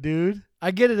idiot, dude.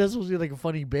 I get it. That's supposed to be like a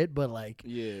funny bit, but like,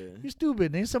 yeah, you're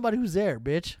stupid. Name somebody who's there,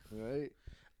 bitch. Right?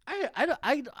 I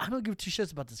don't give 2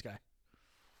 shits about this guy.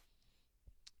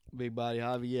 Big Body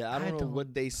Javi. Yeah, I don't know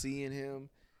what they see in him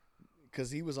because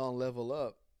he was on Level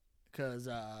Up. Because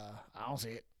I don't see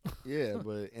it. Yeah,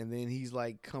 and then he's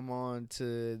like, come on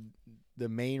to the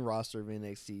main roster of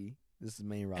NXT. This is the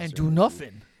main roster. And do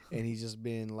nothing. And he's just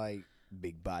been like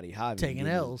Big Body Javi. Taking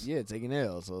L's. Yeah, taking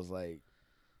L's. So it's like,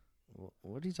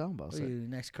 what are you talking about? What are you,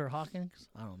 next Kurt Hawkins?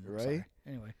 I don't know. Right? Sorry.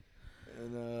 Anyway.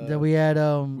 And, then we had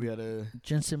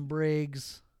Jensen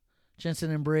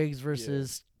and Briggs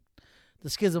versus the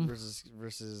Schism. Versus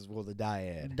the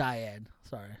Dyad. Dyad.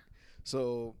 Sorry.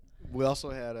 So we also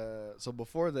had so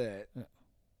before that,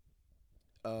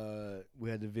 we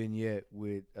had the vignette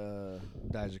with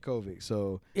Dijakovic.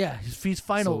 So yeah, he's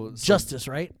final justice,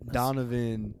 right?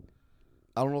 Donovan.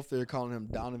 I don't know if they're calling him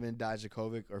Donovan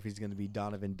Dijakovic or if he's going to be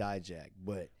Donovan Dijak,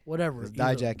 but whatever.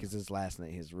 Dijak is his last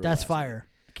name. His real that's last fire. Name.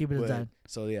 Keep it as that.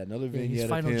 So yeah, another vignette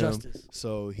final of him. justice.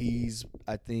 So he's,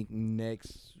 I think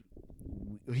next.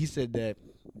 He said that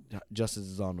justice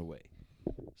is on the way.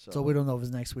 So we don't know if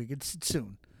it's next week. It's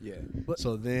soon. Yeah.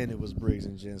 So then it was Briggs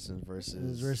and Jensen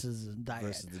versus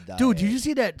Dyad. Dude, did you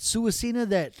see that Suicina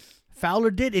that Fowler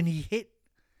did and he hit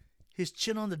his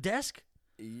chin on the desk?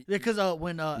 Because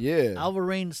when Alva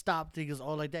Rain stopped, he goes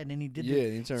all like that, and then he did. Yeah,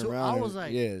 he turned around. I was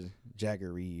like,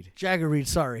 Jagger Reed.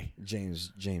 Sorry,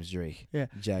 James Drake. Yeah,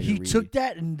 Jagger he Reed. took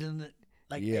that and then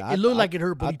it looked like it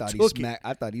hurt, but he took it.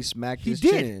 I thought he smacked his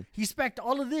chin. He did. He smacked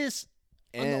all of this.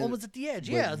 Almost at the edge.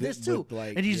 Yeah, this too.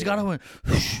 Like, and he just got on and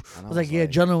I was like,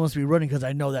 John wants to be running because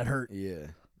I know that hurt. Yeah.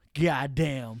 God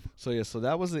damn. So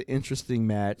that was an interesting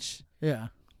match. Yeah.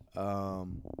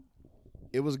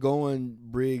 It was going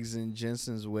Briggs and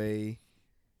Jensen's way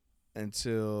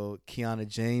until Kiana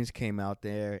James came out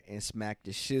there and smacked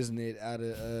the shiznit out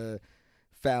of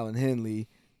Fallon Henley.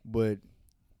 But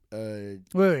wait,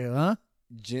 huh?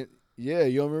 Yeah,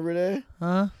 you don't remember that?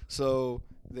 Huh? So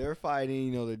they're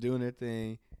fighting, they're doing their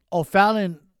thing. Oh,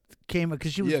 Fallon came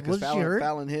because she was. Yeah, because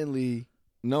Fallon Henley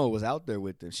No, was out there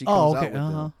with them. She comes okay. out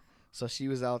with them. So she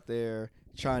was out there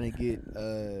trying to get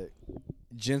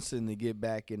Jensen to get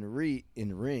back in the ring.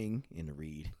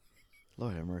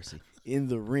 Lord have mercy. In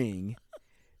the ring.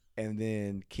 And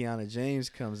then Kiana James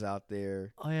comes out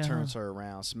there, turns her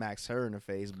around, smacks her in the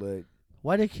face. But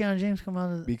why did Kiana James come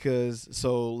out? Because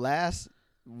last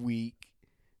week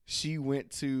she went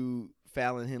to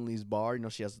Fallon Henley's bar. You know,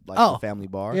 she has like a family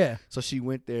bar. Yeah. So she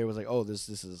went there. Was like, oh, this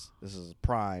is a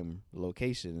prime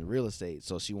location in real estate.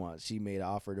 So she made an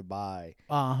offer to buy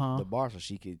the bar so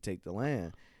she could take the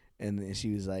land. And then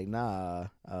she was like, nah,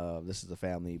 this is a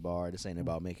family bar. This ain't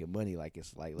about making money like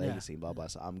it's like legacy, blah, blah.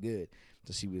 So I'm good.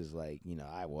 So she was like,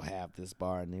 I will have this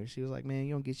bar in there. She was like, man,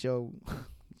 you don't get your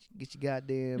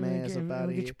goddamn ass up out of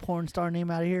here. Get your porn star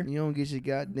name out of here. You don't get your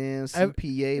goddamn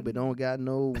CPA, but don't got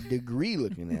no degree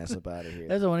looking ass up out of here.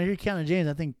 That's when I hear Kiana James,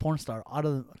 I think porn star.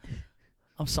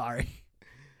 I'm sorry.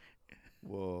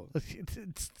 Well,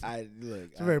 it's a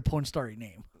very very porn starry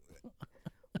name.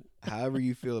 However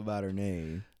you feel about her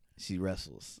name, she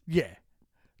wrestles. Yeah.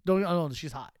 Don't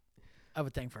she's hot. I have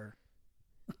a thing for her.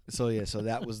 So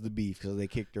that was the beef because they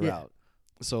kicked her out.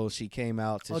 So she came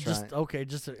out to just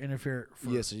to interfere.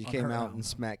 So she came out and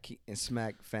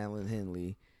smacked Fallon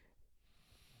Henley,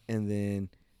 and then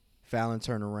Fallon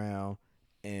turned around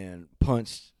and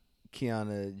punched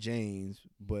Kiana James,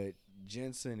 but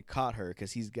Jensen caught her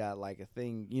because he's got like a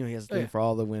thing. He has a thing for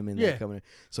all the women that come in.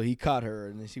 So he caught her,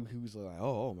 and then he was like,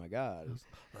 "Oh my god!"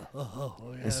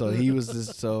 And so he was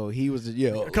caught you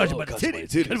by the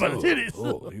titties.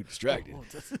 Oh, he distracted.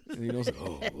 And like,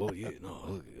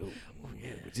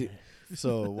 yeah.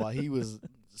 So while he was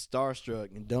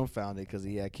starstruck and dumbfounded because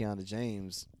he had Kiana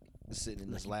James sitting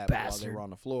in his lap while they were on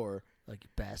the floor, like you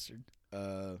bastard.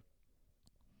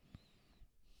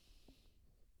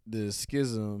 The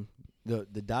schism. The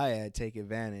dyad take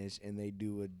advantage and they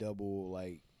do a double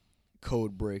like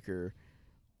code breaker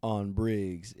on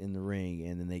Briggs in the ring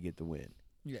and then they get the win.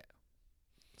 Yeah.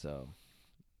 So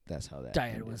that's how that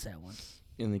dyad wins that one.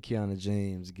 And then Kiana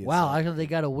James gets I thought they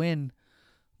got a win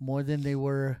more than they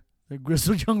were the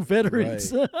grizzled young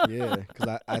veterans. Right. Yeah,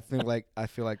 because I feel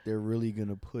like they're really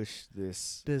gonna push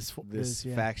this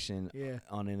faction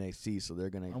on NXT, so they're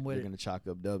gonna chalk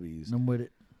up W's. I'm with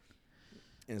it.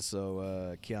 And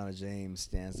so Kiana James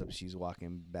stands up. She's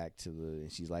walking back and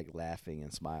she's like laughing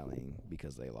and smiling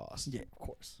because they lost. Yeah, of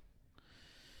course.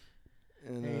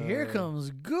 And, hey, here comes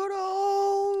good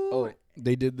old. Oh,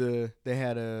 they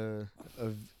had a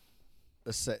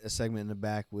segment in the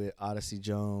back with Odyssey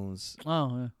Jones,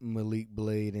 Malik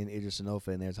Blade, and Idris Sanofa,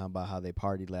 and they're talking about how they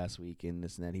partied last week and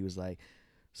this and that. He was like,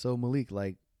 "So Malik,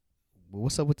 like,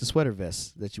 what's up with the sweater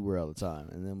vest that you wear all the time?"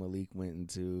 And then Malik went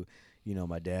into,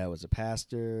 my dad was a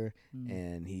pastor,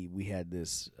 and we had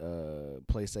this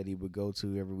place that he would go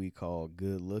to every week called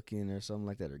Good Looking or something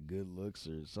like that, or Good Looks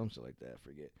or something like that. I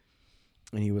forget.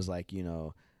 And he was like,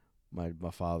 my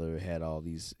father had all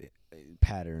these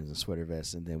patterns and sweater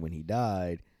vests, and then when he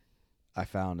died, I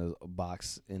found a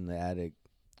box in the attic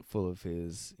full of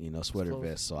his, sweater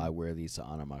vests. So I wear these to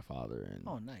honor my father. And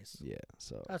oh, nice. Yeah,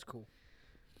 so that's cool.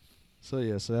 So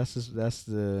yeah, so that's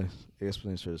the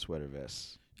explanation for the sweater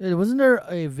vests. Wasn't there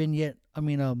a vignette? I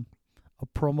mean, a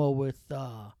promo with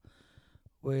the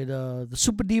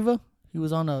Super Diva. He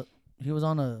was on a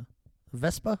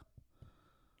Vespa.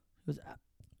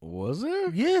 Was there?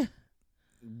 Yeah.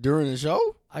 During the show?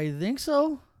 I think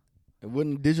so. It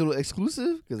wasn't digital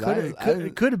exclusive because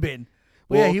it could have been.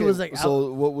 Well, yeah, okay. He was like.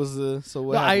 So what was the? So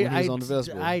what happened when he was on the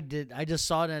Vespa? I just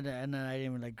saw it and then I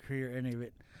didn't even hear any of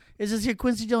it. It's just here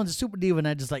Quincy Jones, the Super Diva, and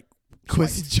I just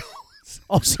Quincy Jones.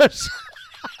 Oh, such.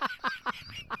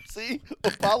 See,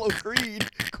 Apollo Creed,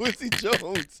 Quincy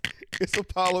Jones. It's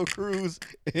Apollo Crews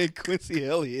and Quincy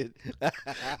Elliott.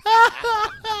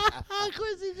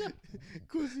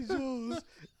 Quincy Jones.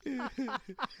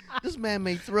 This man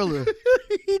made Thriller.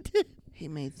 He did. He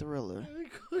made Thriller.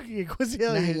 Quincy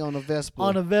Elliott. Now he on a Vespa.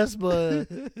 On a Vespa.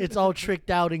 It's all tricked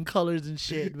out in colors and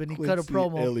shit. When he cut a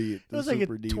promo. Elliott, it was like a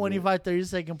 25,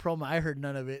 30-second promo. I heard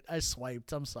none of it. I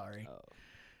swiped. I'm sorry. Oh.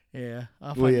 Yeah.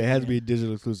 It had to be a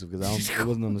digital exclusive because it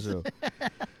wasn't on the show.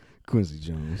 Quincy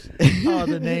Jones. Oh,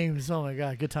 the names. Oh, my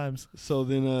God. Good times. So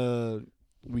then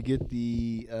we get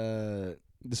the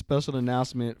special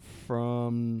announcement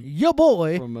from your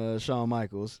boy. From Shawn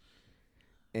Michaels.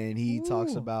 And he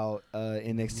talks about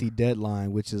NXT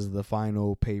Deadline, which is the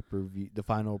final pay-per-view, the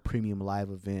final premium live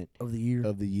event of the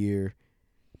year.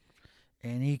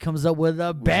 And he comes up with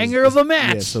a banger of a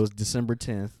match. Yeah, so it's December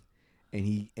 10th. And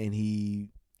he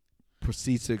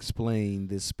proceeds to explain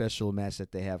this special match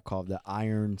that they have called the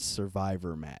Iron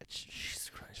Survivor match. Jesus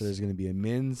Christ. So there's going to be a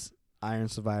men's Iron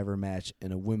Survivor match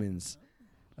and a women's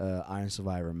Iron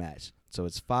Survivor match. So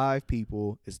it's 5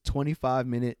 people. It's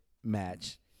 25-minute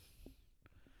match.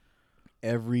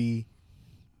 Every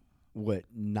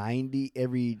 90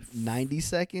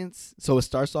 seconds. So it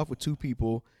starts off with 2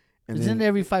 people. And Isn't it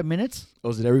every 5 minutes? Oh,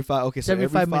 is it every 5? Okay, so every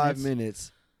 5 minutes.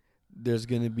 minutes, there's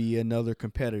going to be another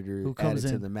competitor who comes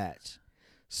added to the match.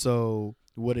 So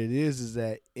what it is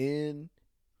that because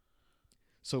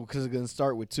it's going to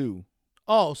start with 2.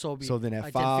 Oh, so then at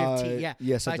like 5, 10, 15,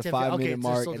 yes, at the 5-minute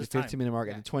mark, at the 15-minute mark,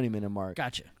 yeah. at the 20-minute mark.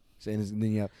 Gotcha.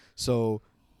 So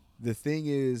the thing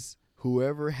is,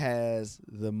 whoever has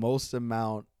the most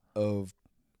amount of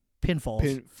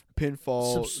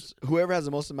pinfalls, whoever has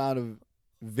the most amount of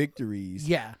victories,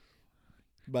 yeah,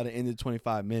 by the end of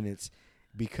 25 minutes,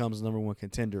 becomes number 1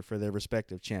 contender for their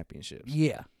respective championships.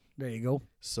 Yeah, there you go.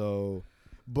 So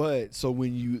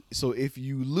if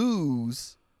you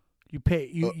lose, you pay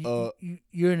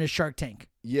you're in a Shark Tank.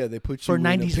 Yeah, they put you for in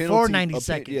 90 a penalty, for 90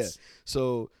 seconds. Yeah.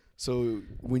 So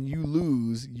when you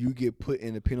lose, you get put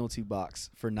in a penalty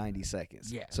box for 90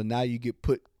 seconds. Yeah. So now you get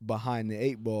put behind the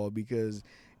 8 ball because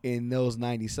in those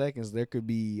 90 seconds there could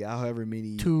be however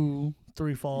many 2,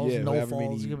 3 falls, no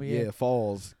falls.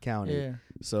 Falls counted. Yeah.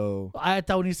 So I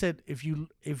thought when he said if you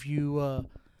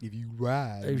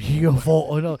ride, if you fall,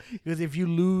 oh no, because if you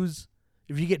lose,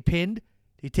 if you get pinned,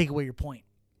 they take away your point.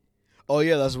 Oh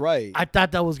yeah, that's right. I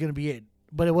thought that was gonna be it,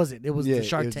 but it wasn't. It was the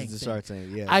Shark Tank. The Shark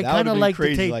Tank. Yeah, I kind of like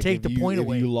to take if the point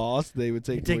away. If you lost, they would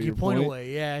take your point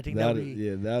away. Yeah, I think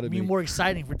that'd be more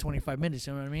exciting for 25 minutes.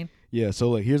 You know what I mean? Yeah.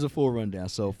 So look, here's a full rundown.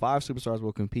 So 5 superstars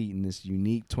will compete in this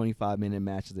unique 25-minute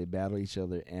match as they battle each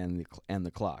other and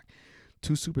the clock.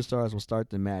 2 superstars will start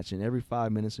the match, and every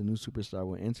 5 minutes, a new superstar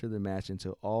will enter the match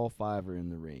until all 5 are in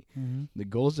the ring. Mm-hmm. The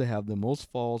goal is to have the most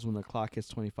falls when the clock hits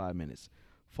 25 minutes.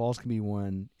 Falls can be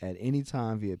won at any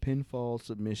time via pinfall,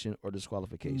 submission, or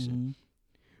disqualification. Mm-hmm.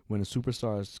 When a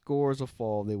superstar scores a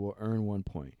fall, they will earn 1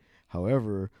 point.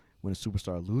 However, when a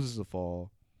superstar loses a fall,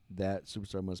 that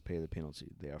superstar must pay the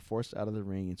penalty. They are forced out of the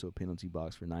ring into a penalty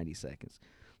box for 90 seconds.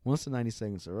 Once the 90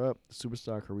 seconds are up, the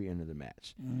superstar can re-enter the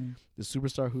match. Mm-hmm. The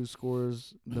superstar who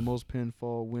scores the most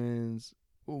pinfall wins.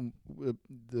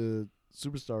 The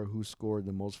superstar who scored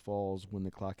the most falls when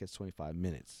the clock hits 25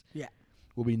 minutes. Yeah.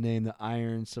 Will be named the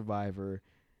Iron Survivor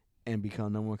and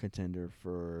become number 1 contender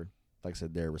for, like I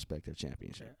said, their respective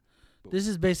championship. Yeah. This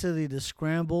is basically the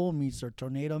Scramble meets our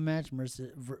Tornado match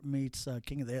meets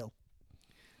King of the Hill.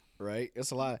 Right? It's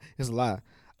a lot.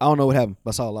 I don't know what happened, but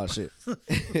I saw a lot of shit.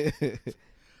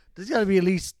 There's got to be at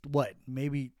least,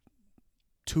 maybe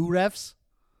 2 refs?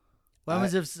 What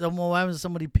happens if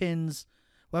somebody pins?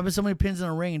 What happens if somebody pins in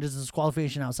a ring and does a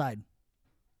disqualification outside?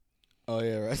 Oh,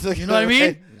 yeah, right. You know what I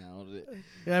mean?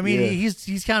 Yeah,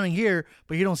 he's counting here,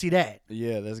 but you don't see that.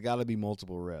 Yeah, there's got to be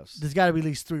multiple refs. There's got to be at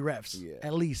least 3 refs. Yeah.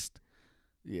 At least.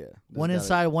 Yeah. One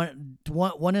inside,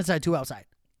 one inside, 2 outside.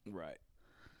 Right.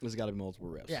 There's got to be multiple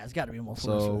refs. Yeah, it's got to be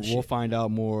multiple refs. So we'll find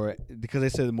out more because they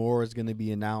said more is going to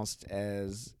be announced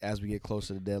as we get closer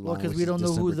to the deadline. Well, because we don't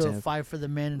know who the 5 for the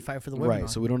men and 5 for the women are. Right,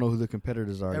 so we don't know who the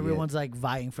competitors are. Everyone's like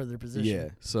vying for their position. Yeah,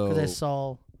 so because I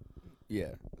saw.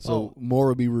 Yeah, so more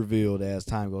will be revealed as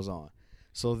time goes on.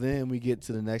 So then we get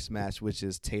to the next match, which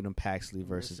is Tatum Paxley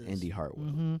versus Indy Hartwell.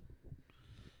 Mm-hmm.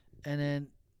 And then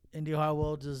Indy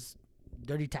Hartwell just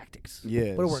dirty tactics.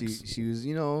 Yeah, but it works. She was,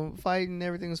 fighting,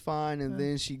 everything was fine, and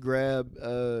then she grabbed,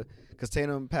 because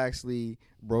Tatum Paxley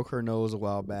broke her nose a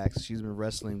while back, so she's been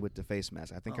wrestling with the face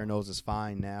mask. I think her nose is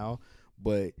fine now,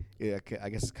 but I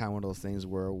guess it's kind of one of those things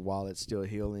where while it's still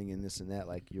healing and this and that,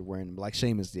 like you're wearing, like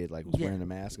Sheamus did, like was wearing a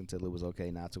mask until it was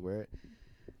okay not to wear it.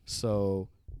 So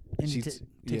and she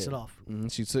takes it off.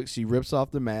 Mm-hmm. She rips off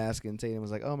the mask, and Tatum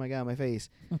was like, "Oh my god, my face!"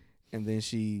 And then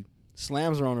she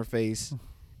slams her on her face,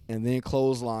 and then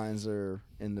clotheslines her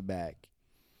in the back,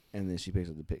 and then she picks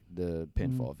up the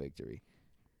pinfall victory.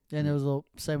 Then there was a little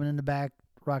segment in the back.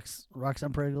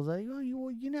 Roxanne Perez goes like, "Oh,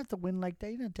 you didn't have to win like that.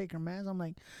 You didn't take her mask." I'm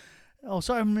like, "Oh,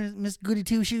 sorry, Miss Goody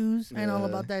Two Shoes. I ain't all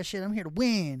about that shit. I'm here to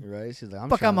win." Right? She's like,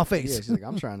 "Fuck out my face." Yeah, she's like,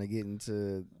 "I'm trying to get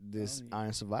into this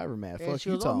Iron Survivor match." Yeah, Fuck she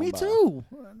you was, talking me about. too.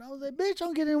 And I was like, "Bitch,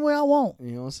 I'm getting where I want."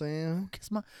 You know what I'm saying?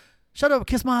 Shut up,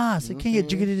 kiss my ass. I can't get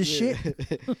jiggy to this shit.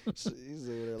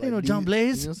 Ain't no John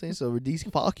Blaze. You know what I'm saying? So DC,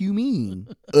 fuck you mean?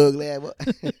 Ugly ass.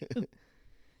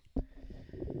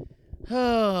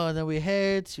 Oh, then we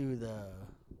head to the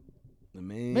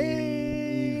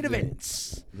main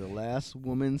events. The last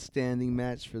woman standing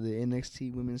match for the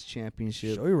NXT Women's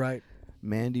Championship. Sure, you're right.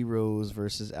 Mandy Rose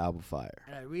versus Alba Fire.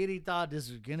 And I really thought this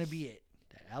was gonna be it.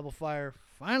 That Alba Fire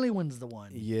finally wins the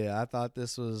one. Yeah, I thought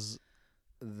this was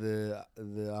the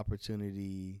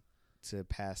opportunity to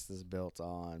pass this belt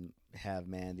on, have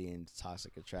Mandy and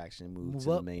Toxic Attraction move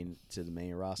to the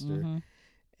main roster,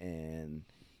 and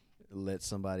let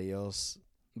somebody else,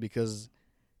 because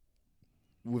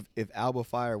if Alba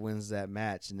Fire wins that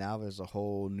match, now there's a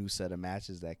whole new set of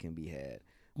matches that can be had.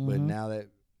 But now that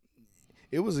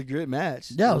it was a good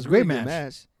match, yeah, it was a great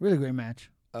match, really great match.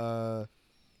 Alba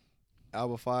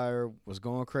Fire was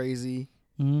going crazy.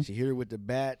 She hit her with the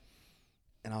bat,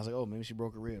 and I was like, oh, maybe she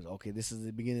broke her ribs. Okay, this is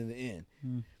the beginning of the end.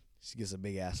 She gets a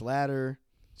big ass ladder.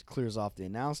 She clears off the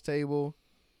announce table.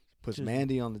 Puts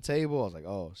Mandy on the table. I was like,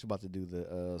 oh, she's about to do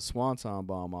the Swanton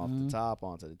bomb off the top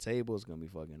onto the table. It's going to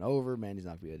be fucking over. Mandy's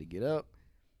not going to be able to get up.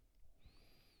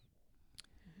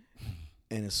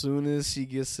 And as soon as she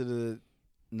gets to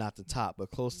not the top,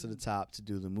 but close to the top to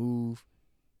do the move,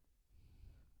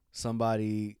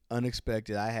 somebody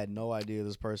unexpected, I had no idea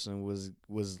this person was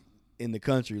in the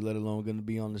country, let alone going to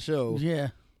be on the show. Yeah.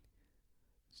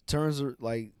 Turns,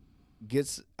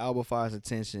 gets Alba Fire's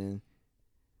attention.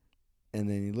 And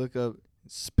then you look up,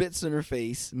 spits in her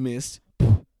face, missed,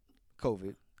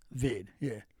 COVID. Vid,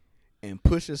 yeah. And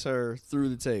pushes her through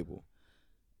the table.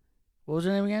 What was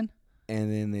her name again?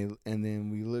 And then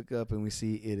we look up and we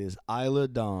see it is Isla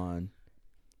Dawn.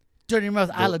 Dirty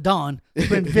Mouth Isla Dawn.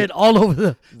 Been Vid all over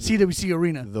the CWC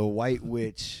arena. The White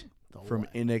Witch from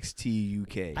NXT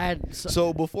UK.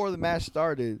 So before the match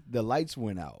started, the lights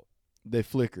went out. They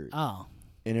flickered. Oh.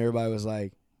 And everybody was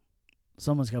like,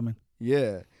 someone's coming.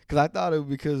 Yeah. Because I thought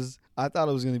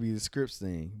it was going to be the Scripps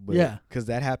thing. But yeah. Because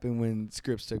that happened when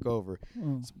Scripps took over.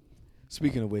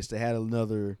 Speaking of which, they had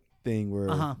another thing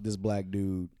where this black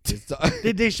dude.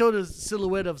 They showed a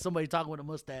silhouette of somebody talking with a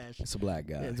mustache. It's a black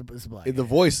guy. Yeah, it's a black guy. The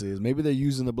voice is. Maybe they're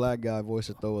using the black guy voice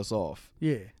to throw us off.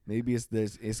 Yeah. Maybe it's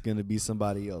going to be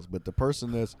somebody else. But the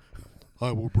person that's,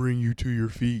 I will bring you to your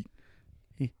feet.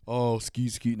 Oh,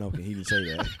 skeet. No, okay, he didn't say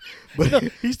that. But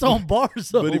he's throwing bars.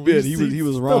 Though. But he did. He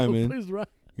was rhyming.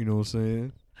 You know what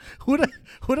I'm saying?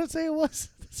 What I say it was?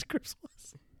 The scripts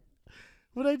was.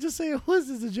 What I just say it was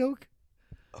is a joke.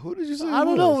 Who did you say? I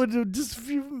don't know. Just a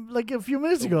few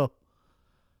minutes ago.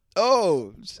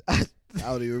 Oh, I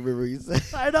don't even remember what you said.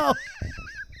 I know.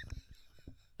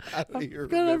 I don't even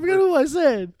remember. I forgot what I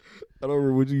said. I don't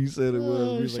remember what you said. It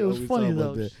was. It was funny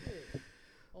though.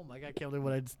 Oh my God, I can't believe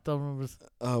what I don't remember.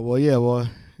 Well, yeah, well,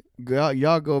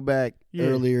 y'all go back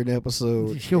earlier in the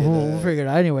episode. We'll figure it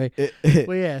out anyway.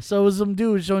 But yeah, so it was some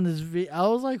dude showing this video. I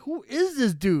was like, who is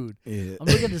this dude? Yeah. I'm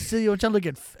looking at the city. I'm trying to look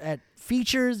at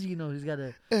features. You know, he's got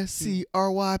a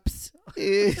SCRWIPS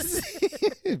is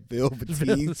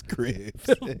Velveteen Scripts.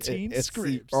 Velveteen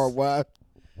Scripts. SCRWIPS.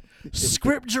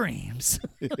 Script Dreams.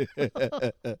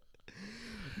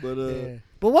 But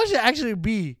what should actually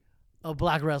be a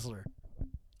black wrestler?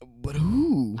 But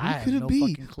who? Who could it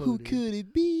be? Clue, who dude. could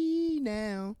it be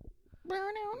now? I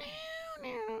don't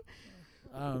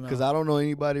know. Because I don't know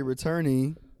anybody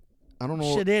returning. I don't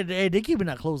know. Shit, they keeping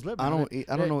that closed lip. I don't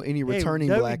know any returning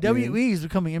black men. WWE is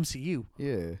becoming MCU.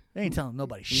 Yeah. They ain't telling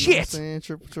nobody You shit. know what I'm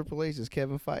saying? Triple H is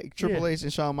Kevin Feige. Triple H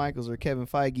and Shawn Michaels are Kevin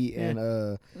Feige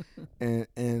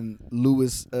and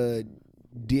Louis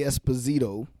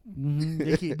D'Esposito.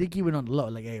 Mm-hmm. They keep it on the low.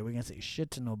 Like, hey, we're gonna say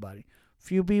shit to nobody.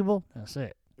 Few people, that's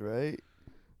it. Right.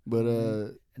 But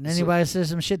and anybody says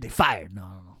some shit, they fired.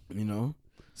 No. You know.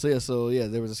 So yeah,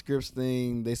 there was a Scripps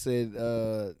thing. They said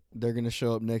they're gonna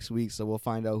show up next week, so we'll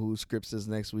find out who Scripps is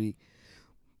next week.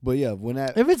 But yeah,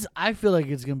 I feel like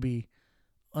it's gonna be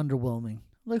underwhelming.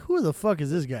 Like, who the fuck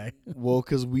is this guy? Well,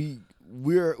 because we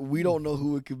don't know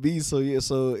who it could be. So yeah,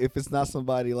 so if it's not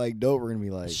somebody like dope, we're gonna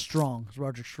be like Strong. It's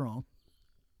Roger Strong.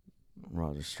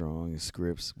 Roger Strong and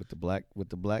Scripps with the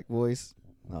black voice.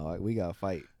 No, we gotta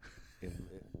fight.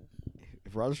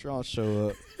 If Roger Strong show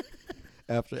up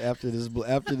after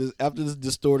this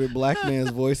distorted black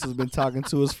man's voice has been talking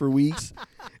to us for weeks,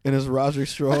 and it's Roger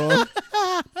Strong,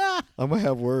 I'm gonna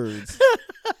have words.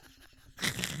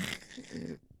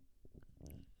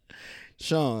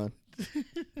 Sean,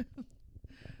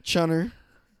 Chunner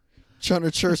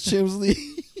Church Chimsley.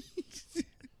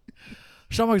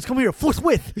 Shawn Michaels, come here,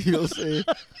 forthwith. You know what I'm saying?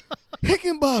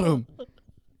 Hickenbottom.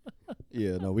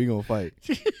 Yeah, no, we gonna fight.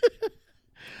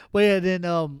 But yeah, then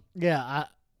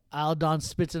Aldon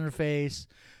spits in her face,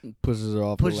 pushes her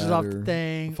off, the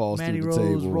thing. Falls Mandy through the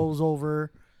Rose table. rolls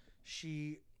over.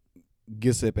 She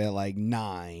gets up at like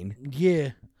 9.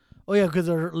 Yeah. Oh yeah, because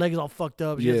her leg is all fucked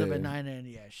up. She gets up at 9, and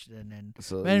then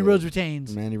Mandy Rose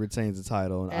retains. Mandy retains the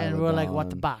title, and we're like, what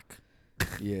the fuck?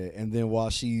 Yeah, and then while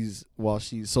she's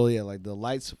so yeah, like the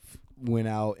lights went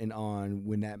out and on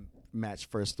when that match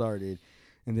first started,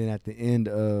 And then at the end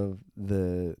of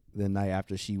the night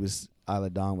after Isla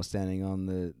Dawn was standing on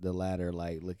the ladder,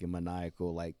 like looking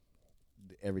maniacal, like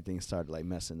everything started like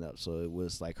messing up. So it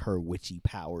was like her witchy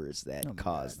powers that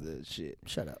caused the shit.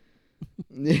 Shut up.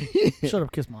 Shut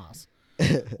up, kiss my ass.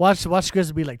 Watch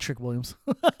Chris be like Trick Williams.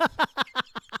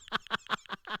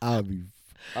 I'll be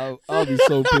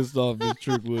so pissed off if it's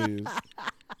Trick Williams.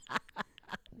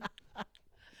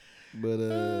 But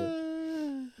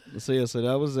so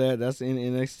that was that. That's in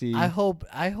NXT.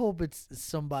 I hope it's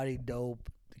somebody dope,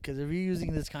 because if you're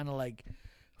using this kind of like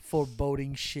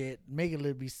foreboding shit,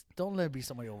 don't let it be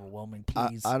somebody overwhelming,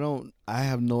 please. I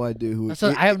have no idea who.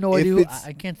 I have no idea.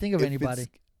 I can't think of anybody.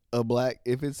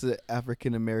 If it's an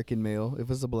African American male, if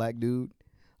it's a black dude,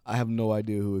 I have no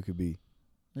idea who it could be.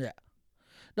 Yeah.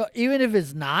 No, even if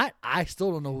it's not, I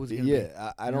still don't know who's gonna be.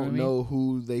 Yeah, I don't know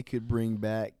who they could bring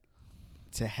back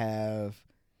to have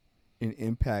an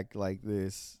impact like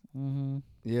this. Mm-hmm.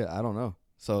 Yeah, I don't know.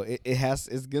 So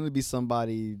it's gonna be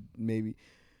somebody maybe.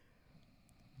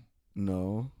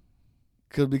 No,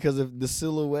 because if the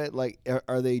silhouette, like,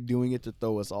 are they doing it to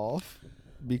throw us off?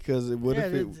 Because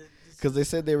because they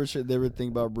said they were thinking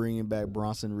about bringing back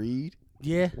Bronson Reed.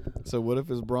 Yeah. So what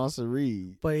if it's Bronson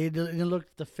Reed? But it look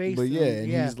at the face. But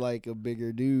he's like a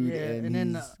bigger dude,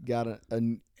 and he's got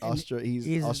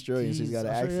he's Australian, so he's got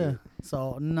an accent.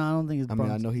 So no, I don't think it's Bronson.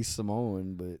 I mean, I know he's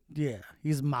Samoan, but yeah,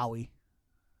 he's Maui.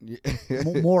 Yeah.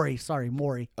 Maury. Sorry,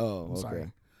 Maury. Oh, okay.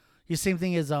 Sorry. The same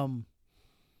thing as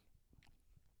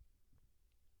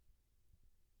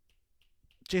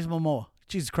Jason Momoa.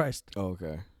 Jesus Christ. Oh,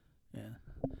 okay. Yeah.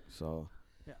 So.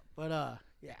 Yeah, but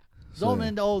yeah.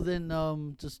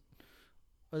 Then just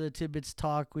other tidbits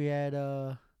talk. We had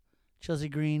Chelsea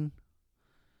Green.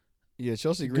 Yeah,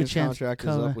 Chelsea Green's contract is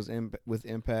up with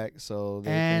Impact, so they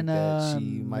think that she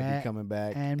might be coming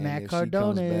back. And Matt if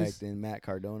Cardona's, she comes back, then Matt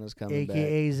Cardona's coming back.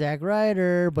 AKA Zack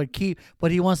Ryder, but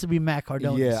he wants to be Matt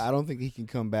Cardona. Yeah, I don't think he can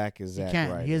come back as Zack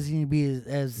Ryder. He doesn't be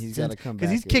as he's got to come back.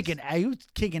 Because he was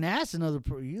kicking ass in other.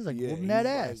 He's like whooping that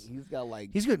ass.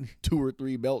 He's good. 2 or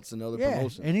 3 belts in other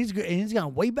promotions. And he's good. And he's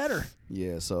gotten way better.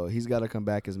 Yeah, so he's got to come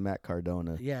back as Matt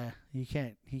Cardona. Yeah, he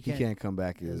can't. He can't come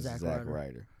back as Zack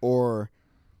Ryder. Or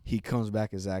he comes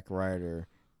back as Zack Ryder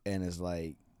and is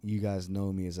like, you guys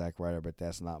know me as Zack Ryder, but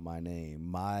that's not my name.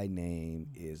 My name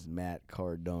is Matt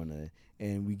Cardona,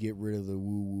 and we get rid of the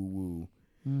woo.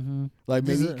 Mm-hmm. Like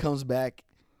maybe he comes back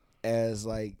as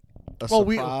like a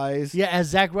surprise. As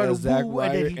Zack Ryder, and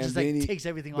then he just takes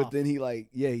everything off. But then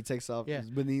he takes off. Yeah.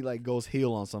 But then he like goes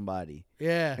heel on somebody.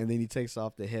 Yeah. And then he takes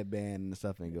off the headband and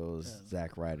stuff and goes,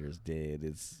 Zack Ryder's dead.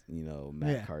 It's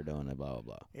Matt Cardona, blah blah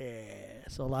blah. Yeah.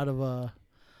 So a lot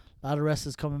of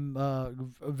wrestlers coming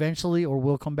eventually or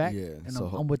will come back. Yeah. And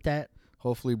I'm with that.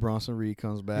 Hopefully Bronson Reed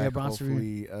comes back. Yeah, Bronson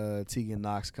Reed. Tegan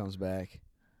Knox comes back.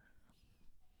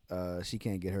 She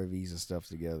can't get her visa stuff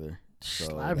together.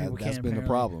 So that's been the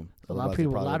problem. A lot of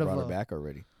people brought her back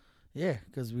already. Yeah,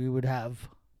 because we would have.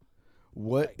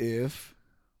 What if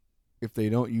they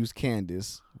don't use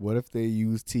Candice? What if they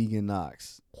use Tegan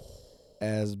Knox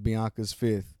as Bianca's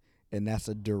 5th, and that's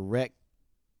a direct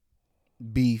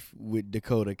beef with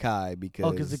Dakota Kai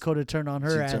because Dakota turned on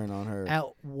her at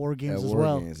War Games as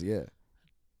well. Yeah.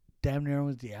 Damn near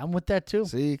was. Yeah, I'm with that too.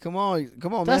 See, come on,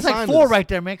 that's man. Like 4 right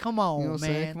there, man. Come on, you know what man.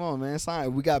 I'm saying? Come on, man.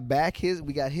 Sign. We got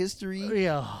we got history.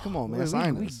 Yeah. Come on, man.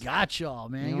 Sign us. We got y'all,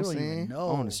 man. You know what I'm saying? Know.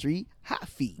 On the street, hot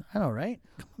feet. I know, right?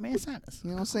 Come on, man. Sign us. You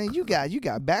know what I'm saying? You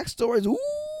got backstories. Ooh.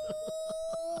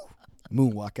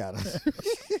 Moonwalk out us.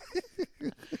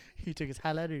 He took his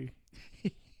highlighter.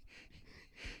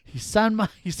 He signed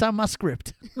my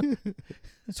script.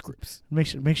 Scripts. Make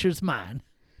sure it's mine.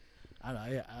 I know.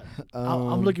 Yeah,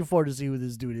 I'm looking forward to see who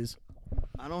this dude is.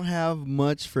 I don't have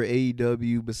much for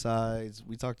AEW besides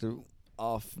we talked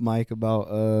off mic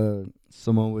about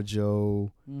Samoa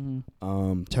Joe turning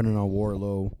on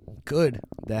Wardlow. Good.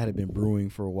 That had been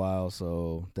brewing for a while,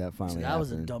 so that finally happened.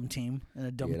 Was a dumb team and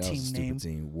a dumb team was a name. Stupid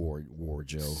team. War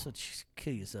Joe. So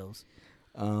kill yourselves.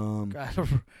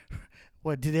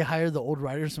 What did they hire the old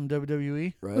writers from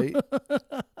WWE? Right.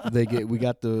 We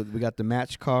got the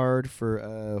match card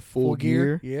for Full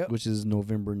Gear, yep. which is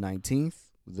November 19th,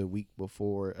 the week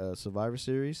before Survivor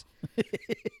Series.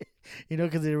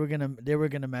 Because they were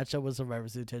gonna match up with Survivor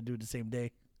Series to do it the same day,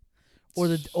 or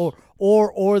the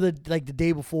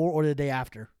day before or the day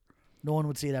after. No one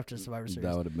would see it after Survivor Series.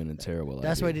 That would have been a terrible idea.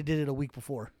 That's why they did it a week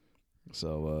before.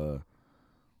 So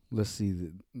let's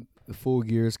see. The Full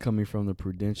Gear is coming from the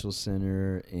Prudential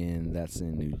Center, and that's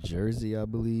in New Jersey, I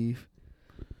believe.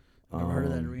 Never heard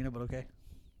of that arena, but okay.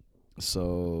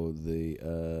 So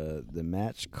the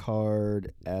match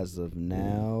card as of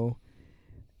now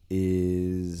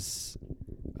is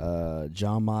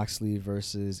John Moxley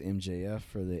versus MJF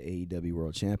for the AEW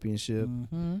World Championship.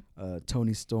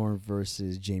 Toni Storm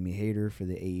versus Jamie Hayter for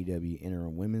the AEW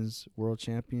Interim Women's World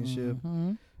Championship.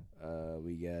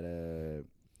 We got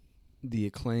The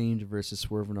Acclaimed versus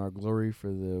Swerve in Our Glory for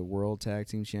the World Tag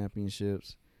Team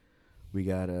Championships. We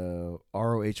got a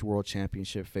ROH World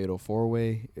Championship Fatal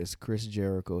 4-Way. It's Chris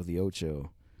Jericho, the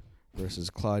Ocho, versus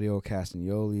Claudio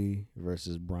Castagnoli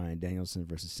versus Bryan Danielson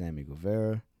versus Sammy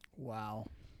Guevara. Wow.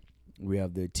 We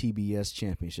have the TBS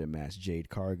Championship match, Jade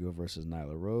Cargill versus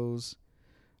Nyla Rose.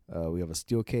 We have a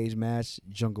steel cage match,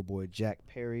 Jungle Boy Jack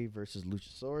Perry versus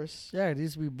Luchasaurus. Yeah, these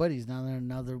used to be buddies.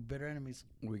 Now they're bitter enemies.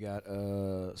 We got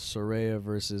Saraya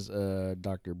versus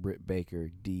Dr. Britt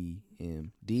Baker,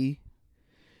 DMD.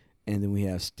 And then we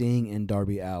have Sting and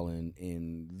Darby Allin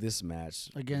in this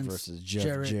match versus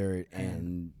Jeff Jarrett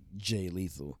and Jay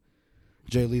Lethal.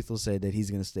 Jay Lethal said that he's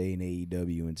going to stay in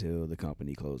AEW until the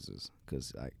company closes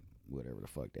because whatever the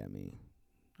fuck that means.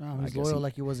 Oh, he's loyal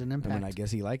like he was in Impact. I mean, I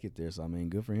guess he liked it there, so I mean,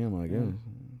 good for him, I guess.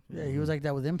 Yeah, he was like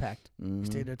that with Impact. He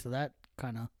stayed there to that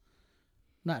kind of,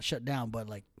 not shut down, but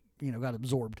like, got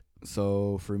absorbed.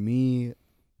 So for me,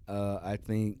 I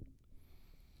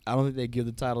don't think they give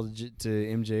the title to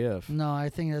MJF. No, I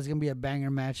think there's going to be a banger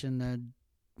match and then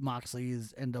Moxley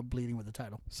end up bleeding with the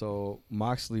title. So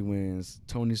Moxley wins,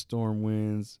 Toni Storm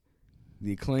wins,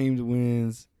 The Acclaimed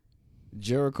wins,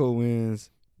 Jericho wins,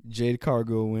 Jade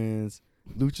Cargill wins,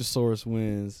 Luchasaurus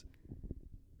wins,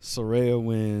 Saraya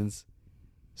wins,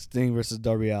 Sting versus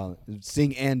Darby Allin.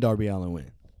 Sting and Darby Allin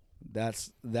win.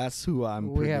 That's who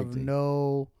I'm predicting. We have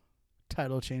no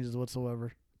title changes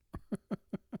whatsoever.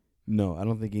 No, I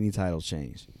don't think any title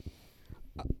change.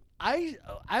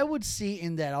 I would see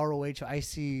in that ROH. I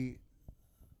see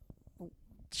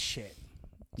shit.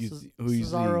 Who you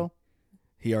see?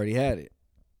 He already had it.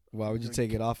 Why would you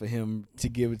take it off of him to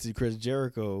give it to Chris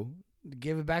Jericho?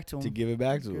 Give it back to him. Give it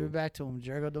back to him.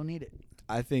 Jericho don't need it.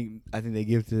 I think they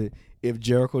give to if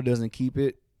Jericho doesn't keep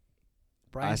it.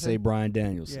 I say Bryan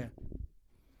Danielson.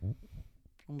 Yeah.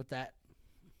 I'm with that.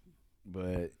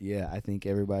 But yeah, I think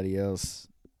everybody else.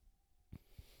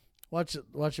 Watch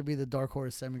it be the dark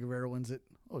horse. Sammy Guevara wins it.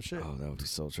 Oh shit! Oh, that would be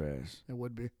so trash. It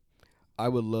would be. I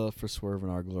would love for Swerve in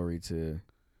Our Glory to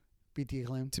beat the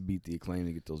Acclaim. To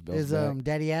get those belts. Is back.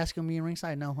 Daddy Ass gonna be in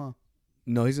ringside? No, huh?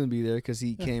 No, he's gonna be there because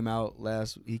he came out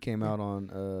He came out on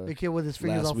the kid with his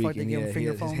fingers all fucked. They gave him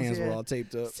finger phones. His hands were all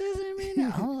taped up.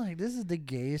 I was like, this is the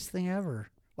gayest thing ever.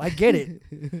 Well, I get it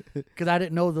because I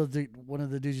didn't know one of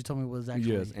the dudes you told me was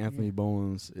actually. Yes, Anthony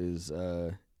Bowens is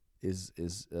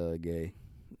gay.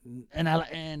 And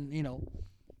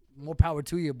more power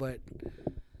to you, but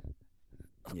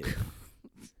yeah.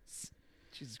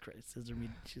 Jesus Christ,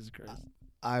 Jesus Christ.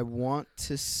 I want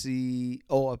to see.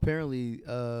 Oh, apparently,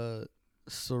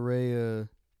 Saraya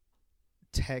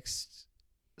texted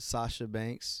Sasha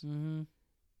Banks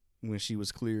when she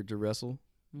was cleared to wrestle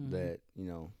that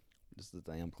this is the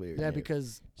thing, I'm cleared. Yeah,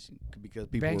 because people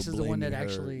Banks were is the one that her,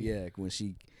 actually when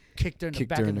she kicked her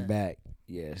in the back.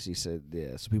 Yeah, she said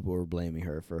so people were blaming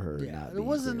her for her. Yeah, not it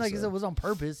wasn't clear, like it was on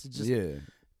purpose. It's just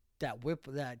that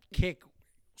that kick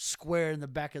square in the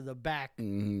back of the back,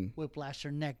 whiplashed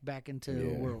her neck back into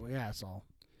the world. Yeah, so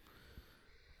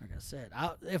like I said,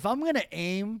 if I'm gonna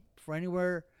aim for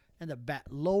anywhere in the back,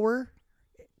 lower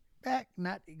back,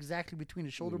 not exactly between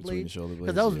the shoulder blades,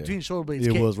 because that was between the shoulder blades.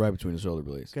 It was right between the shoulder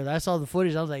blades. Because I saw the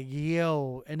footage, I was like,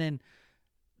 yo, and then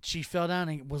she fell down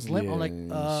and was limp. I'm like,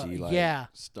 she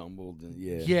stumbled and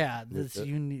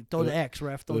you need throw the X,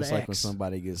 ref. Throw the X. It's like when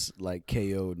somebody gets like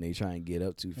KO'd and they try and get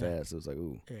up too fast. It was like,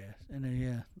 ooh. Yeah, and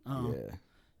then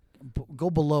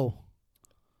go below.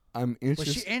 I'm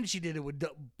interested. But she did it with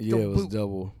double. It was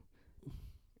double.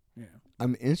 Yeah,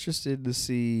 I'm interested to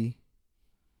see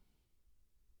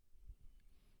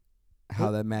how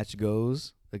that match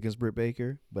goes against Britt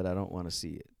Baker, but I don't want to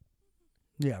see it.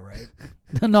 Yeah, right.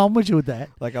 No, I'm with you with that.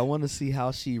 Like, I want to see how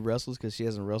she wrestles because she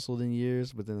hasn't wrestled in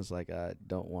years, but then it's like I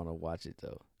don't want to watch it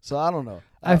though. So I don't know.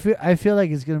 I feel like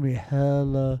it's gonna be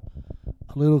a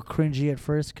little cringy at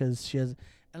first because she has,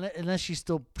 unless she's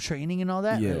still training and all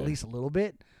that, at least a little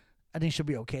bit. I think she'll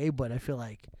be okay, but I feel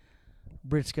like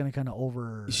Britt's gonna kind of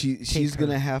over. She's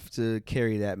gonna have to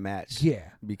carry that match. Yeah,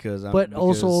 because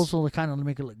also to kind of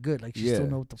make it look good, like she still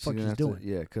know what the fuck she's doing.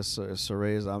 Because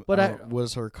Saraya's.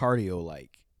 What's her cardio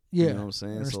like? Yeah, you know what I'm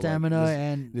saying. Her stamina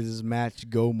and does this match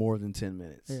go more than 10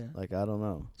 minutes? Yeah. Like I don't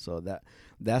know. So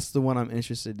that's the one I'm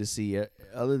interested to see.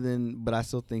 But I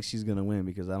still think she's gonna win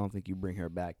because I don't think you bring her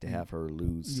back to have her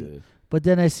lose to. But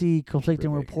then I see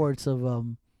conflicting reports of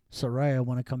Saraya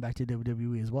want to come back to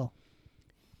WWE as well.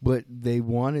 But they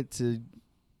wanted to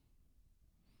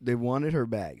They wanted her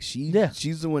back. She's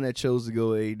the one that chose to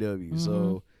go to AEW.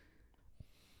 So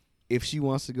if she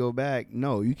wants to go back,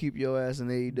 no, you keep your ass in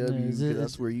AEW because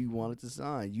that's where you wanted to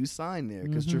sign. You signed there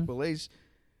because Triple H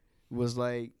was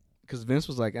like, because Vince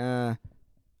was like, I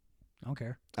don't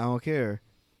care. I don't care.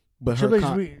 But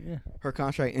her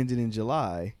contract ended in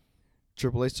July.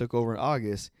 Triple H took over in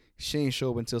August. She ain't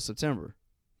show up until September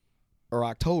or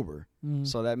October.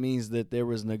 So that means that there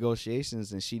was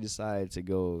negotiations and she decided to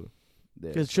go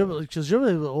there. Because Triple H was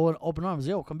open arms.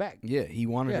 They'll come back. Yeah, he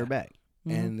wanted her back.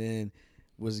 And then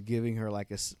was giving her like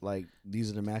these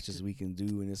are the matches we can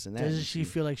do and this and that. Doesn't she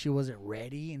feel like she wasn't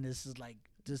ready? And this is like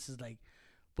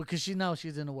because she's in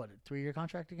a 3-year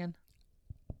contract again?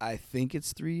 I think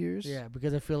it's 3 years. Yeah,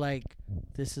 because I feel like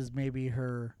this is maybe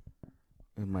her.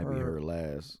 It might be her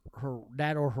last. Her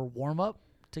warm up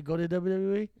to go to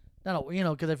WWE. No,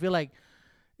 because I feel like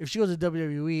if she goes to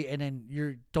WWE and then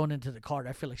you're thrown into the card,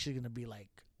 I feel like she's gonna be like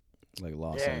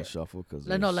lost on the shuffle because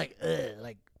the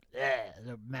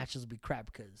matches will be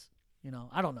crap because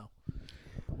I don't know.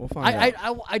 We'll find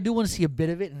out. I do want to see a bit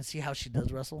of it and see how she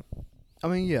does wrestle. I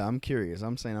mean, yeah, I'm curious.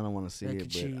 I'm saying I don't want to see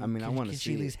it, but I want to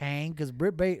see it. Can she at least hang? Because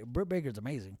Britt Baker's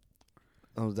amazing.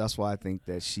 Oh, that's why I think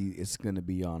that it's going to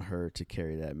be on her to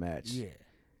carry that match. Yeah.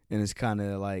 And it's kind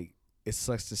of like, it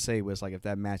sucks to say, but it's like if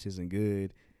that match isn't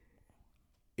good,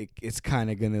 it's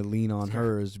kind of going to lean on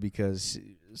hers because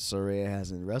Saraya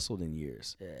hasn't wrestled in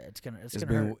years. Yeah, it's gonna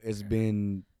hurt. It's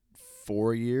been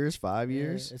 4 years, 5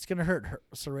 years. It's going to hurt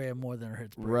Saraya more than it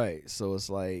hurts Britt. Right. So it's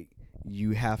like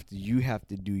you have to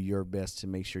do your best to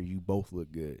make sure you both look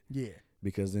good. Yeah.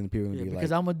 Because then people are gonna be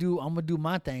because I'm gonna do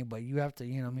my thing, but you have to,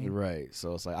 you know what I mean? Right.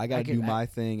 So it's like I gotta do my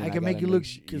thing. I can make you look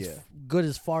good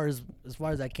as far as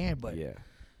I can, but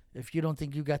if you don't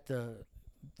think you got the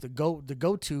go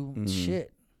to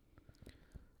shit,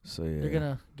 so they're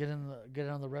gonna get it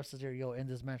on the refs there. Yo, end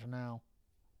this match now.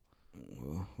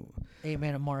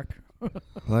 8-minute mark.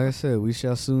 Like I said, we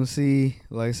shall soon see.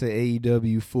 Like I said,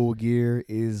 AEW Full Gear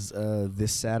is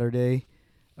this Saturday.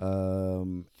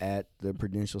 At the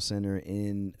Prudential Center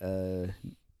in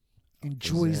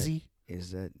Jersey.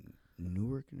 Is that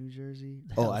Newark, New Jersey?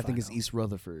 I think it's East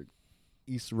Rutherford,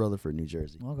 New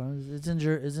Jersey. Okay, it's in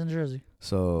Jersey.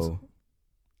 So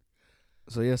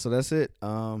that's it.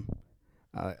 I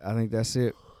think that's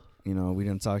it. We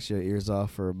done talked your ears off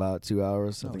for about 2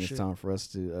 hours. I think it's time for us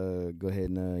to go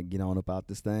ahead and get on about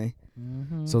this thing.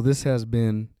 So this has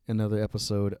been another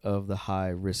episode of the High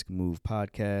Risk Move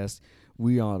podcast.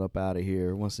 We on up out of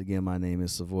here. Once again, my name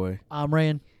is Savoie. I'm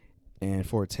Rayen. And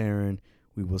for Taryn,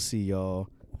 we will see y'all,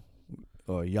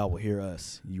 or y'all will hear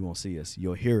us. You won't see us.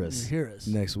 You'll hear us.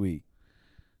 Next week.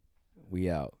 We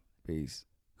out. Peace.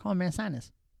 Come on, man. Sign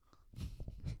us.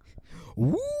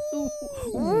 Woo!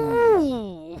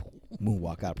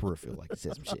 Moonwalk out peripheral like you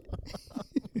said some shit.